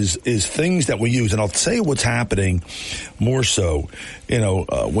inflation is things that we use. And I'll tell you what's happening more so.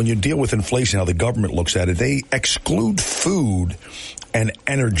 When you deal with inflation, how the government looks at it, they exclude food and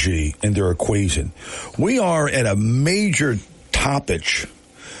energy in their equation. We are at a major topic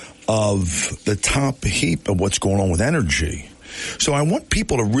of the top heap of what's going on with energy. So I want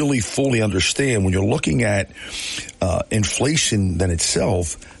people to really fully understand when you're looking at inflation then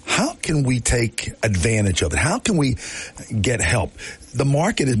itself, how can we take advantage of it? How can we get help? The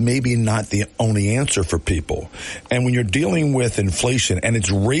market is maybe not the only answer for people. And when you're dealing with inflation and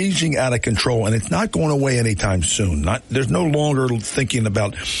it's raging out of control and it's not going away anytime soon, there's no longer thinking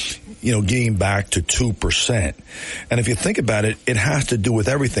about getting back to 2%. And if you think about it, it has to do with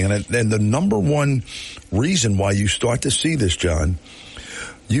everything. And the number one reason why you start to see this, John,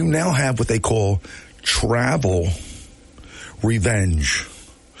 you now have what they call travel revenge.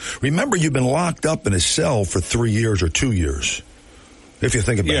 Remember, you've been locked up in a cell for 3 years or 2 years. If you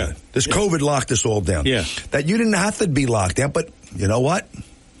think about it. This COVID locked us all down. Yeah. That you didn't have to be locked down, but you know what?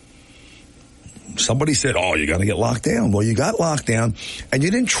 Somebody said, you got to get locked down. Well, you got locked down and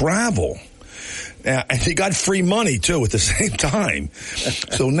you didn't travel. And you got free money, too, at the same time.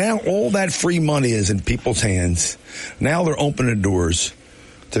 So now all that free money is in people's hands. Now they're opening doors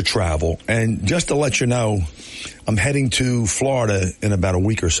to travel. And just to let you know, I'm heading to Florida in about a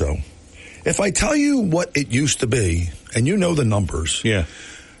week or so. If I tell you what it used to be, and you know the numbers,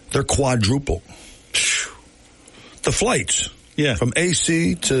 they're quadruple. The flights. Yeah, from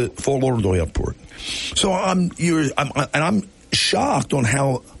AC to Fort Lauderdale Airport. So I'm shocked on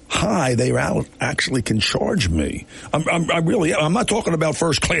how high they actually can charge me. I'm not talking about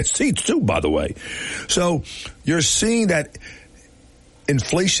first class seats too, by the way. So you're seeing that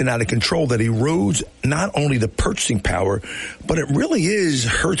inflation out of control that erodes not only the purchasing power, but it really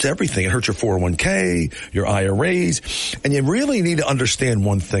hurts everything. It hurts your 401k, your IRAs, and you really need to understand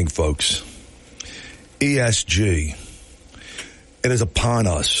one thing, folks. ESG. It is upon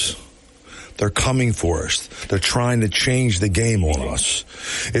us. They're coming for us. They're trying to change the game on us.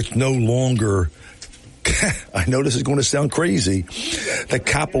 It's no longer, I know this is going to sound crazy, the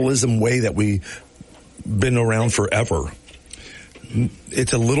capitalism way that we've been around forever.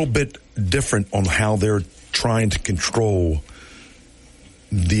 It's a little bit different on how they're trying to control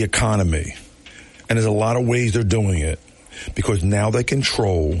the economy. And there's a lot of ways they're doing it because now they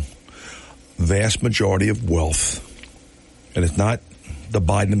control vast majority of wealth. And it's not the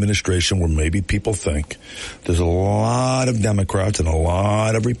Biden administration where maybe people think. There's a lot of Democrats and a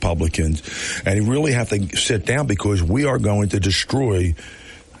lot of Republicans. And you really have to sit down because we are going to destroy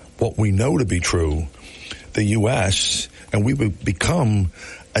what we know to be true, the U.S., and we would become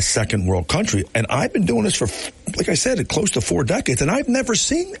a second world country. And I've been doing this for, like I said, close to 4 decades, and I've never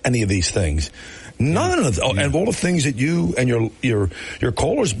seen any of these things. None of them. And all the things that you and your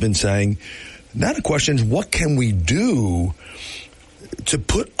caller's been saying. Now the question is, what can we do to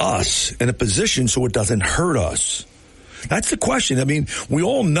put us in a position so it doesn't hurt us? That's the question. I mean, we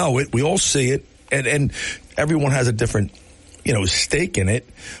all know it. We all see it. And everyone has a different, stake in it.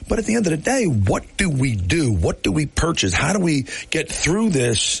 But at the end of the day, what do we do? What do we purchase? How do we get through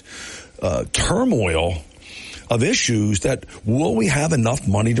this turmoil of issues will we have enough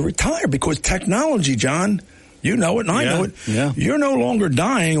money to retire? Because technology, John, You know it, and I know it. Yeah. You're no longer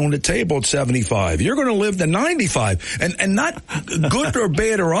dying on the table at 75. You're going to live to 95. And not good or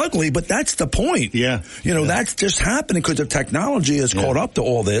bad or ugly, but that's the point. Yeah. That's just happening because the technology has caught up to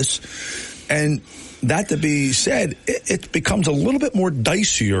all this. And that to be said, it becomes a little bit more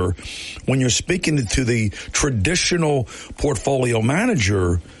dicier when you're speaking to the traditional portfolio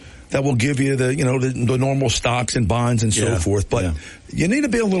manager that will give you the normal stocks and bonds and so forth. But you need to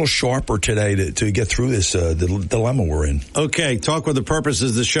be a little sharper today to get through this dilemma we're in. Okay, Talk with the Purpose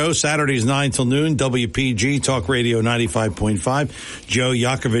is the show. Saturdays 9 till noon, WPG, Talk Radio 95.5. Joe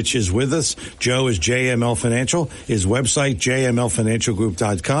Yocavitch is with us. Joe is JML Financial. His website,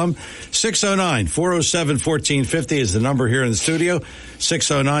 jmlfinancialgroup.com. 609-407-1450 is the number here in the studio.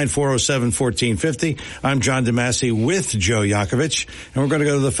 609-407-1450. I'm John DeMasi with Joe Yocavitch, and we're going to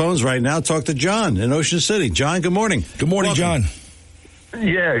go to the phones right now. Talk to John in Ocean City. John, good morning. Good morning, John.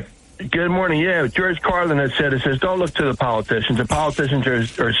 Yeah, good morning. Yeah, George Carlin has said, it says, don't look to the politicians. The politicians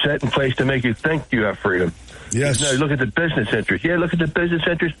are set in place to make you think you have freedom. Yes. No, look at the business interests. Yeah, look at the business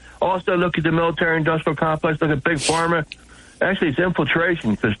interests. Also look at the military-industrial complex. Look at Big Pharma. Actually, it's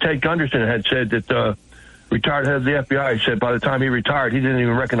infiltration, because Ted Gunderson had said that retired head of the FBI said by the time he retired, he didn't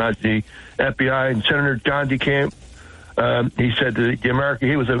even recognize the FBI. And Senator John DeCamp, he said that the America,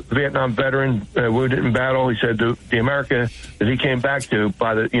 he was a Vietnam veteran, wounded in battle. He said the America that he came back to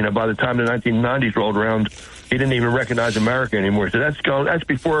by the time the 1990s rolled around, he didn't even recognize America anymore. So that's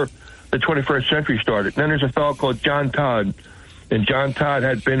before the 21st century started. And then there's a fellow called John Todd. And John Todd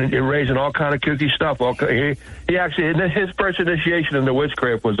had been raising all kind of kooky stuff. He actually, his first initiation into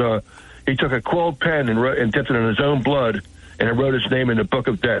witchcraft was he took a quilled pen and dipped it in his own blood and wrote his name in the book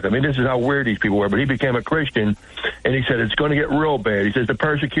of death. I mean, this is how weird these people were. But he became a Christian, and he said it's going to get real bad. He says the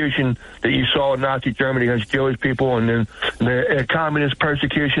persecution that you saw in Nazi Germany against Jewish people, and then the communist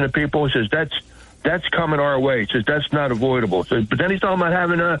persecution of people, he says that's coming our way. He says that's not avoidable. So, but then he's talking about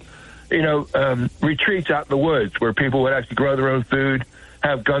having retreats out in the woods where people would actually grow their own food,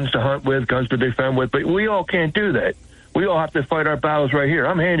 have guns to hunt with, guns to defend with. But we all can't do that. We all have to fight our battles right here.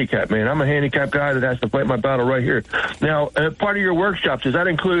 I'm handicapped, man. I'm a handicapped guy that has to fight my battle right here. Now, part of your workshops, does that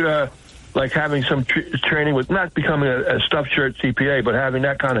include like having some training with not becoming a stuffed shirt CPA, but having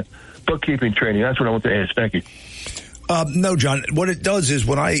that kind of bookkeeping training? That's what I want to ask. Thank you. No, John. What it does is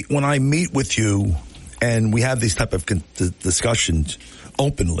when I meet with you and we have these type of discussions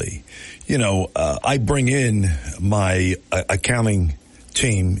openly, I bring in my accounting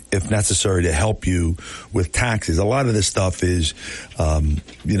team if necessary to help you with taxes. A lot of this stuff is,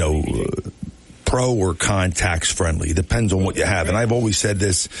 pro or con tax friendly. It depends on what you have. And I've always said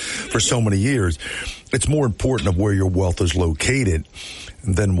this for so many years. It's more important of where your wealth is located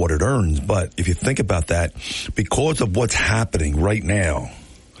than what it earns. But if you think about that, because of what's happening right now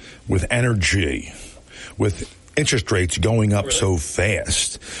with energy, with interest rates going up so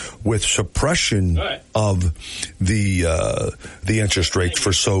fast, with suppression of the interest rates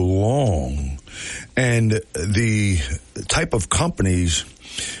for so long, and the type of companies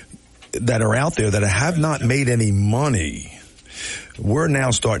that are out there that have not made any money, we're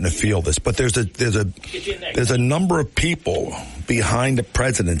now starting to feel this. But there's a number of people behind the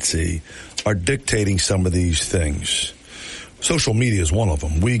presidency are dictating some of these things. Social media is one of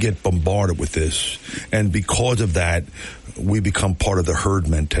them. We get bombarded with this, and because of that, we become part of the herd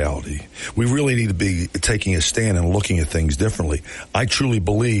mentality. We really need to be taking a stand and looking at things differently. I truly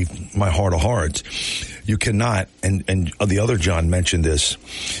believe, my heart of hearts, you cannot, and the other John mentioned this,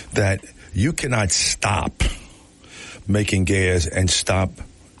 that you cannot stop making gas and stop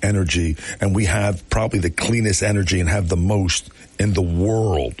energy, and we have probably the cleanest energy and have the most in the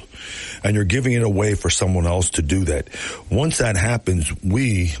world, and you're giving it away for someone else to do that. Once that happens,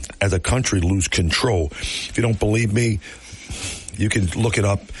 we as a country lose control. If you don't believe me, you can look it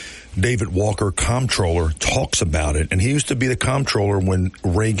up. David Walker, comptroller, talks about it, and he used to be the comptroller when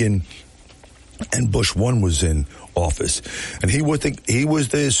Reagan and Bush 1 was in office, and he was the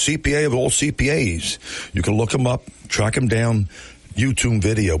CPA of all CPAs. You can look him up, track him down, YouTube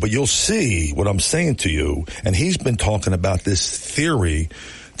video, but you'll see what I'm saying to you. And he's been talking about this theory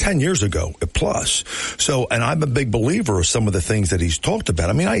 10 years ago plus. So, and I'm a big believer of some of the things that he's talked about.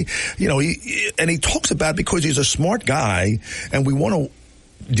 I mean, he talks about it because he's a smart guy, and we want to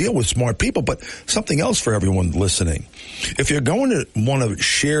deal with smart people. But something else for everyone listening: if you're going to want to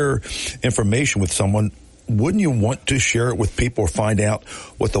share information with someone, wouldn't you want to share it with people or find out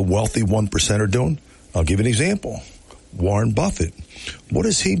what the wealthy 1% are doing? I'll give you an example. Warren Buffett. What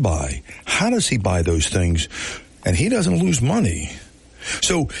does he buy? How does he buy those things? And he doesn't lose money.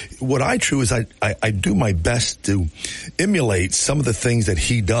 So what I do is I do my best to emulate some of the things that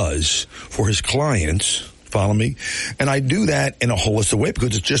he does for his clients, Follow me? And I do that in a holistic way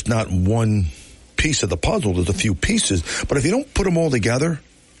because it's just not one piece of the puzzle. There's a few pieces. But if you don't put them all together,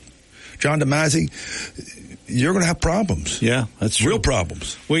 John DeMasi, you're going to have problems. Yeah, that's true. Real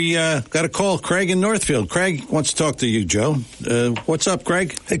problems. We got a call. Craig in Northfield. Craig wants to talk to you, Joe. What's up,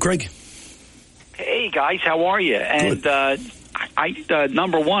 Craig? Hey, Craig. Hey, guys. How are you? And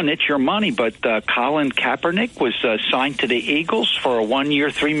number one, it's your money, but Colin Kaepernick was signed to the Eagles for a 1-year,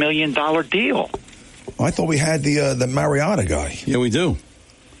 $3 million deal. I thought we had the Mariota guy. Yeah, we do.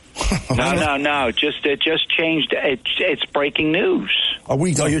 No. It just changed. It's breaking news. Are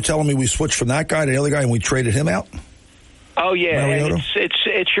you telling me we switched from that guy to the other guy and we traded him out? Oh yeah, Mariota?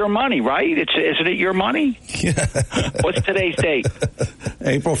 it's your money, right? Isn't it your money? Yeah. What's today's date?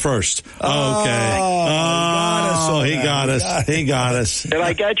 April 1st. Okay. He got us. He got us. Did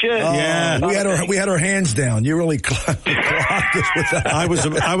I get you? Yeah. We had our hands down. You really clocked us with that. I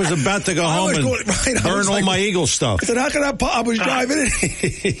was about to go home and burn all my Eagle stuff. I said, how can I was driving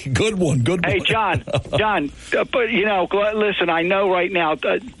it. Good one. Hey, John, but listen, I know right now,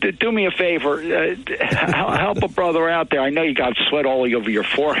 do me a favor, help a brother out there. I know you got sweat all over your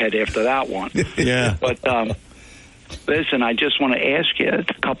forehead after that one. Yeah. But listen, I just want to ask you a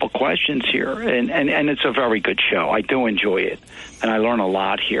couple questions here, and it's a very good show. I do enjoy it, and I learn a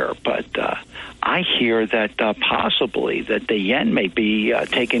lot here. But I hear that possibly that the yen may be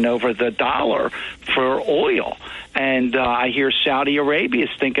taking over the dollar for oil. And I hear Saudi Arabia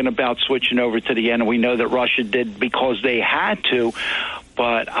is thinking about switching over to the yen, and we know that Russia did because they had to.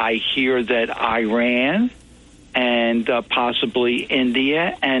 But I hear that Iran and possibly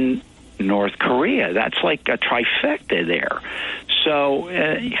India and North Korea. That's like a trifecta there. So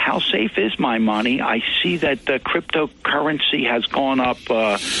how safe is my money? I see that the cryptocurrency has gone up.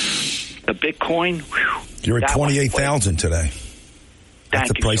 The Bitcoin. You're at 28,000 today. That's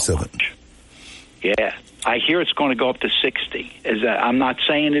the price of it. Yeah. I hear it's going to go up to 60. I'm not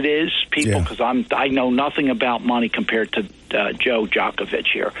saying it is, people, because I know nothing about money compared to Joe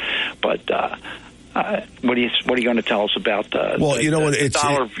Yocavitch here. But what are you going to tell us about the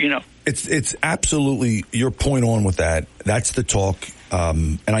dollar? It's absolutely your point on with that. That's the talk,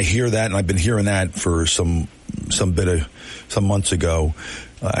 and I hear that, and I've been hearing that for some months ago.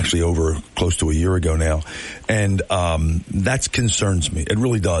 Actually over close to a year ago now. And that concerns me. It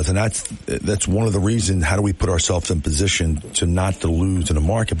really does. And that's one of the reasons, how do we put ourselves in position to not to lose in the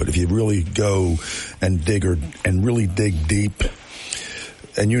market? But if you really go and really dig deep,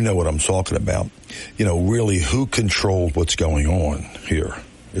 and you know what I'm talking about, really who controls what's going on here?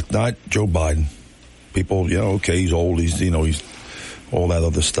 It's not Joe Biden. People, okay, he's old, he's all that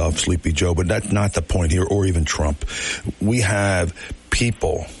other stuff, Sleepy Joe, but that's not the point here, or even Trump. We have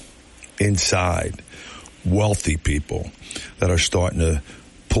people inside, wealthy people, that are starting to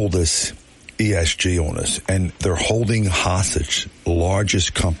pull this ESG on us, and they're holding hostage the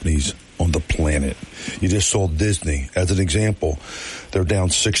largest companies on the planet. You just saw Disney as an example. They're down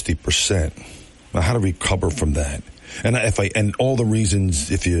 60%. Now, how to recover from that? And all the reasons,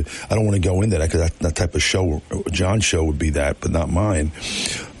 I don't want to go into that because that type of show, John's show would be that, but not mine.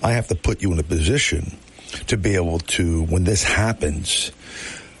 I have to put you in a position to be able to, when this happens,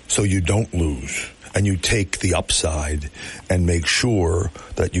 so you don't lose and you take the upside and make sure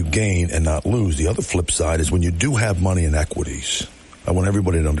that you gain and not lose. The other flip side is when you do have money in equities. I want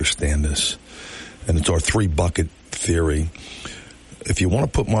everybody to understand this, and it's our 3-bucket theory. If you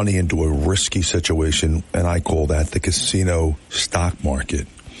want to put money into a risky situation, and I call that the casino stock market,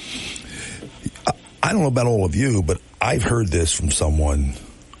 I don't know about all of you, but I've heard this from someone.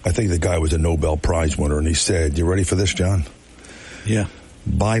 I think the guy was a Nobel Prize winner, and he said, you ready for this, John? Yeah.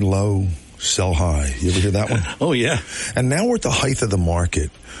 Buy low, sell high. You ever hear that one? Oh, yeah. And now we're at the height of the market.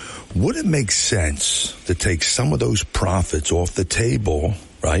 Would it make sense to take some of those profits off the table,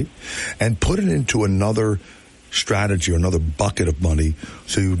 right, and put it into another strategy or another bucket of money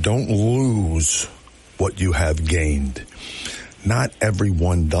so you don't lose what you have gained? Not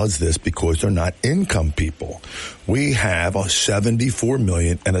everyone does this because they're not income people. We have a 74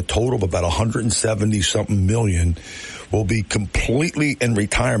 million, and a total of about 170 something million will be completely in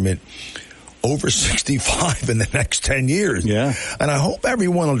retirement over 65 in the next 10 years. Yeah. And I hope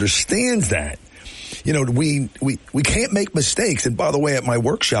everyone understands that. We can't make mistakes. And by the way, at my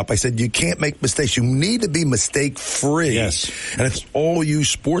workshop, I said, you can't make mistakes. You need to be mistake free. Yes. And it's all you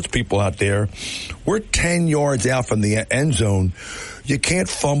sports people out there. We're 10 yards out from the end zone. You can't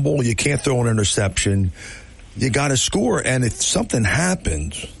fumble. You can't throw an interception. You got to score. And if something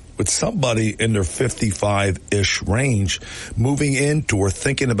happens, with somebody in their 55-ish range moving into or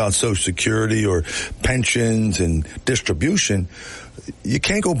thinking about Social Security or pensions and distribution, you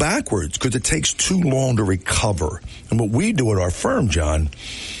can't go backwards because it takes too long to recover. And what we do at our firm, John,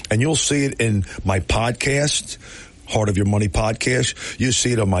 and you'll see it in my podcast, Heart of Your Money podcast. You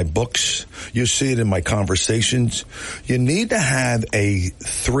see it on my books. You see it in my conversations. You need to have a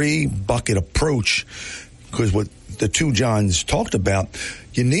 3-bucket approach because what the two Johns talked about,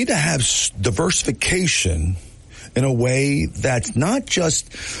 you need to have diversification in a way that's not just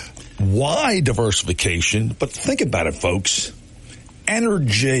wide diversification, but think about it, folks.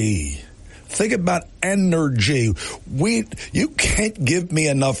 Energy. Think about energy. You can't give me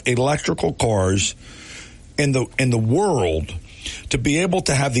enough electrical cars in the world to be able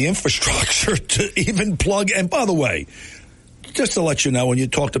to have the infrastructure to even plug. And by the way, just to let you know, when you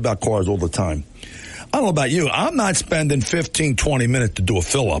talked about cars all the time, I don't know about you. I'm not spending 15, 20 minutes to do a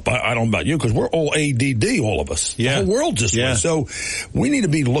fill-up. I don't know about you because we're all ADD, all of us. Yeah. The whole world's this way. So we need to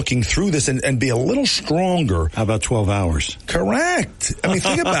be looking through this and be a little stronger. How about 12 hours? Correct. I mean,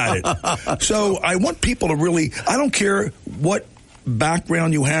 think about it. So I want people to really, I don't care what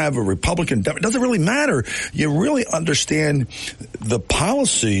background you have, a Republican, it doesn't really matter. You really understand the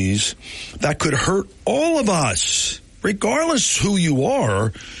policies that could hurt all of us, regardless who you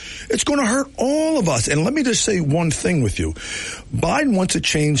are. It's going to hurt all of us. And let me just say one thing with you. Biden wants to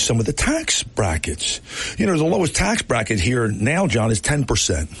change some of the tax brackets. You know, the lowest tax bracket here now, John, is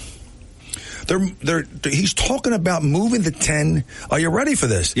 10%. He's talking about moving the 10. Are you ready for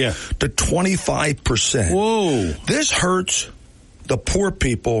this? Yeah. To 25%. Whoa. This hurts the poor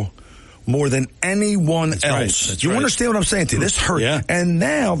people more than anyone else. You understand what I'm saying to you? This hurts. Yeah. And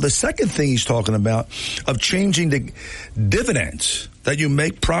now the second thing he's talking about of changing the dividends that you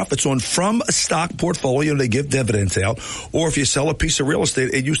make profits on from a stock portfolio, they give dividends out, or if you sell a piece of real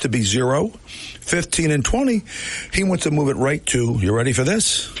estate, it used to be 0, 15, and 20. He wants to move it right to, you ready for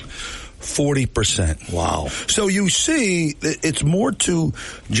this? 40%. Wow. So you see, it's more to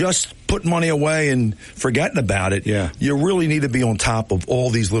just put money away and forgetting about it. Yeah. You really need to be on top of all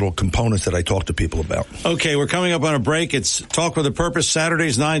these little components that I talk to people about. Okay, we're coming up on a break. It's Talk with a Purpose,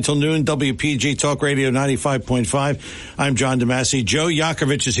 Saturdays 9 till noon, WPG Talk Radio 95.5. I'm John DeMasi. Joe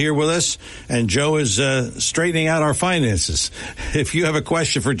Yocavitch is here with us, and Joe is straightening out our finances. If you have a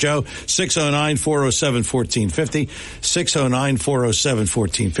question for Joe, 609-407-1450.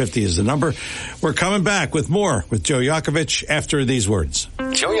 609-407-1450 is the number. We're coming back with more with Joe Yocavitch after these words.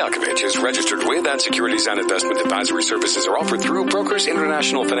 Joe Yocavitch is registered with and securities and investment advisory services are offered through Brokers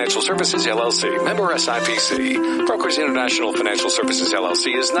International Financial Services, LLC. Member SIPC. Brokers International Financial Services,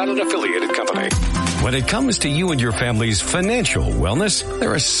 LLC is not an affiliated company. When it comes to you and your family's financial wellness,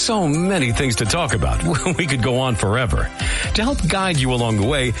 there are so many things to talk about. We could go on forever. To help guide you along the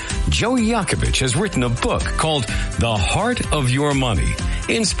way, Joe Yocavitch has written a book called The Heart of Your Money,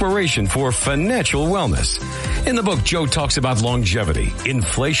 Inspiration for Financial Wellness. In the book, Joe talks about longevity,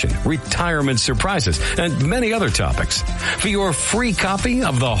 inflation, retirement surprises, and many other topics. For your free copy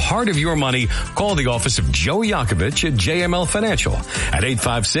of The Heart of Your Money, call the office of Joe Yocavitch at JML Financial at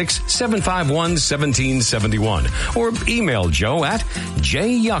 856-751-1771 or email Joe at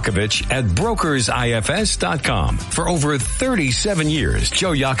jyocavitch@brokersifs.com. For over 37 years,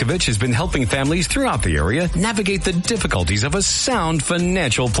 Joe Yocavitch has been helping families throughout the area navigate the difficulties of a sound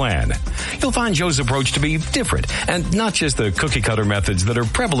financial plan. You'll find Joe's approach to be different and not just the cookie-cutter methods that are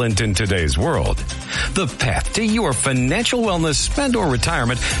prevalent in today's world. The path to your financial wellness and or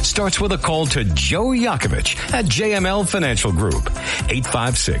retirement starts with a call to Joe Yocavitch at JML Financial Group.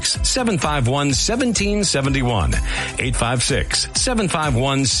 856-751-1771.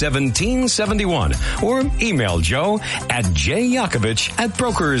 856-751-1771. Or email Joe at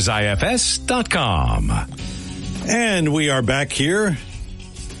jyocavitch@brokersifs.com. And we are back here.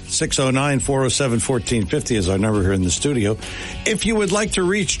 609-407-1450 is our number here in the studio. If you would like to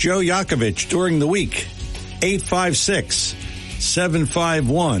reach Joe Yocavitch during the week,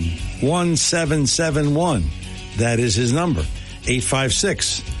 856-751-1771. That is his number,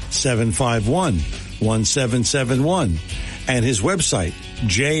 856-751-1771. And his website,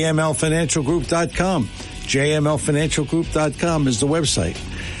 jmlfinancialgroup.com. jmlfinancialgroup.com is the website.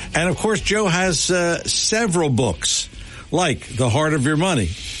 And, of course, Joe has several books, like The Heart of Your Money.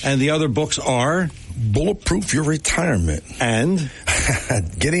 And the other books are Bulletproof Your Retirement and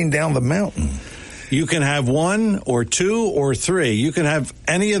Getting Down the Mountain. You can have 1 or 2 or 3. You can have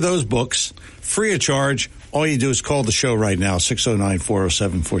any of those books free of charge. All you do is call the show right now,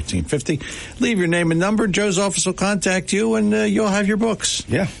 609-407-1450. Leave your name and number. Joe's office will contact you, and you'll have your books.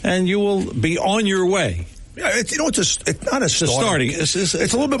 Yeah. And you will be on your way Yeah, it's not a starting. It's a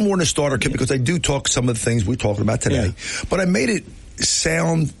little bit more than a starter kit because I do talk some of the things we talked about today. Yeah. But I made it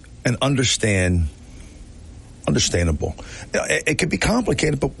sound and understandable. It can be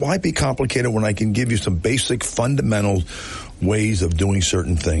complicated, but why be complicated when I can give you some basic fundamental ways of doing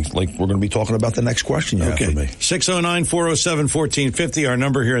certain things? Like we're going to be talking about the next question you have for me. 609-407-1450, our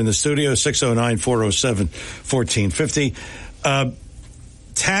number here in the studio, 609-407-1450.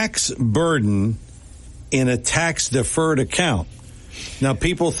 Tax burden in a tax-deferred account. Now,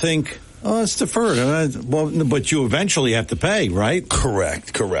 people think, oh, it's deferred. Well, but you eventually have to pay, right?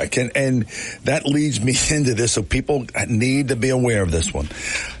 Correct. And that leads me into this, so people need to be aware of this one.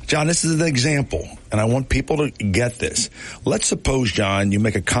 John, this is an example, and I want people to get this. Let's suppose, John, you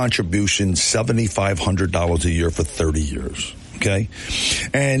make a contribution $7,500 a year for 30 years, okay?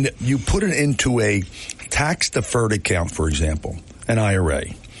 And you put it into a tax-deferred account, for example, an IRA.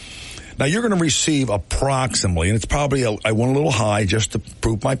 Now, you're going to receive approximately, and it's probably, I went a little high just to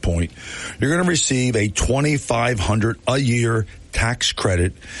prove my point, you're going to receive a $2,500 a year tax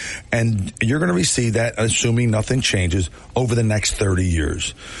credit, and you're going to receive that, assuming nothing changes, over the next 30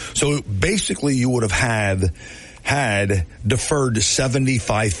 years. So basically, you would have had deferred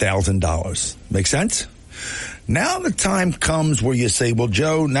 $75,000. Make sense? Now the time comes where you say, well,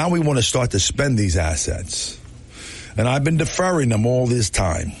 Joe, now we want to start to spend these assets. And I've been deferring them all this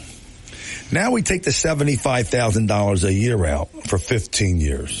time. Now we take the $75,000 a year out for 15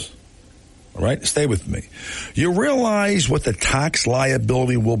 years. All right? Stay with me. You realize what the tax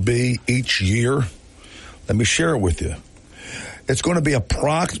liability will be each year? Let me share it with you. It's going to be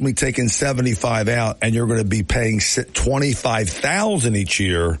approximately taking 75 out, and you're going to be paying $25,000 each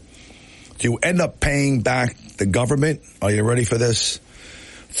year. You end up paying back the government. Are you ready for this?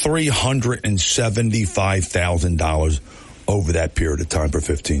 $375,000 over that period of time for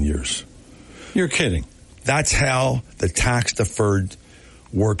 15 years. You're kidding. That's how the tax deferred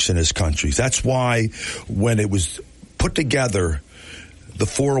works in this country. That's why when it was put together, the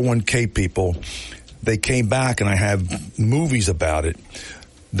 401k people, they came back, and I have movies about it.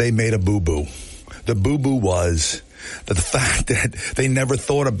 They made a boo-boo. The boo-boo was the fact that they never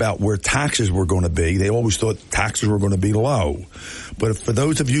thought about where taxes were going to be. They always thought taxes were going to be low. But for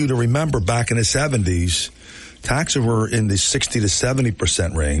those of you to remember, back in the 70s, taxes were in the 60 to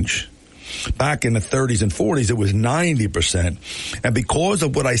 70% range. Back in the 30s and 40s, it was 90%. And because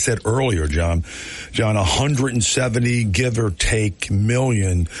of what I said earlier, John, 170, give or take,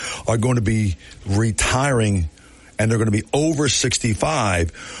 million are going to be retiring, and they're going to be over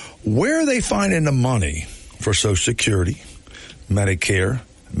 65. Where are they finding the money for Social Security, Medicare,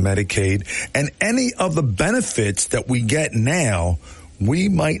 Medicaid, and any of the benefits that we get now we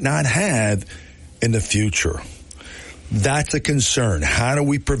might not have in the future? That's a concern. How do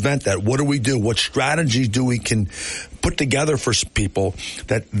we prevent that? What do we do? What strategies do we can put together for people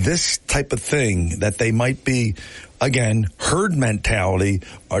that this type of thing that they might be, again, herd mentality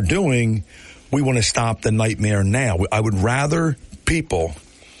are doing? We want to stop the nightmare now. I would rather people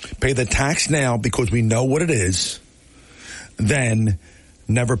pay the tax now because we know what it is than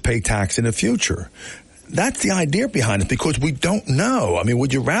never pay tax in the future. That's the idea behind it, because we don't know. I mean,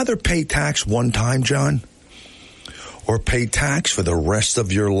 would you rather pay tax one time, John? Or pay tax for the rest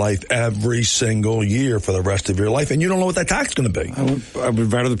of your life, every single year for the rest of your life, and you don't know what that tax is going to be? I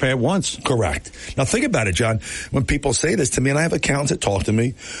would rather pay it once. Correct. Now think about it, John. When people say this to me, and I have accountants that talk to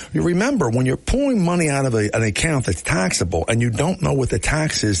me, you remember when you're pulling money out of an account that's taxable and you don't know what the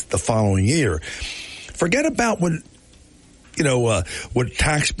tax is the following year, forget about what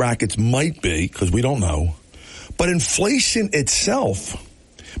tax brackets might be, because we don't know. But inflation itself,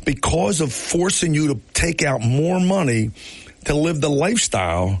 because of forcing you to take out more money to live the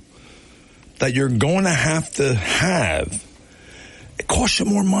lifestyle that you're going to have, it costs you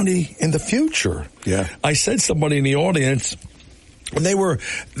more money in the future. Yeah. I said somebody in the audience, when they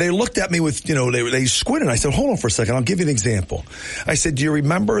looked at me with, they squinted. I said, hold on for a second. I'll give you an example. I said, do you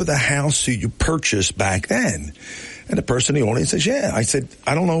remember the house that you purchased back then? And the person in the audience says, yeah. I said,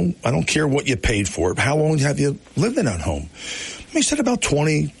 I don't know. I don't care what you paid for it. How long have you lived in that home? He said about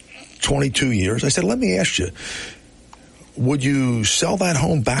 20, 22 years. I said, let me ask you, would you sell that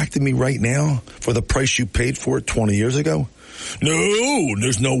home back to me right now for the price you paid for it 20 years ago? No,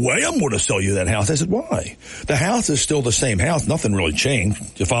 there's no way I'm going to sell you that house. I said, why? The house is still the same house. Nothing really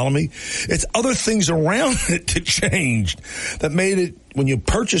changed. You follow me? It's other things around it that changed that made it, when you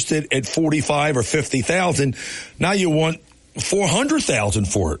purchased it at 45 or 50,000, now you want 400,000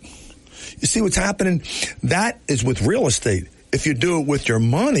 for it. You see what's happening? That is with real estate. If you do it with your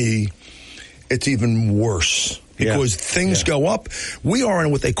money, it's even worse, because things go up. We are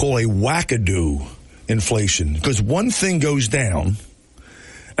in what they call a wackadoo inflation, because one thing goes down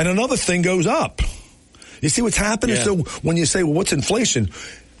and another thing goes up. You see what's happening? Yeah. So when you say, well, what's inflation?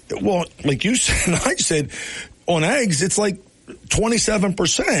 Well, like you said, I said, on eggs, it's like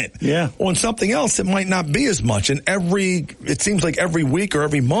 27%. Yeah. On something else, it might not be as much. And it seems like every week or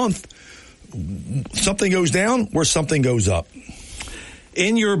every month, something goes down where something goes up.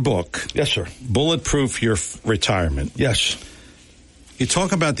 In your book, yes, sir, Bulletproof Your Retirement. Yes, you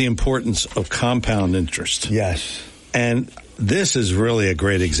talk about the importance of compound interest. Yes, and this is really a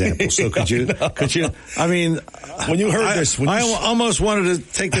great example. So could you? I mean, when you heard this, I almost wanted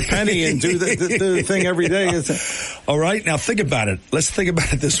to take the penny and do the thing every day. All right, now think about it. Let's think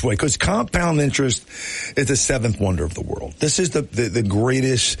about it this way, because compound interest is the seventh wonder of the world. This is the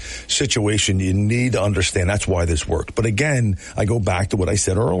greatest situation you need to understand. That's why this worked. But again, I go back to what I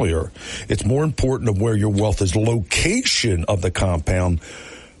said earlier. It's more important of where your wealth is, location of the compound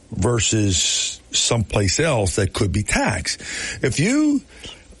versus someplace else that could be taxed. If you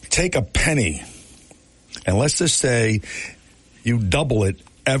take a penny and let's just say you double it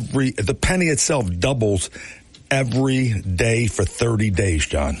the penny itself doubles every day for 30 days,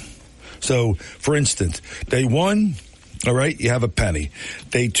 John. So, for instance, day 1, all right, you have a penny.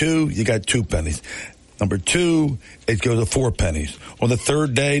 Day 2, you got 2 pennies. Number 2, it goes to 4 pennies. On the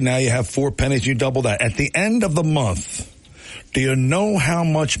third day, now you have 4 pennies, you double that. At the end of the month, do you know how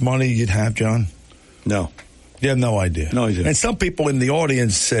much money you'd have, John? No. You have no idea. No idea. And some people in the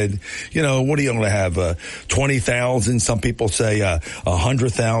audience said, what are you going to have, 20,000? Some people say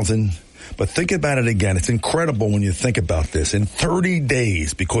 100,000. But think about it again. It's incredible when you think about this. In 30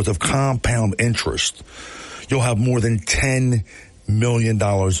 days, because of compound interest, you'll have more than $10 million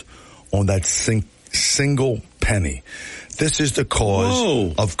on that single penny. This is the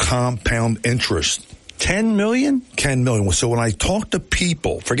cause of compound interest. 10 million? 10 million. So when I talk to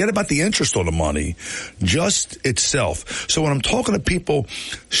people, forget about the interest on the money, just itself. So when I'm talking to people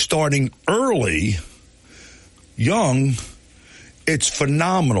starting early, young, it's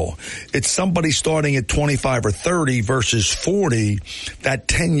phenomenal. It's somebody starting at 25 or 30 versus 40, that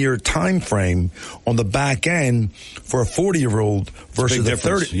 10-year time frame on the back end for a 40-year-old versus a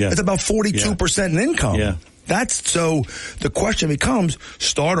 30. Yeah. It's about 42% in income. Yeah. So the question becomes,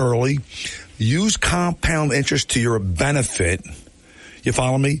 start early, use compound interest to your benefit. You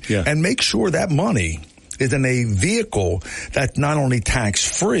follow me? Yeah. And make sure that money is in a vehicle that's not only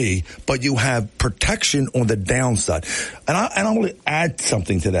tax-free, but you have protection on the downside. And I want to add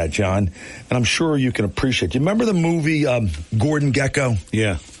something to that, John, and I'm sure you can appreciate. You remember the movie Gordon Gekko?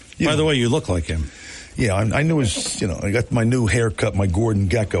 Yeah. By the way, you look like him. Yeah, I knew his, I got my new haircut, my Gordon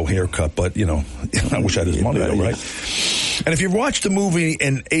Gekko haircut, but, I wish I had his money, though, right? And if you watched the movie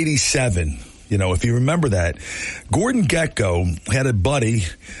in 87, if you remember that, Gordon Gekko had a buddy,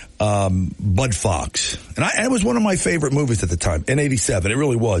 Bud Fox. And it was one of my favorite movies at the time, in 87. It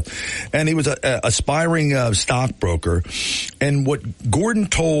really was. And he was a aspiring stockbroker. And what Gordon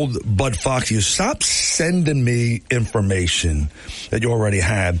told Bud Fox, he goes, stop sending me information that you already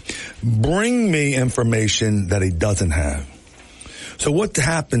have. Bring me information that he doesn't have. So what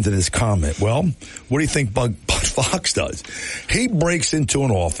happens in this comment? Well, what do you think Bud Fox does? He breaks into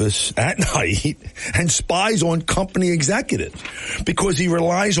an office at night and spies on company executives because he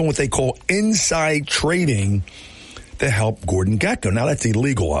relies on what they call inside trading to help Gordon Gekko. Now, that's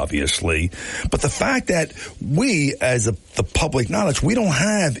illegal, obviously. But the fact that we, as the public knowledge, we don't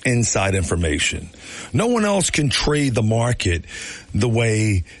have inside information. No one else can trade the market the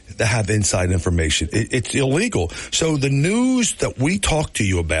way they have inside information. It's illegal. So the news that we talk to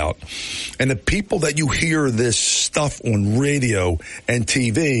you about and the people that you hear this stuff on radio and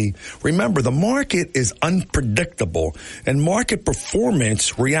TV, remember, the market is unpredictable and market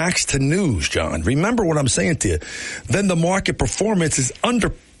performance reacts to news, John. Remember what I'm saying to you. Then the market performance is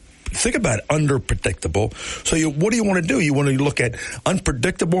think about it, underpredictable. So what do you want to do? You want to look at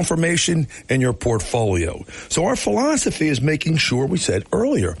unpredictable information in your portfolio. So our philosophy is making sure, we said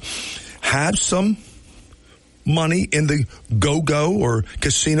earlier, have some money in the go-go or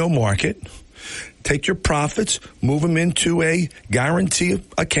casino market. Take your profits, move them into a guarantee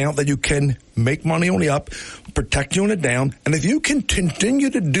account that you can make money on the up, protect you on the down. And if you can continue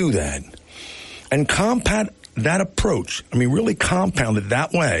to do that and compound that approach, really compound it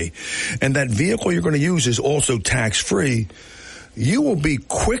that way, and that vehicle you're going to use is also tax-free, you will be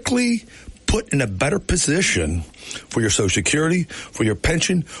quickly put in a better position for your Social Security, for your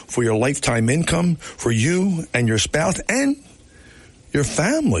pension, for your lifetime income, for you and your spouse and your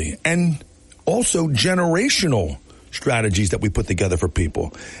family, and also generational strategies that we put together for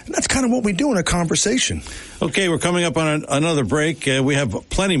people. And that's kind of what we do in a conversation. Okay, we're coming up on another break. We have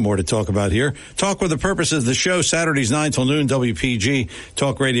plenty more to talk about here. Talk with the purpose of the show, Saturdays 9 till noon, WPG,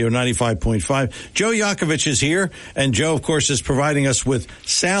 Talk Radio 95.5. Joe Yocavitch is here, and Joe, of course, is providing us with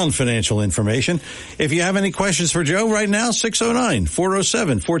sound financial information. If you have any questions for Joe right now,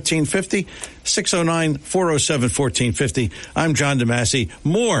 609-407-1450, 609-407-1450. I'm John DeMasi.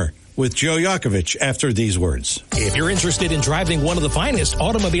 More with Joe Yocavitch after these words. If you're interested in driving one of the finest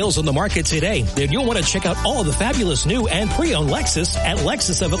automobiles on the market today, then you'll want to check out all the fabulous new and pre-owned Lexus at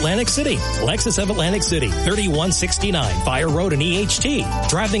Lexus of Atlantic City. Lexus of Atlantic City, 3169 Fire Road in EHT.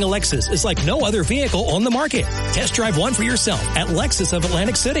 Driving a Lexus is like no other vehicle on the market. Test drive one for yourself at Lexus of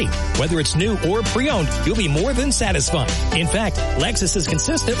Atlantic City. Whether it's new or pre-owned, you'll be more than satisfied. In fact, Lexus is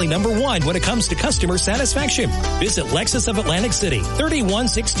consistently number one when it comes to customer satisfaction. Visit Lexus of Atlantic City,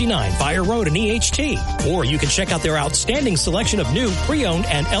 3169 Fire Road in EHT. Or you can check out their outstanding selection of new, pre-owned,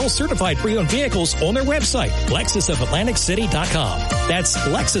 and L-certified pre-owned vehicles on their website, LexusOfAtlanticCity.com. That's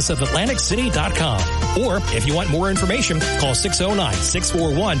LexusOfAtlanticCity.com. Or if you want more information, call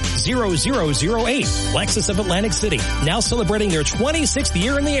 609-641-0008. Lexus of Atlantic City, now celebrating their 26th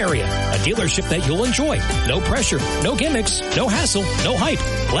year in the area. A dealership that you'll enjoy. No pressure, no gimmicks, no hassle, no hype.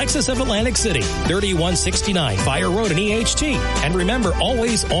 Lexus of Atlantic City, 3169 Fire Road in EHT. And remember,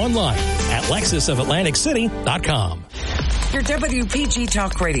 always online at LexusOfAtlanticCity.com. Your WPG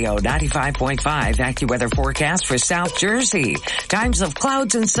Talk Radio 95.5 AccuWeather forecast for South Jersey. Times of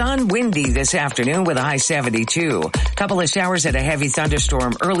clouds and sun, windy this afternoon with a high 72. Couple of showers and a heavy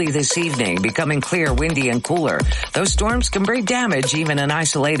thunderstorm early this evening, becoming clear, windy, and cooler. Those storms can bring damage, even an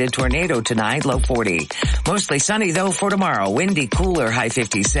isolated tornado tonight, low 40. Mostly sunny, though, for tomorrow. Windy, cooler, high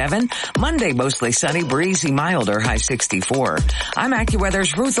 57. Monday, mostly sunny, breezy, milder, high 64. I'm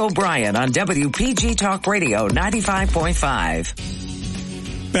AccuWeather's Ruth O'Brien on WPG Talk Radio 95.5.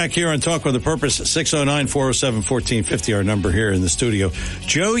 Back here on Talk with a Purpose, 609-407-1450, our number here in the studio.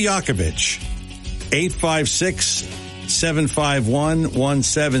 Joe Yocavitch,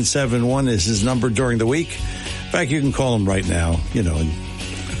 856-751-1771 is his number during the week. In fact, you can call him right now, and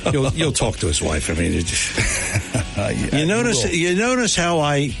you'll talk to his wife. I mean, you notice how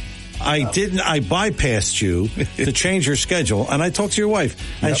I bypassed you to change your schedule, and I talked to your wife,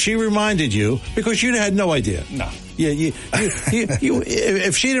 and she reminded you because you had no idea. No. Yeah,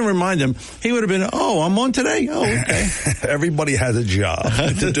 if she didn't remind him, he would have been, I'm on today? Oh, okay. Everybody has a job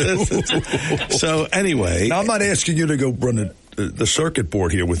to do. So anyway. Now, I'm not asking you to go run the circuit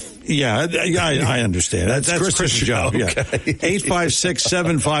board here with... Yeah, I understand. That's Chris's job. Okay. Yeah.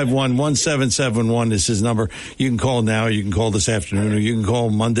 856-751-1771 is his number. You can call now, you can call this afternoon, or you can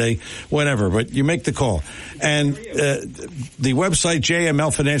call Monday, whatever, but you make the call. And the website,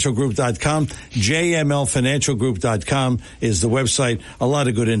 JMLFinancialGroup.com, JMLFinancialGroup.com is the website. A lot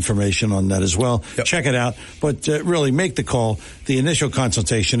of good information on that as well. Yep. Check it out. But really, make the call. The initial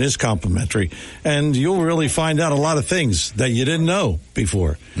consultation is complimentary, and you'll really find out a lot of things that you didn't know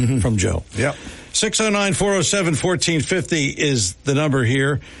before from Joe. Yep. 609-407-1450 is the number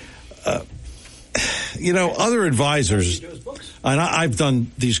here. Other advisors, and I've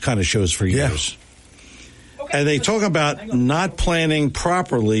done these kind of shows for years, and they talk about not planning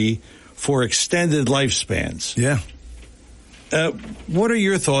properly for extended lifespans. Yeah. What are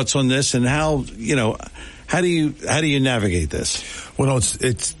your thoughts on this, and how do you navigate this? Well,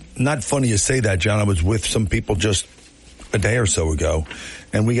 it's not funny you say that, John. I was with some people just a day or so ago,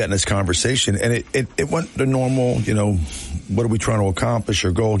 and we got in this conversation, and it went the normal, what are we trying to accomplish,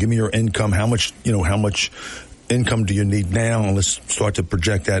 your goal, give me your income, how much income do you need now, and let's start to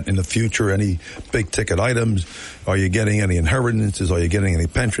project that in the future, any big ticket items, are you getting any inheritances, are you getting any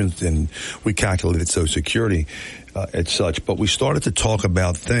pensions, and we calculated Social Security, as such, but we started to talk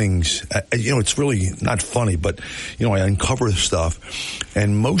about things, it's really not funny, but, I uncover stuff,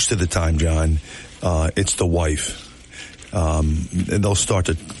 and most of the time, John, it's the wife. And they'll start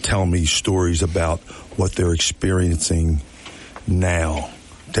to tell me stories about what they're experiencing now,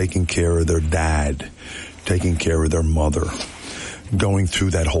 taking care of their dad, taking care of their mother, going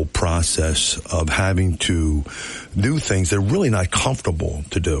through that whole process of having to do things they're really not comfortable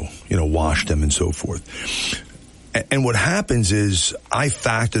to do, wash them and so forth. And what happens is I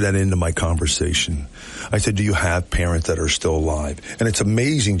factor that into my conversation. I said, do you have parents that are still alive? And it's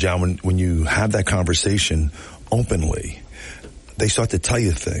amazing, John, when you have that conversation openly, they start to tell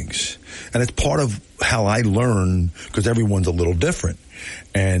you things. And it's part of how I learn, because everyone's a little different.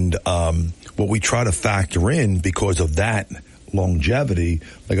 And what we try to factor in because of that longevity,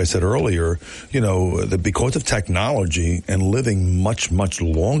 like I said earlier, because of technology and living much, much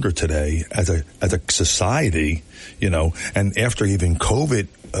longer today as a society, and after even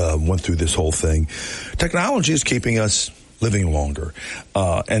COVID went through this whole thing, technology is keeping us living longer.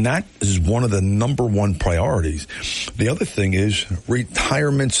 And that is one of the number one priorities. The other thing is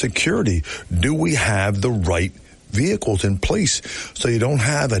retirement security. Do we have the right vehicles in place so you don't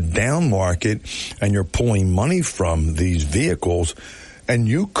have a down market and you're pulling money from these vehicles and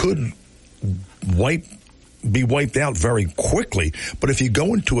you could be wiped out very quickly? But if you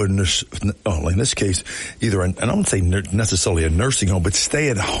go into in this case, either and I don't say necessarily a nursing home, but stay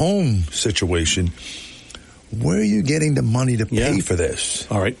at home situation, where are you getting the money to pay for this?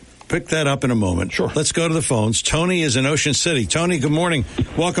 All right. Pick that up in a moment. Sure. Let's go to the phones. Tony is in Ocean City. Tony, good morning.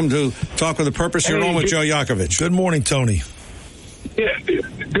 Welcome to Talk with a Purpose. You're on with Joe Yocavitch. Good morning, Tony. Yeah.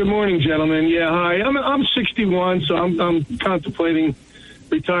 Good morning, gentlemen. Yeah. Hi. I'm 61, so I'm contemplating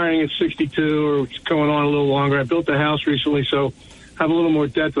retiring at 62 or going on a little longer. I built a house recently, so I have a little more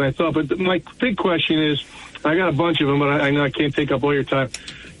debt than I thought. But my big question is, I got a bunch of them, but I know I can't take up all your time.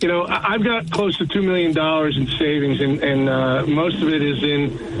 I've got close to $2 million in savings, and most of it is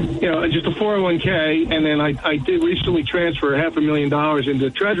in, just a 401k. And then I did recently transfer $500,000 into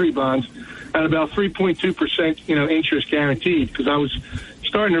Treasury bonds at about 3.2%, interest guaranteed, because I was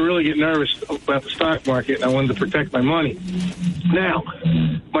starting to really get nervous about the stock market, and I wanted to protect my money. Now,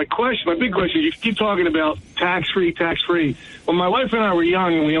 my big question is, you keep talking about tax-free. When my wife and I were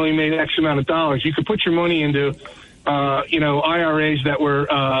young and we only made X amount of dollars, you could put your money into IRAs that were,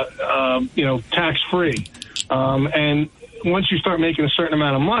 tax-free. And once you start making a certain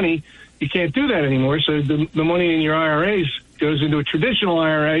amount of money, you can't do that anymore. So the money in your IRAs goes into a traditional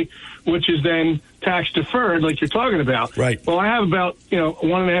IRA, which is then tax deferred, like you're talking about. Right. Well, I have about,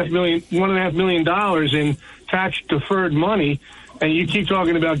 $1.5 million in tax deferred money, and you keep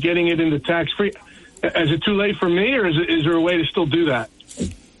talking about getting it into tax-free. Is it too late for me, or is there a way to still do that?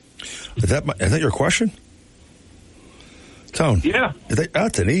 Is that your question? Tone. Yeah.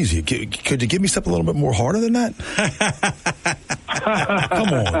 That's an easy. Could you give me something a little bit more harder than that?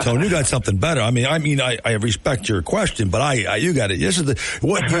 Come on, Tone. You got something better. I respect your question, but you got it. This is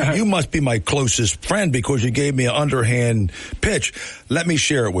you must be my closest friend because you gave me an underhand pitch. Let me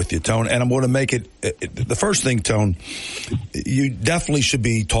share it with you, Tone, and I'm going to make it the first thing, Tone. You definitely should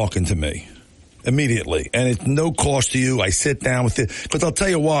be talking to me immediately, and it's no cost to you. I sit down with you because I'll tell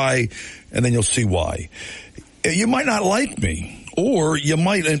you why, and then you'll see why. You might not like me, or you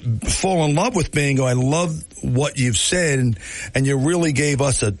might fall in love with me and go, I love what you've said, and you really gave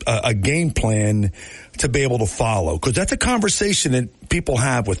us a game plan to be able to follow. Because that's a conversation that people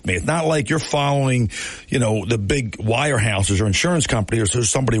have with me. It's not like you're following, the big wirehouses or insurance companies, or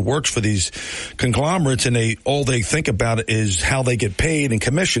somebody works for these conglomerates and all they think about is how they get paid and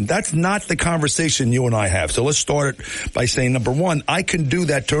commission. That's not the conversation you and I have. So let's start it by saying, number one, I can do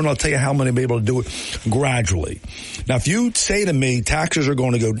that, Turn. I'll tell you how I'm going to be able to do it gradually. Now, if you say to me, taxes are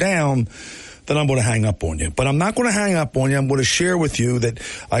going to go down, then I'm going to hang up on you. But I'm not going to hang up on you. I'm going to share with you that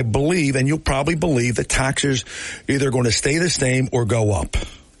I believe, and you'll probably believe, that taxes either going to stay the same or go up.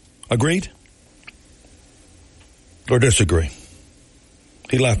 Agreed? Or disagree?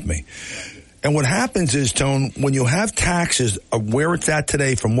 He left me. And what happens is, Tone, when you have taxes where it's at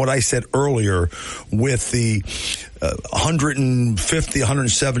today, from what I said earlier, with the 150,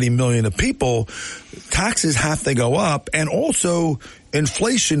 170 million of people, taxes have to go up, and also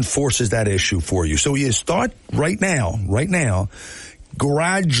inflation forces that issue for you. So you start right now,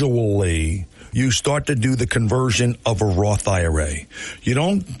 gradually, you start to do the conversion of a Roth IRA. You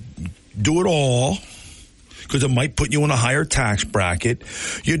don't do it all, because it might put you in a higher tax bracket.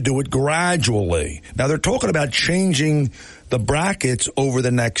 You do it gradually. Now, they're talking about changing the brackets over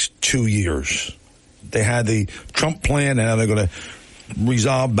the next 2 years. They had the Trump plan, and now they're going to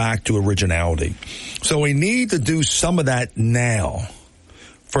resolve back to originality. So we need to do some of that now,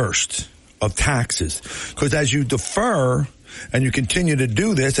 first, of taxes. Because as you defer and you continue to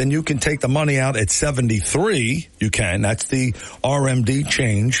do this, and you can take the money out at 73, you can. That's the RMD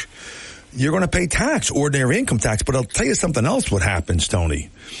change. You're going to pay tax, ordinary income tax. But I'll tell you something else what happens, Tony,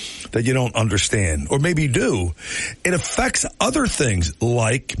 that you don't understand. Or maybe you do. It affects other things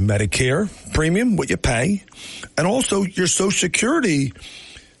like Medicare premium, what you pay, and also your Social Security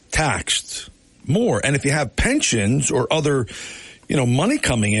taxed more. And if you have pensions or other, money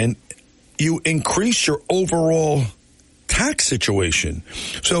coming in, you increase your overall tax situation.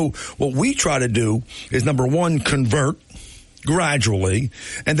 So what we try to do is, number one, convert gradually.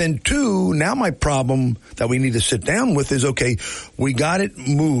 And then two, now my problem that we need to sit down with is, okay, we got it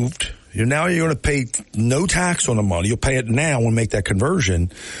moved You're going to pay no tax on the money. You'll pay it now and make that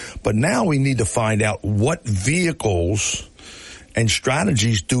conversion. But now we need to find out what vehicles and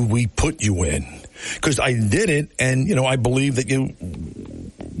strategies do we put you in. Because I did it, and, I believe that you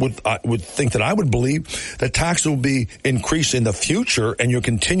would think that I would believe that tax will be increased in the future, and you'll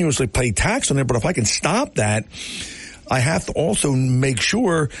continuously pay tax on it. But if I can stop that, I have to also make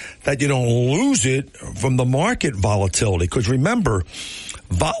sure that you don't lose it from the market volatility. Because remember,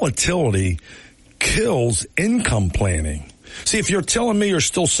 volatility kills income planning. See, if you're telling me you're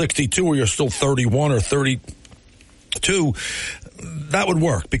still 62 or you're still 31 or 32, that would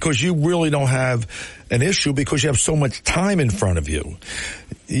work because you really don't have an issue because you have so much time in front of you.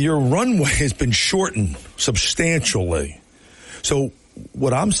 Your runway has been shortened substantially. So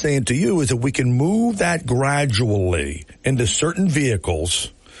what I'm saying to you is that we can move that gradually into certain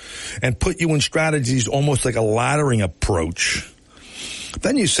vehicles and put you in strategies almost like a laddering approach.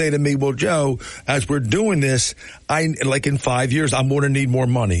 Then you say to me, well, Joe, as we're doing this, like in 5 years, I'm going to need more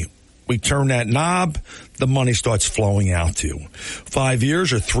money. We turn that knob, the money starts flowing out to you. 5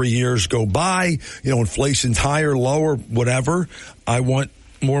 years or 3 years go by, inflation's higher, lower, whatever. I want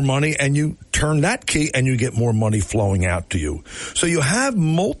more money, and you turn that key and you get more money flowing out to you. So you have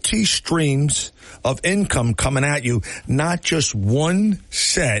multi-streams of income coming at you, not just one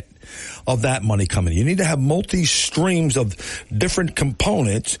set of that money coming in. You need to have multi-streams of different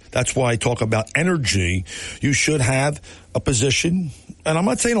components. That's why I talk about energy. You should have a position, and I'm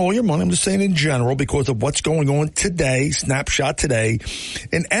not saying all your money, I'm just saying in general because of what's going on today, snapshot today,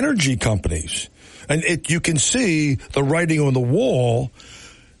 in energy companies. And you can see the writing on the wall,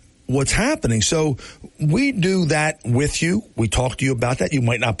 what's happening. So we do that with you. We talk to you about that. You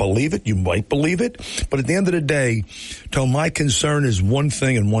might not believe it. You might believe it. But at the end of the day, Tom, my concern is one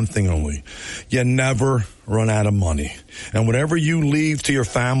thing and one thing only. You never run out of money. And whatever you leave to your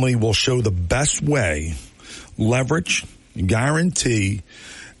family will show the best way, leverage, guarantee,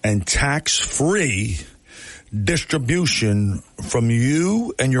 and tax-free distribution from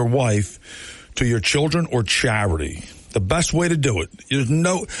you and your wife to your children or charity. The best way to do it. There's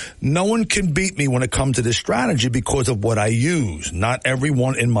no one can beat me when it comes to this strategy because of what I use. Not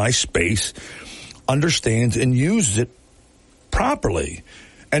everyone in my space understands and uses it properly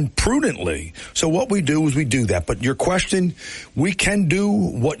and prudently. So what we do is we do that. But your question, we can do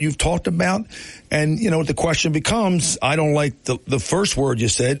what you've talked about. And, the question becomes, I don't like the first word you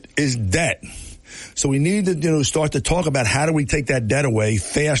said, is debt. So we need to, start to talk about how do we take that debt away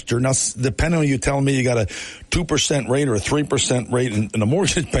faster. Now, depending on you telling me you got a 2% rate or a 3% rate in a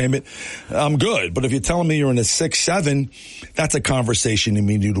mortgage payment, I'm good. But if you're telling me you're in a 6-7, that's a conversation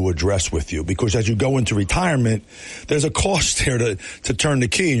we need to address with you. Because as you go into retirement, there's a cost there to turn the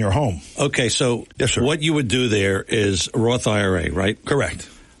key in your home. Okay, so yes, sir. What you would do there is Roth IRA, right? Correct.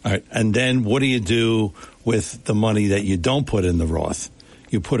 All right. And then what do you do with the money that you don't put in the Roth?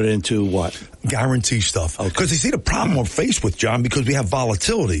 You put it into what? Guarantee stuff. Because you see the problem we're faced with, John, because we have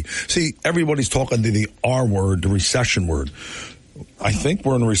volatility. See, everybody's talking to the R word, the recession word. I think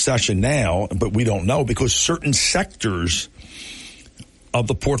we're in a recession now, but we don't know because certain sectors of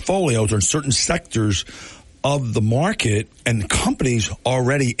the portfolios or certain sectors of the market and companies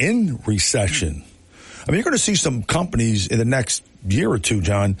already in recession. I mean, you're going to see some companies in the next year or two,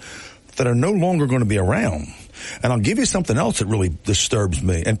 John, that are no longer going to be around. And I'll give you something else that really disturbs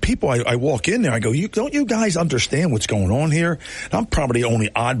me. And people, I walk in there, I go, don't you guys understand what's going on here? And I'm probably the only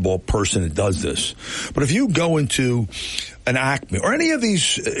oddball person that does this. But if you go into an Acme or any of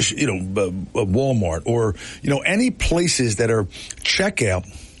these, Walmart or, any places that are checkout,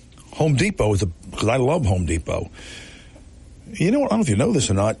 Home Depot because I love Home Depot. I don't know if you know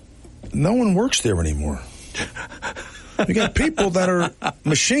this or not, no one works there anymore. You got people that are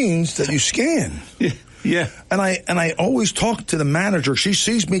machines that you scan. Yeah. And I always talk to the manager. She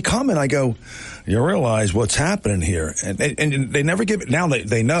sees me coming. I go, you realize what's happening here. And they never give it. Now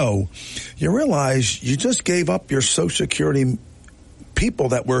they know. You realize you just gave up your Social Security people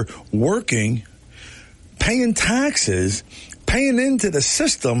that were working, paying taxes, paying into the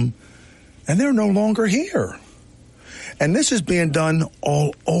system, and they're no longer here. And this is being done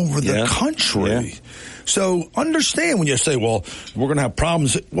all over the country. Yeah. So understand when you say, well, we're going to have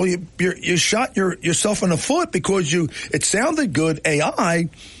problems. Well, you shot yourself in the foot because it sounded good, AI,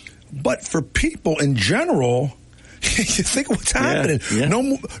 but for people in general, you think what's happening. Yeah.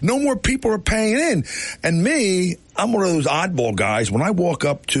 No more people are paying in. And me, I'm one of those oddball guys. When I walk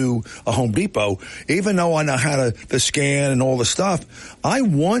up to a Home Depot, even though I know how to scan and all the stuff, I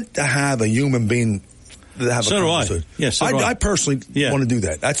want to have a human being have so a do conversation. I. Yeah, so do I personally want to do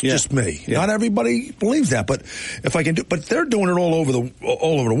that. That's just me. Yeah. Not everybody believes that, but if I can do, but they're doing it all over the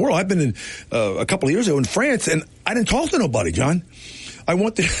world. I've been in a couple of years ago in France, and I didn't talk to nobody, John. I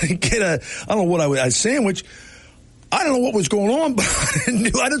went to get a sandwich. I don't know what was going on, but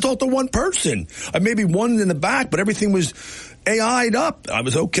I didn't talk to one person. I maybe one in the back, but everything was AI'd up. I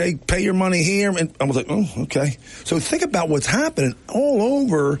was okay, pay your money here. And I was like, oh, okay. So think about what's happening all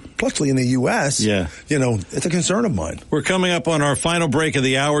over, especially in the U.S. Yeah. You know, it's a concern of mine. We're coming up on our final break of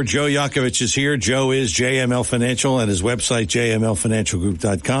the hour. Joe Yocavitch is here. Joe is JML Financial and his website,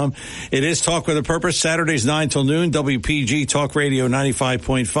 jmlfinancialgroup.com. It is Talk with a Purpose, Saturdays 9 till noon, WPG Talk Radio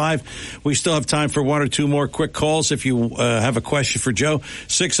 95.5. We still have time for one or two more quick calls if you have a question for Joe.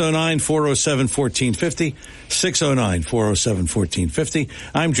 609-407-1450, 609-407-1450.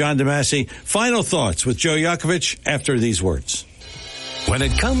 I'm John DeMasi. Final thoughts with Joe Yocavitch after these words. When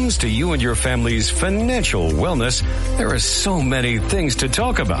it comes to you and your family's financial wellness, there are so many things to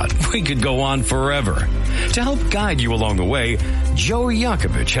talk about. We could go on forever. To help guide you along the way, Joe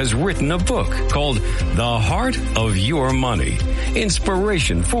Yocavitch has written a book called The Heart of Your Money,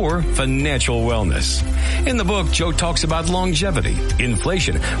 Inspiration for Financial Wellness. In the book, Joe talks about longevity,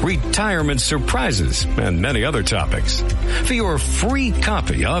 inflation, retirement surprises, and many other topics. For your free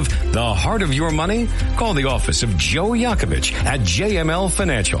copy of The Heart of Your Money, call the office of Joe Yocavitch at JML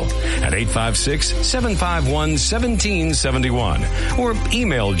Financial at 856-751-1771 or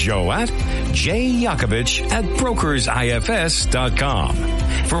email Joe at jyocavitch@brokersifs.com.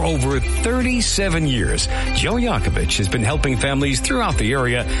 For over 37 years, Joe Yocavitch has been helping families throughout the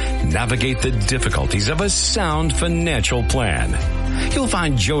area navigate the difficulties of a sound financial plan. You'll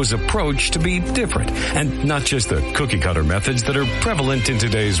find Joe's approach to be different and not just the cookie-cutter methods that are prevalent in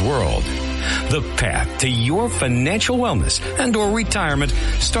today's world. The path to your financial wellness and or retirement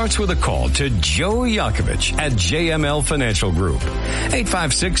starts with a call to Joe Yocavitch at JML Financial Group.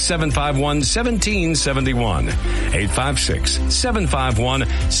 856-751-1771.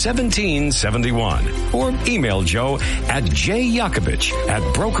 856-751-1771. Or email Joe at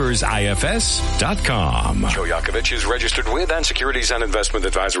jyocavitch@brokersifs.com. Joe Yocavitch is registered with, and securities and investment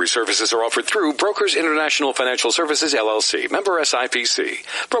advisory services are offered through Brokers International Financial Services, LLC. Member SIPC.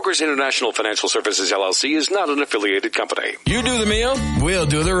 Brokers International Financial Services, LLC is not an affiliated company. You do the meal, we'll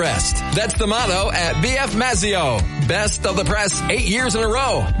do the rest. That's the motto at BF Mazzio. Best of the press 8 years in a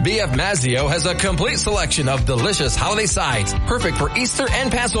row. BF Mazzio has a complete selection of delicious holiday sides, perfect for Easter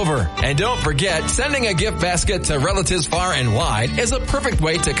and Passover. And don't forget, sending a gift basket to relatives far and wide is a perfect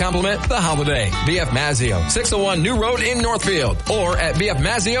way to complement the holiday. BF Mazzio, 601 New Road in Northfield, or at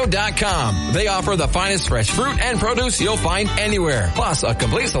bfmazzio.com. They offer the finest fresh fruit and produce you'll find anywhere, plus a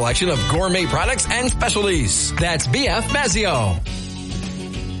complete selection of gourmet products and specialties. That's BF Mazzio.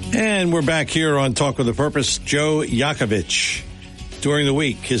 And we're back here on Talk with a Purpose. Joe Yocavitch. During the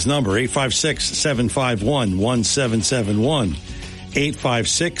week, his number, 856-751-1771.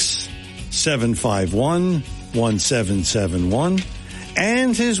 856-751-1771.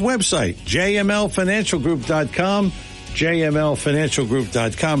 And his website, jmlfinancialgroup.com.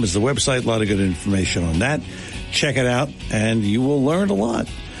 jmlfinancialgroup.com is the website. A lot of good information on that. Check it out, and you will learn a lot.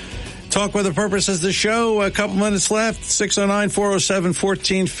 Talk with a Purpose is the show. A couple minutes left.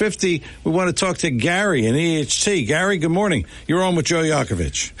 609-407-1450. We want to talk to Gary in EHT. Gary, good morning. You're on with Joe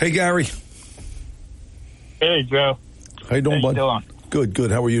Yocavitch. Hey, Gary. Hey, Joe. How you doing, bud? Doing?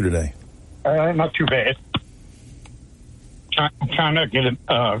 Good. How are you today? Not too bad. I'm trying to get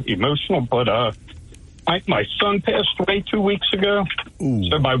emotional, but my son passed away 2 weeks ago. Ooh.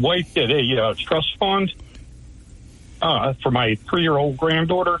 So my wife did a trust fund for my 3-year-old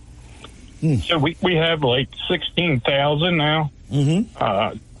granddaughter. So we have like $16,000 now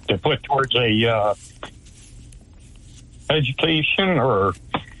to put towards a education, or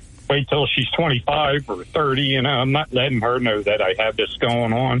wait till she's 25 or 30. You know, I'm not letting her know that I have this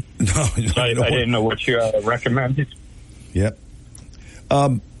going on. No, I didn't know what you recommended. Yep.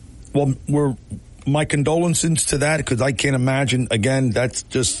 Well, my condolences to that, because I can't imagine. Again, that's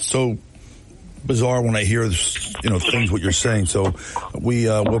just so bizarre when I hear things what you're saying. So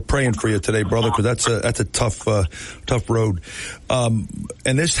we're praying for you today, brother, because that's a tough road. And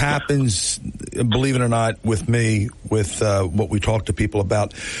this happens, believe it or not, with me, with what we talk to people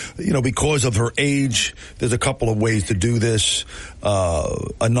about. Because of her age, there's a couple of ways to do this.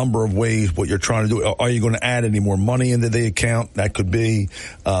 A number of ways what you're trying to do. Are you going to add any more money into the account? That could be,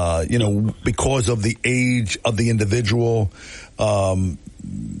 because of the age of the individual.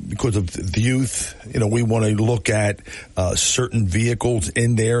 because of the youth, we want to look at certain vehicles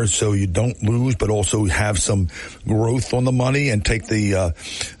in there so you don't lose, but also have some growth on the money and take the,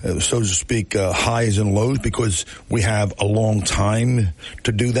 so to speak, highs and lows, because we have a long time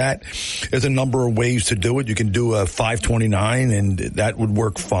to do that. There's a number of ways to do it. You can do a 529, and that would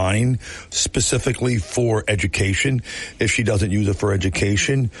work fine, specifically for education. If she doesn't use it for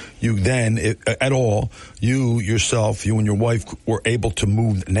education, you then, at all, you and your wife were able to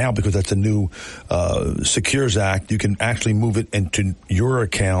move now, because that's a new Secures Act. You can actually move it into your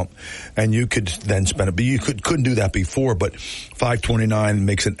account, and you could then spend it. But you couldn't do that before. But 529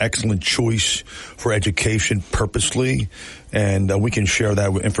 makes an excellent choice for education purposely, and we can share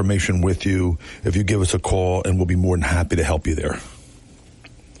that information with you if you give us a call, and we'll be more than happy to help you there.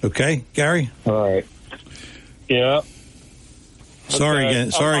 Okay, Gary? All right. Yeah. Sorry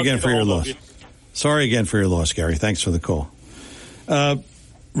again for your loss. Sorry again for your loss, Gary. Thanks for the call.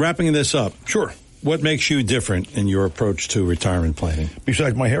 Wrapping this up. Sure. What makes you different in your approach to retirement planning?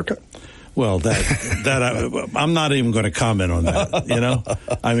 Besides my haircut? Well, I'm not even going to comment on that.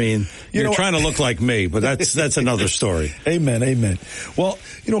 I mean, you're trying to look like me, but that's another story. Amen. Well,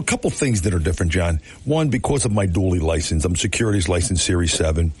 a couple things that are different, John. One, because of my dually license, I'm securities license Series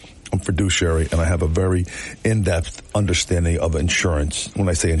 7. I'm fiduciary, and I have a very in-depth understanding of insurance. When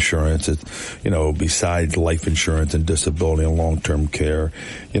I say insurance, it's, besides life insurance and disability and long-term care,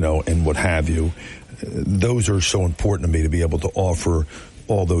 and what have you. Those are so important to me to be able to offer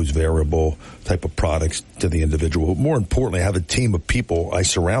all those variable type of products to the individual. More importantly, I have a team of people I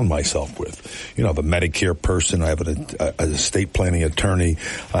surround myself with. I have a Medicare person. I have an estate planning attorney.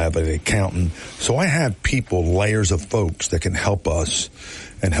 I have an accountant. So I have people, layers of folks that can help us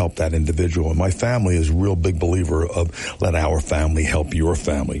and help that individual. And my family is a real big believer of let our family help your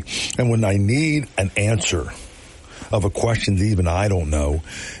family. And when I need an answer of a question that even I don't know,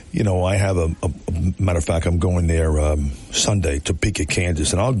 I have a matter of fact, I'm going there Sunday, Topeka,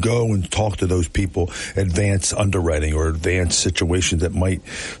 Kansas, and I'll go and talk to those people, advanced underwriting or advanced situations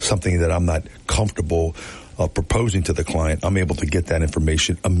something that I'm not comfortable proposing to the client. I'm able to get that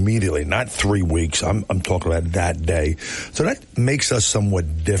information immediately, not 3 weeks. I'm talking about that day. So that makes us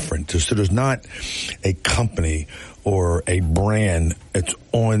somewhat different. So there's not a company or a brand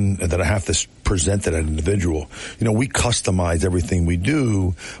that I have to present to that individual. We customize everything we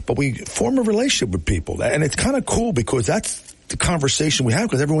do, but we form a relationship with people. And it's kind of cool because that's the conversation we have,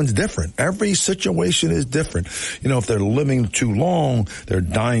 because everyone's different. Every situation is different. If they're living too long, they're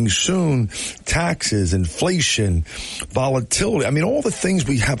dying soon, taxes, inflation, volatility. I mean, all the things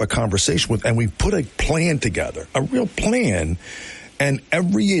we have a conversation with, and we put a plan together, a real plan. And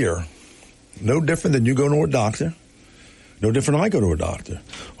every year, no different than you go to a doctor, no different than I go to a doctor.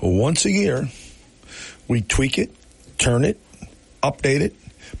 Once a year, we tweak it, turn it, update it.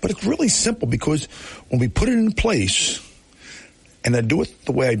 But it's really simple, because when we put it in place, and I do it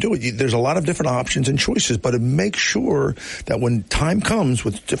the way I do it, there's a lot of different options and choices, but it makes sure that when time comes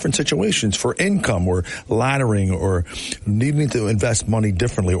with different situations for income or laddering or needing to invest money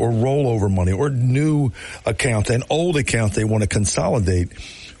differently or rollover money or new accounts and old accounts they want to consolidate,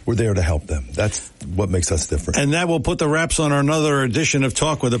 we're there to help them. That's what makes us different. And that will put the wraps on another edition of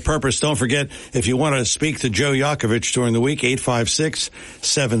Talk with a Purpose. Don't forget, if you want to speak to Joe Yocavitch during the week,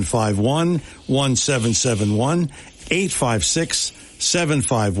 856-751-1771,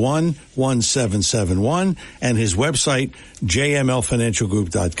 856-751-1771, and his website,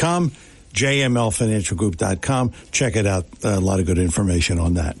 jmlfinancialgroup.com, jmlfinancialgroup.com. Check it out. A lot of good information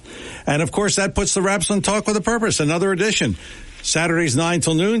on that. And, of course, that puts the wraps on Talk with a Purpose, another edition. Saturdays 9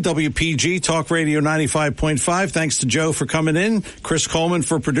 till noon, WPG Talk Radio 95.5. Thanks to Joe for coming in, Chris Coleman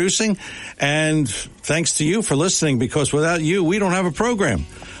for producing, and thanks to you for listening, because without you, we don't have a program.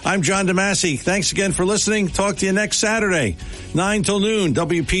 I'm John DeMasi. Thanks again for listening. Talk to you next Saturday, 9 till noon,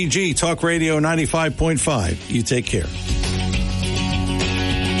 WPG Talk Radio 95.5. You take care.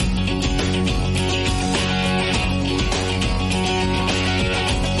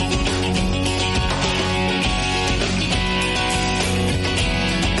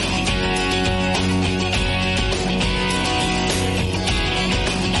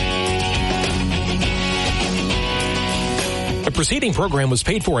 The preceding program was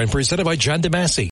paid for and presented by John DeMasi.